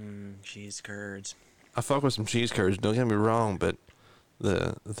 Cheese curds. I fuck with some cheese curds, don't get me wrong, but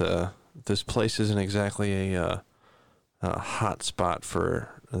this place isn't exactly a hot spot for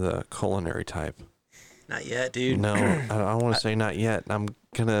the culinary type. Not yet, dude. No, I want to say not yet. I'm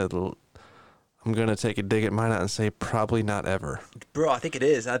gonna take a dig at Minot and say probably not ever. Bro, I think it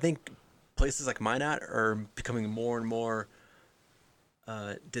is. I think places like Minot are becoming more and more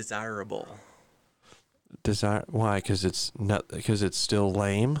desirable. Why? Because it's still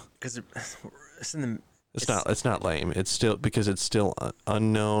lame. Because it's in the. It's not lame. It's still because it's still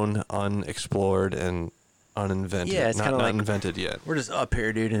unknown, unexplored, and uninvented. Yeah, it's kind of not like invented yet. We're just up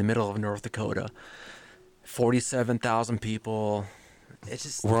here, dude, in the middle of North Dakota. 47,000 people. It's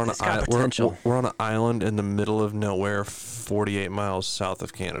just it's got potential. We're on an island in the middle of nowhere, 48 miles south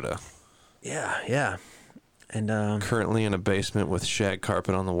of Canada. Yeah. And currently in a basement with shag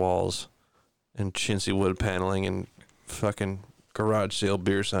carpet on the walls, and chintzy wood paneling, and fucking garage sale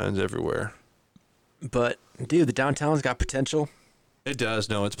beer signs everywhere. But dude, the downtown's got potential. It does.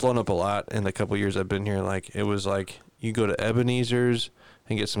 No, it's blown up a lot in the couple years I've been here. Like, it was like you go to Ebenezer's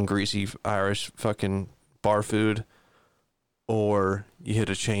and get some greasy Irish fucking bar food, or you hit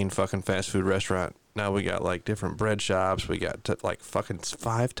a chain fucking fast food restaurant. Now we got like different bread shops. We got like fucking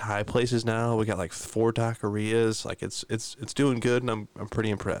 5 Thai places now. We got like 4 taquerias. Like it's doing good, and I'm pretty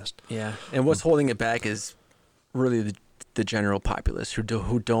impressed. Yeah. And what's holding it back is really the general populace who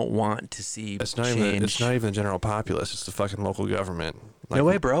don't want to see change. It's not even the general populace. It's the fucking local government. Like, no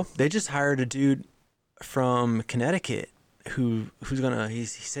way, bro. They just hired a dude from Connecticut who's gonna. He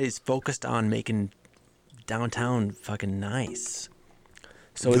said he's focused on making downtown fucking nice.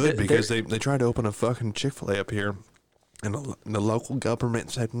 So good, because they tried to open a fucking Chick-fil-A up here, and the local government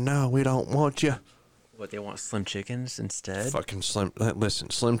said, no, we don't want you. What, they want Slim Chickens instead? Fucking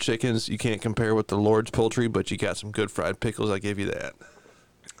Slim Chickens, you can't compare with the Lord's Poultry, but you got some good fried pickles, I give you that.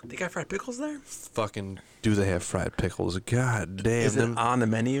 They got fried pickles there? Fucking do they have fried pickles? God damn. Is it on the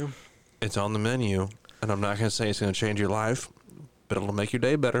menu? It's on the menu, and I'm not going to say it's going to change your life, but it'll make your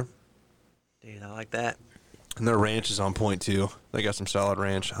day better. Dude, I like that. And their ranch is on point too. They got some solid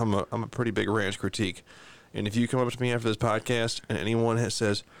ranch. I'm a pretty big ranch critique. And if you come up to me after this podcast and anyone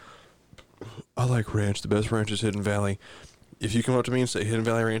says, I like ranch, the best ranch is Hidden Valley. If you come up to me and say Hidden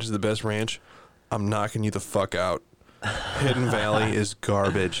Valley Ranch is the best ranch, I'm knocking you the fuck out. Hidden Valley is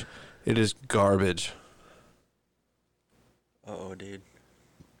garbage. It is garbage. Uh-oh, dude.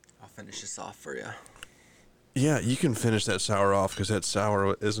 I'll finish this off for you. Yeah, you can finish that sour off, because that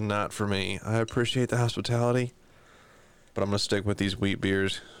sour is not for me. I appreciate the hospitality, but I'm going to stick with these wheat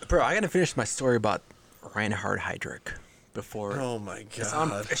beers. Bro, I got to finish my story about Reinhard Heydrich. before. Oh my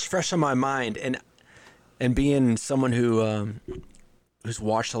It's fresh on my mind, and being someone who's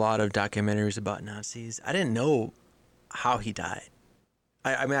watched a lot of documentaries about Nazis, I didn't know how he died.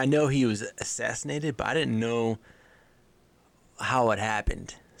 I mean, I know he was assassinated, but I didn't know how it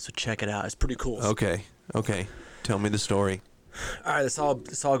happened. So check it out. It's pretty cool. Okay. Tell me the story. All right, this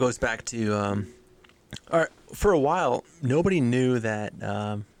all goes back to all right, for a while nobody knew that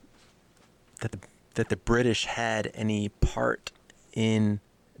that the British had any part in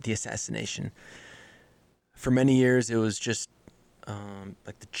the assassination. For many years it was just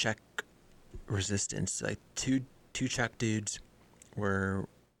like the Czech resistance, like two Czech dudes they're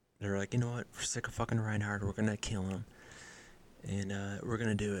like, you know what, we're sick of fucking Reinhard, we're gonna kill him, and we're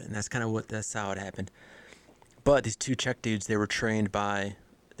gonna do it, and that's how it happened. But these two Czech dudes, they were trained by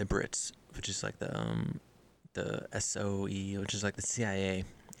the Brits, which is like the SOE, which is like the CIA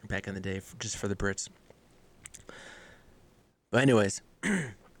back in the day, just for the Brits. But anyways,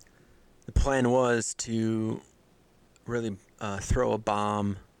 the plan was to really throw a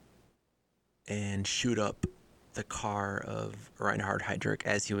bomb and shoot up the car of Reinhard Heydrich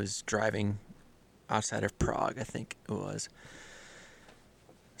as he was driving outside of Prague, I think it was.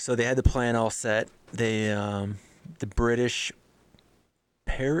 So they had the plan all set. The British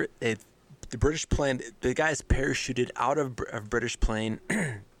plane. The guys parachuted out of a British plane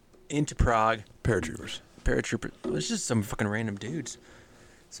into Prague. Paratroopers. It was just some fucking random dudes,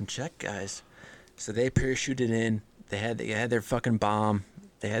 some Czech guys. So they parachuted in. They had their fucking bomb.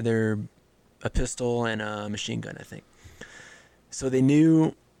 They had a pistol and a machine gun, I think. So they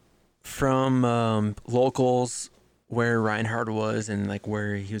knew from locals where Reinhard was and like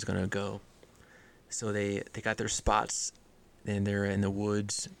where he was gonna go. So they got their spots, and they're in the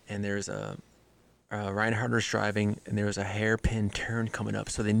woods, and there's Reinhard was driving, and there was a hairpin turn coming up.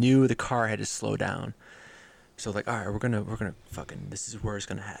 So they knew the car had to slow down. So like, all right, we're gonna fucking, this is where it's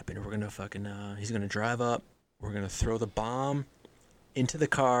gonna happen. We're gonna fucking he's gonna drive up. We're gonna throw the bomb into the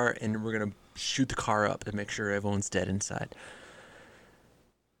car, and we're gonna shoot the car up to make sure everyone's dead inside.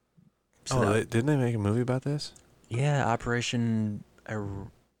 So didn't they make a movie about this? Yeah, Operation Rapinoe.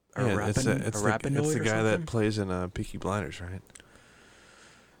 It's the guy that plays in Peaky Blinders, right?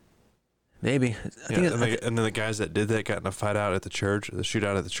 Maybe. And then the guys that did that got in a fight out at the church, the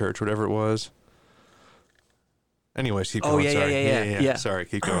shootout at the church, whatever it was. Anyways, keep going. Yeah. Sorry,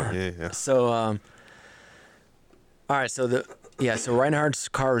 keep going. Yeah. So, all right. So so Reinhard's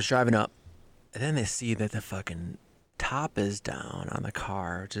car was driving up, and then they see that the fucking top is down on the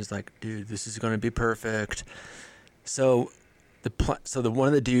car, which is like, dude, this is gonna be perfect. So one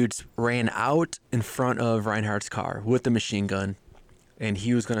of the dudes ran out in front of Reinhard's car with the machine gun, and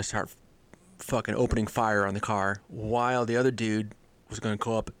he was gonna start fucking opening fire on the car, while the other dude was gonna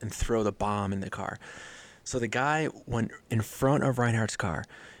go up and throw the bomb in the car. So the guy went in front of Reinhard's car.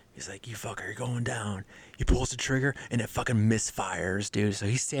 He's like, "You fucker, you're going down." He pulls the trigger, and it fucking misfires, dude. So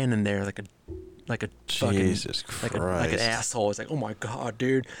he's standing there like a Jesus fucking Christ. like an asshole. It's like, oh my god,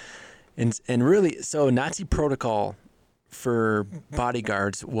 dude. And really, so Nazi protocol for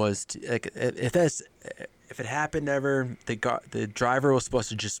bodyguards was to, like, if it happened ever, the driver was supposed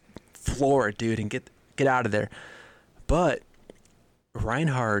to just floor it, dude, and get out of there. But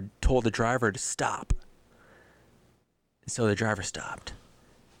Reinhard told the driver to stop. So the driver stopped.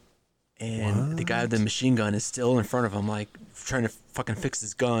 And the guy with the machine gun is still in front of him, like, trying to fucking fix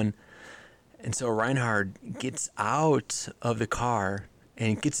his gun. And so Reinhard gets out of the car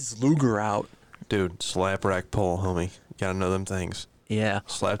and gets his Luger out. Dude, slap, rack, pull, homie. You gotta know them things. Yeah.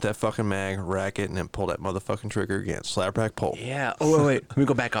 Slap that fucking mag, rack it, and then pull that motherfucking trigger again. Slap, rack, pull. Yeah. Oh, wait. Let me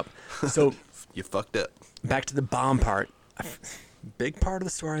go back up. So you fucked up. Back to the bomb part. Big part of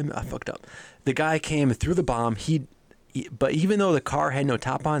the story, I fucked up. The guy came through the bomb. But even though the car had no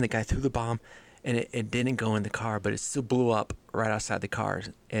top on, the guy threw the bomb, and it didn't go in the car, but it still blew up right outside the car.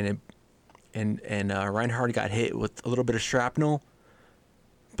 And Reinhard got hit with a little bit of shrapnel,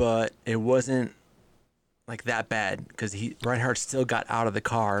 but it wasn't like that bad, because Reinhard still got out of the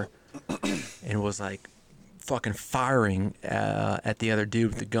car and was like fucking firing at the other dude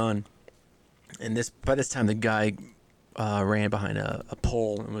with the gun. And by this time the guy ran behind a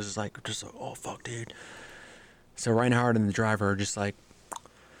pole and was like, oh fuck, dude. So Reinhard and the driver are just like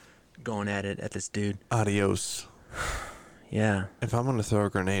going at it at this dude. Adios. Yeah. If I'm going to throw a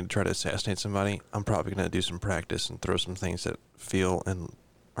grenade to try to assassinate somebody, I'm probably going to do some practice and throw some things that feel and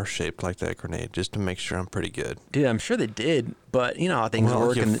are shaped like that grenade, just to make sure I'm pretty good. Dude, I'm sure they did, but you know how things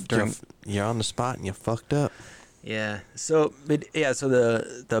work you're on the spot and you fucked up. Yeah. So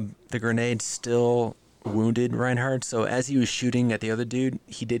the grenade still wounded Reinhard. So as he was shooting at the other dude,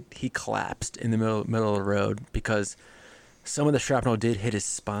 he collapsed in the middle of the road, because Some of the shrapnel did hit his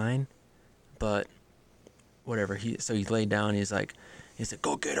spine, but whatever. So he laid down. He said,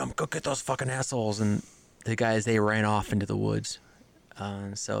 "Go get them! Go get those fucking assholes!" And the guys, they ran off into the woods.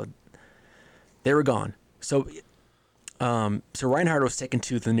 So they were gone. So Reinhard was taken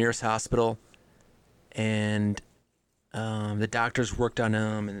to the nearest hospital, and the doctors worked on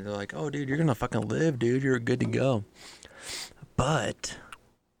him, and they're like, "Oh, dude, you're gonna fucking live, dude. You're good to go." But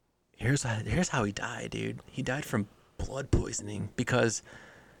here's how he died, dude. He died from blood poisoning because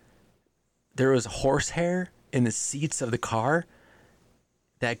there was horsehair in the seats of the car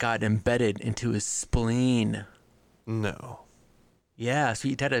that got embedded into his spleen. No. Yeah, so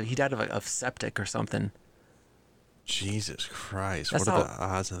he died of septic or something. Jesus Christ. That's what are the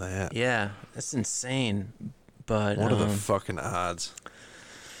odds of that? Yeah, that's insane. But what are the fucking odds?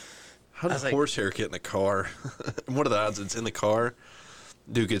 How does horsehair get in the car? What are the odds it's in the car?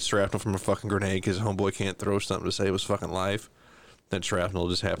 Dude gets shrapnel from a fucking grenade because homeboy can't throw something to save his fucking life. Then shrapnel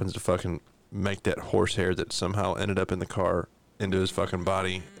just happens to fucking make that horsehair that somehow ended up in the car into his fucking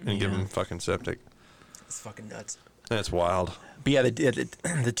body and give him fucking septic. It's fucking nuts. That's wild. But yeah,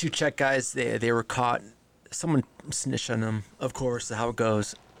 the two Czech guys, they were caught. Someone snitched on them, of course, how it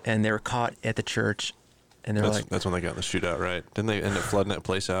goes. And they were caught at the church. And that's when they got in the shootout, right? Didn't they end up flooding that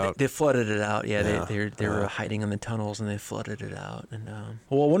place out? They flooded it out. Yeah, they were hiding in the tunnels and they flooded it out. And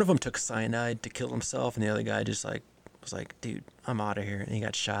one of them took cyanide to kill himself, and the other guy just was like, "Dude, I'm out of here," and he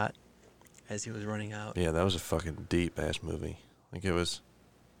got shot as he was running out. Yeah, that was a fucking deep ass movie. Like I was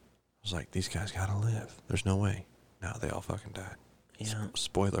like, these guys gotta live. There's no way. No, they all fucking died. Yeah.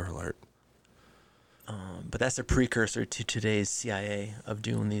 Spoiler alert. But that's a precursor to today's CIA of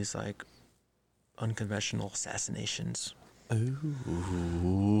doing these like unconventional assassinations.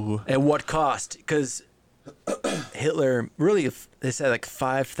 Ooh. At what cost? Because Hitler, really, they said like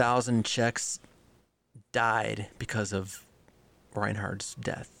 5,000 Czechs died because of Reinhard's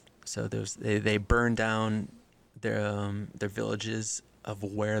death. So they burned down their villages of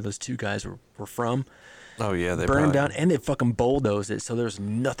where those two guys were from. Oh yeah, they burned down, and they fucking bulldozed it, so there's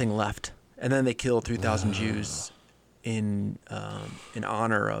nothing left. And then they killed 3,000 Jews in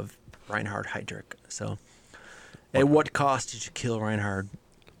honor of Reinhard Heydrich. So, at what cost did you kill Reinhard?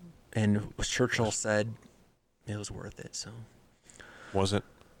 And Churchill said it was worth it. So, was it?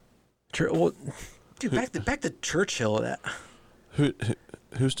 Well, dude, back to Churchill. That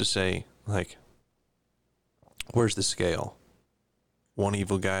who's to say? Like, where's the scale? One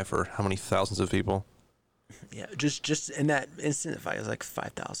evil guy for how many thousands of people? Yeah, just in that instant fight, it was like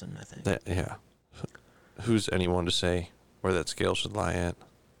 5,000, I think. Yeah. Who's anyone to say where that scale should lie at?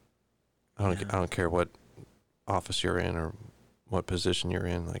 I don't care what office you're in or what position you're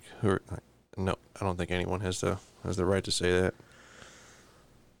in. Like, no, I don't think anyone has the right to say that.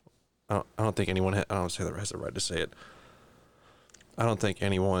 I don't think anyone. I don't say that has the right to say it. I don't think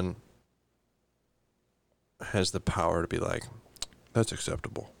anyone has the power to be like, that's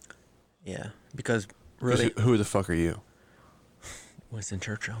acceptable. Yeah, because really, who the fuck are you? Winston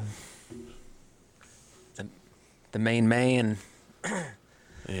Churchill, the main man.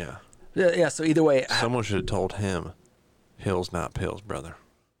 Yeah. Yeah. So either way, someone should have told him, "Hills, not pills, brother."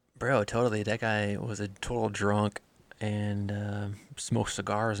 Bro, totally. That guy was a total drunk and smoked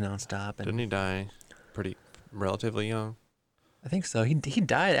cigars nonstop. And didn't he die pretty relatively young? I think so. He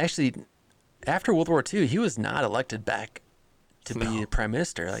died actually after World War II. He was not elected back to be prime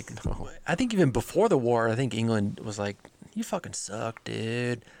minister. Like, I think even before the war, I think England was like, "You fucking suck,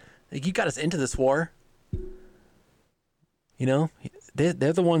 dude. Like, you got us into this war." You know, they're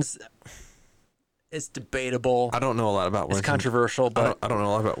the ones. It's debatable. I don't know a lot about Winston. It's controversial, but I don't know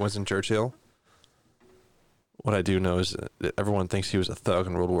a lot about Winston Churchill. What I do know is that everyone thinks he was a thug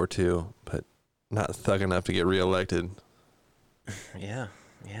in World War II, but not thug enough to get reelected. Yeah,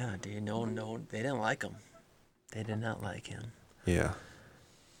 dude. No, they didn't like him. They did not like him. Yeah.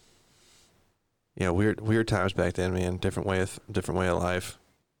 Yeah, weird times back then, man. Different way of life,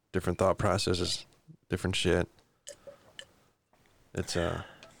 different thought processes, different shit. It's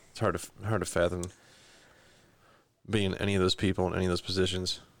hard to fathom being any of those people in any of those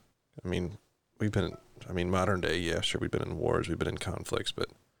positions. I mean, modern day, yeah, sure, we've been in wars, we've been in conflicts, but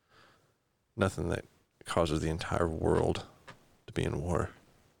nothing that causes the entire world to be in war.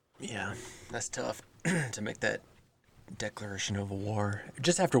 Yeah, that's tough to make that declaration of war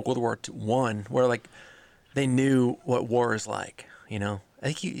just after World War I, where like they knew what war is like. You know, I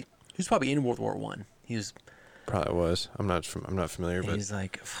think he was probably in World War I. He was. Probably was. I'm not familiar, but he's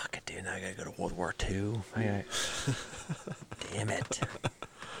like, "Fuck it, dude. Now I gotta go to World War II." Damn it.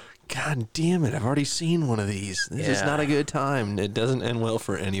 God damn it! I've already seen one of these. This is not a good time. It doesn't end well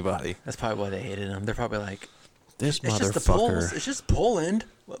for anybody. That's probably why they hated him. They're probably like, This It's just the motherfucker. Poles. It's just Poland.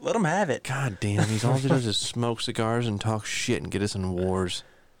 Let them have it. God damn, he's all he does is smoke cigars and talk shit and get us in wars.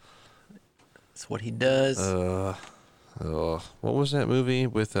 That's what he does. What was that movie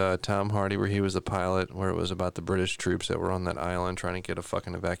with Tom Hardy where he was the pilot, where it was about the British troops that were on that island trying to get a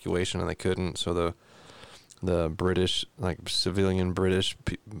fucking evacuation and they couldn't, so the British, like civilian British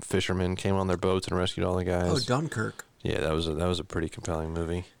fishermen came on their boats and rescued all the guys. Oh, Dunkirk. Yeah, that was a pretty compelling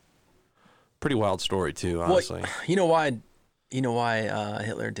movie. Pretty wild story too, honestly. Well, you know why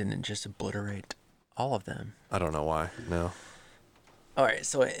Hitler didn't just obliterate all of them? I don't know why. No. All right,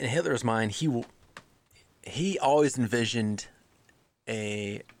 so in Hitler's mind, he always envisioned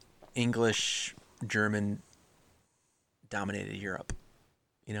a English German dominated Europe.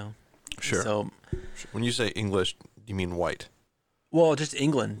 You know. Sure. So when you say English, you mean white? well, just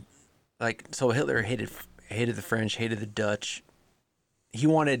England. Like, so Hitler hated the French, hated the Dutch.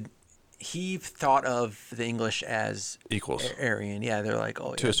 He thought of the English as Equals. Aryan. Yeah, they're like,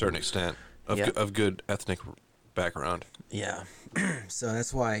 oh, To a certain extent of good ethnic background. yeah. So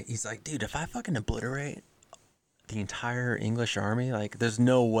that's why he's like, dude, if I fucking obliterate the entire English army, like, there's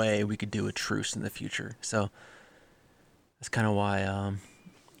no way we could do a truce in the future. So that's kind of why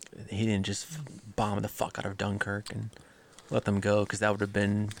he didn't just bomb the fuck out of Dunkirk and let them go, because that would have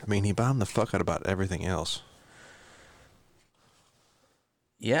been. I mean, he bombed the fuck out about everything else.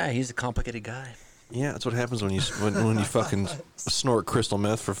 Yeah, he's a complicated guy. Yeah, that's what happens when you fucking snort crystal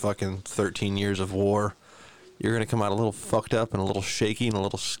meth for fucking 13 years of war. You're gonna come out a little fucked up and a little shaky and a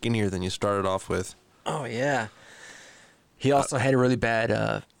little skinnier than you started off with. Oh yeah. He also had a really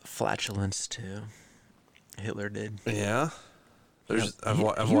bad flatulence too. Hitler did. Yeah. He was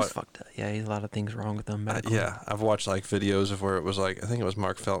fucked up. Yeah, he had a lot of things wrong with him. I've watched like videos of where it was like, I think it was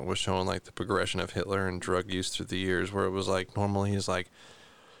Mark Felton was showing like the progression of Hitler and drug use through the years, where it was like normally he's like,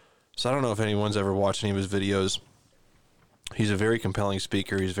 so I don't know if anyone's ever watched any of his videos. He's a very compelling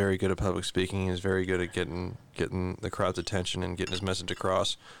speaker. He's very good at public speaking. He's very good at getting the crowd's attention and getting his message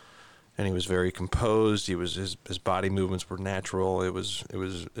across. And he was very composed. His body movements were natural. It was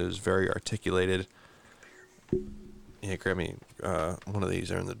very articulated. Yeah, grab me one of these.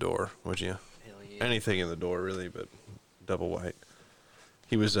 They're in the door, would you? Hell yeah. Anything in the door, really, but double white.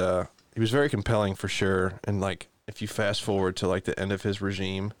 He was very compelling for sure. And like, if you fast forward to like the end of his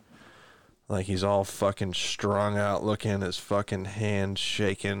regime, like he's all fucking strung out looking, his fucking hand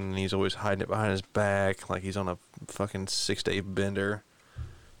shaking, and he's always hiding it behind his back, like he's on a fucking 6-day bender.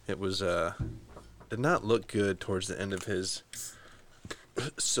 It was did not look good towards the end of his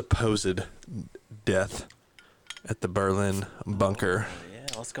supposed death at the Berlin bunker. Oh, yeah,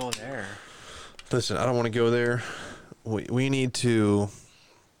 let's go there. Listen, I don't want to go there. We need to.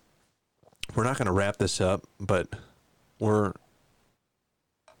 We're not going to wrap this up, but we're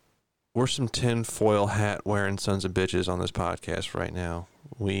some tinfoil hat wearing sons of bitches on this podcast right now.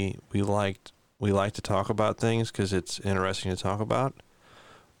 We like to talk about things because it's interesting to talk about,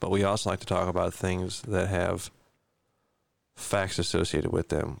 but we also like to talk about things that have facts associated with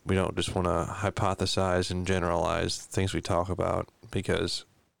them. We don't just want to hypothesize and generalize things we talk about because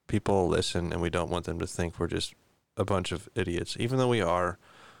people listen and we don't want them to think we're just a bunch of idiots. Even though we are,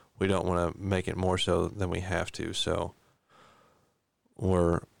 we don't want to make it more so than we have to. So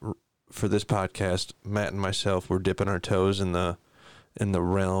for this podcast, Matt and myself, we're dipping our toes in the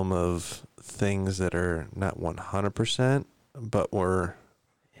realm of things that are not 100%, but we're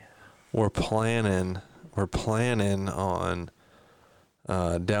planning on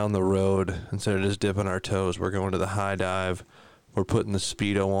down the road, instead of just dipping our toes, we're going to the high dive, we're putting the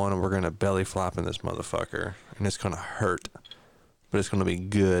Speedo on, and we're going to belly flop in this motherfucker, and it's going to hurt, but it's going to be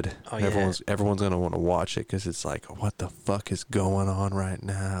good. Oh, and yeah. Everyone's going to want to watch it because it's like, what the fuck is going on right I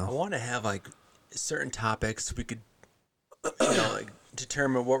now? want to have like certain topics we could, like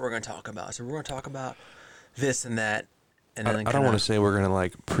determine what we're going to talk about. So we're going to talk about this and that, and then I don't want to say we're going to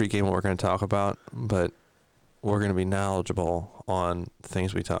like pregame what we're going to talk about, but we're going to be knowledgeable on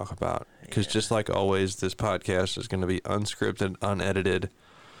things we talk about. Because just like always, this podcast is going to be unscripted, unedited.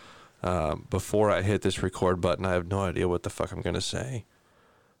 Before I hit this record button, I have no idea what the fuck I'm going to say.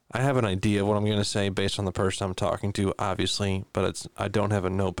 I have an idea of what I'm going to say based on the person I'm talking to, obviously, but I don't have a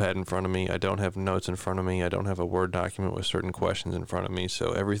notepad in front of me. I don't have notes in front of me. I don't have a Word document with certain questions in front of me.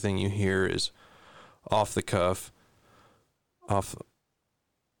 So everything you hear is off the cuff, off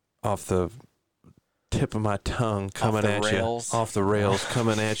the tip of my tongue, coming at you, off the rails,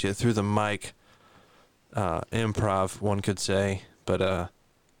 coming at you through the mic. Improv, one could say, but at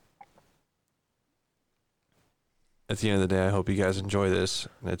the end of the day, I hope you guys enjoy this.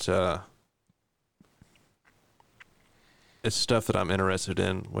 It's stuff that I'm interested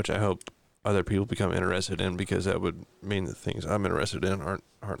in, which I hope other people become interested in, because that would mean the things I'm interested in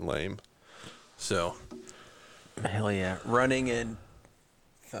aren't lame. So, hell yeah, running in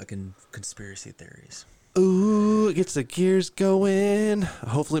fucking conspiracy theories. ooh, it gets the gears going.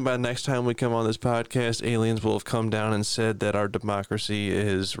 Hopefully by next time we come on this podcast, aliens will have come down and said that our democracy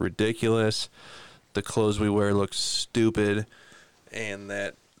is ridiculous, the clothes we wear look stupid, and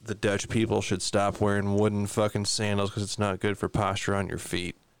that the Dutch people should stop wearing wooden fucking sandals because it's not good for posture on your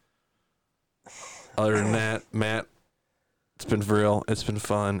feet. Other than that, Matt, it's been real. It's been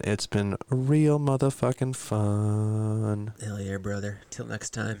fun. It's been real motherfucking fun. Hell yeah, brother. Till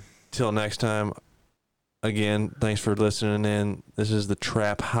next time. Till next time. Again, thanks for listening in. This is the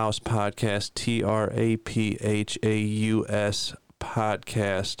Trap House Podcast, TRAPHAUS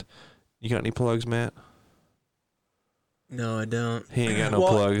Podcast. You got any plugs, Matt? No, I don't. He ain't got no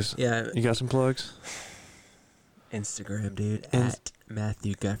plugs. Yeah. You got some plugs? Instagram, dude, at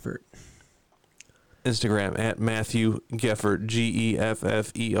Matthew Geffert. Instagram, at Matthew Geffert,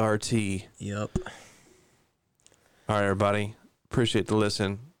 GEFFERT. Yep. All right, everybody. Appreciate the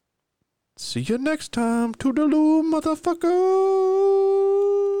listen. See you next time. Toodaloo, motherfucker.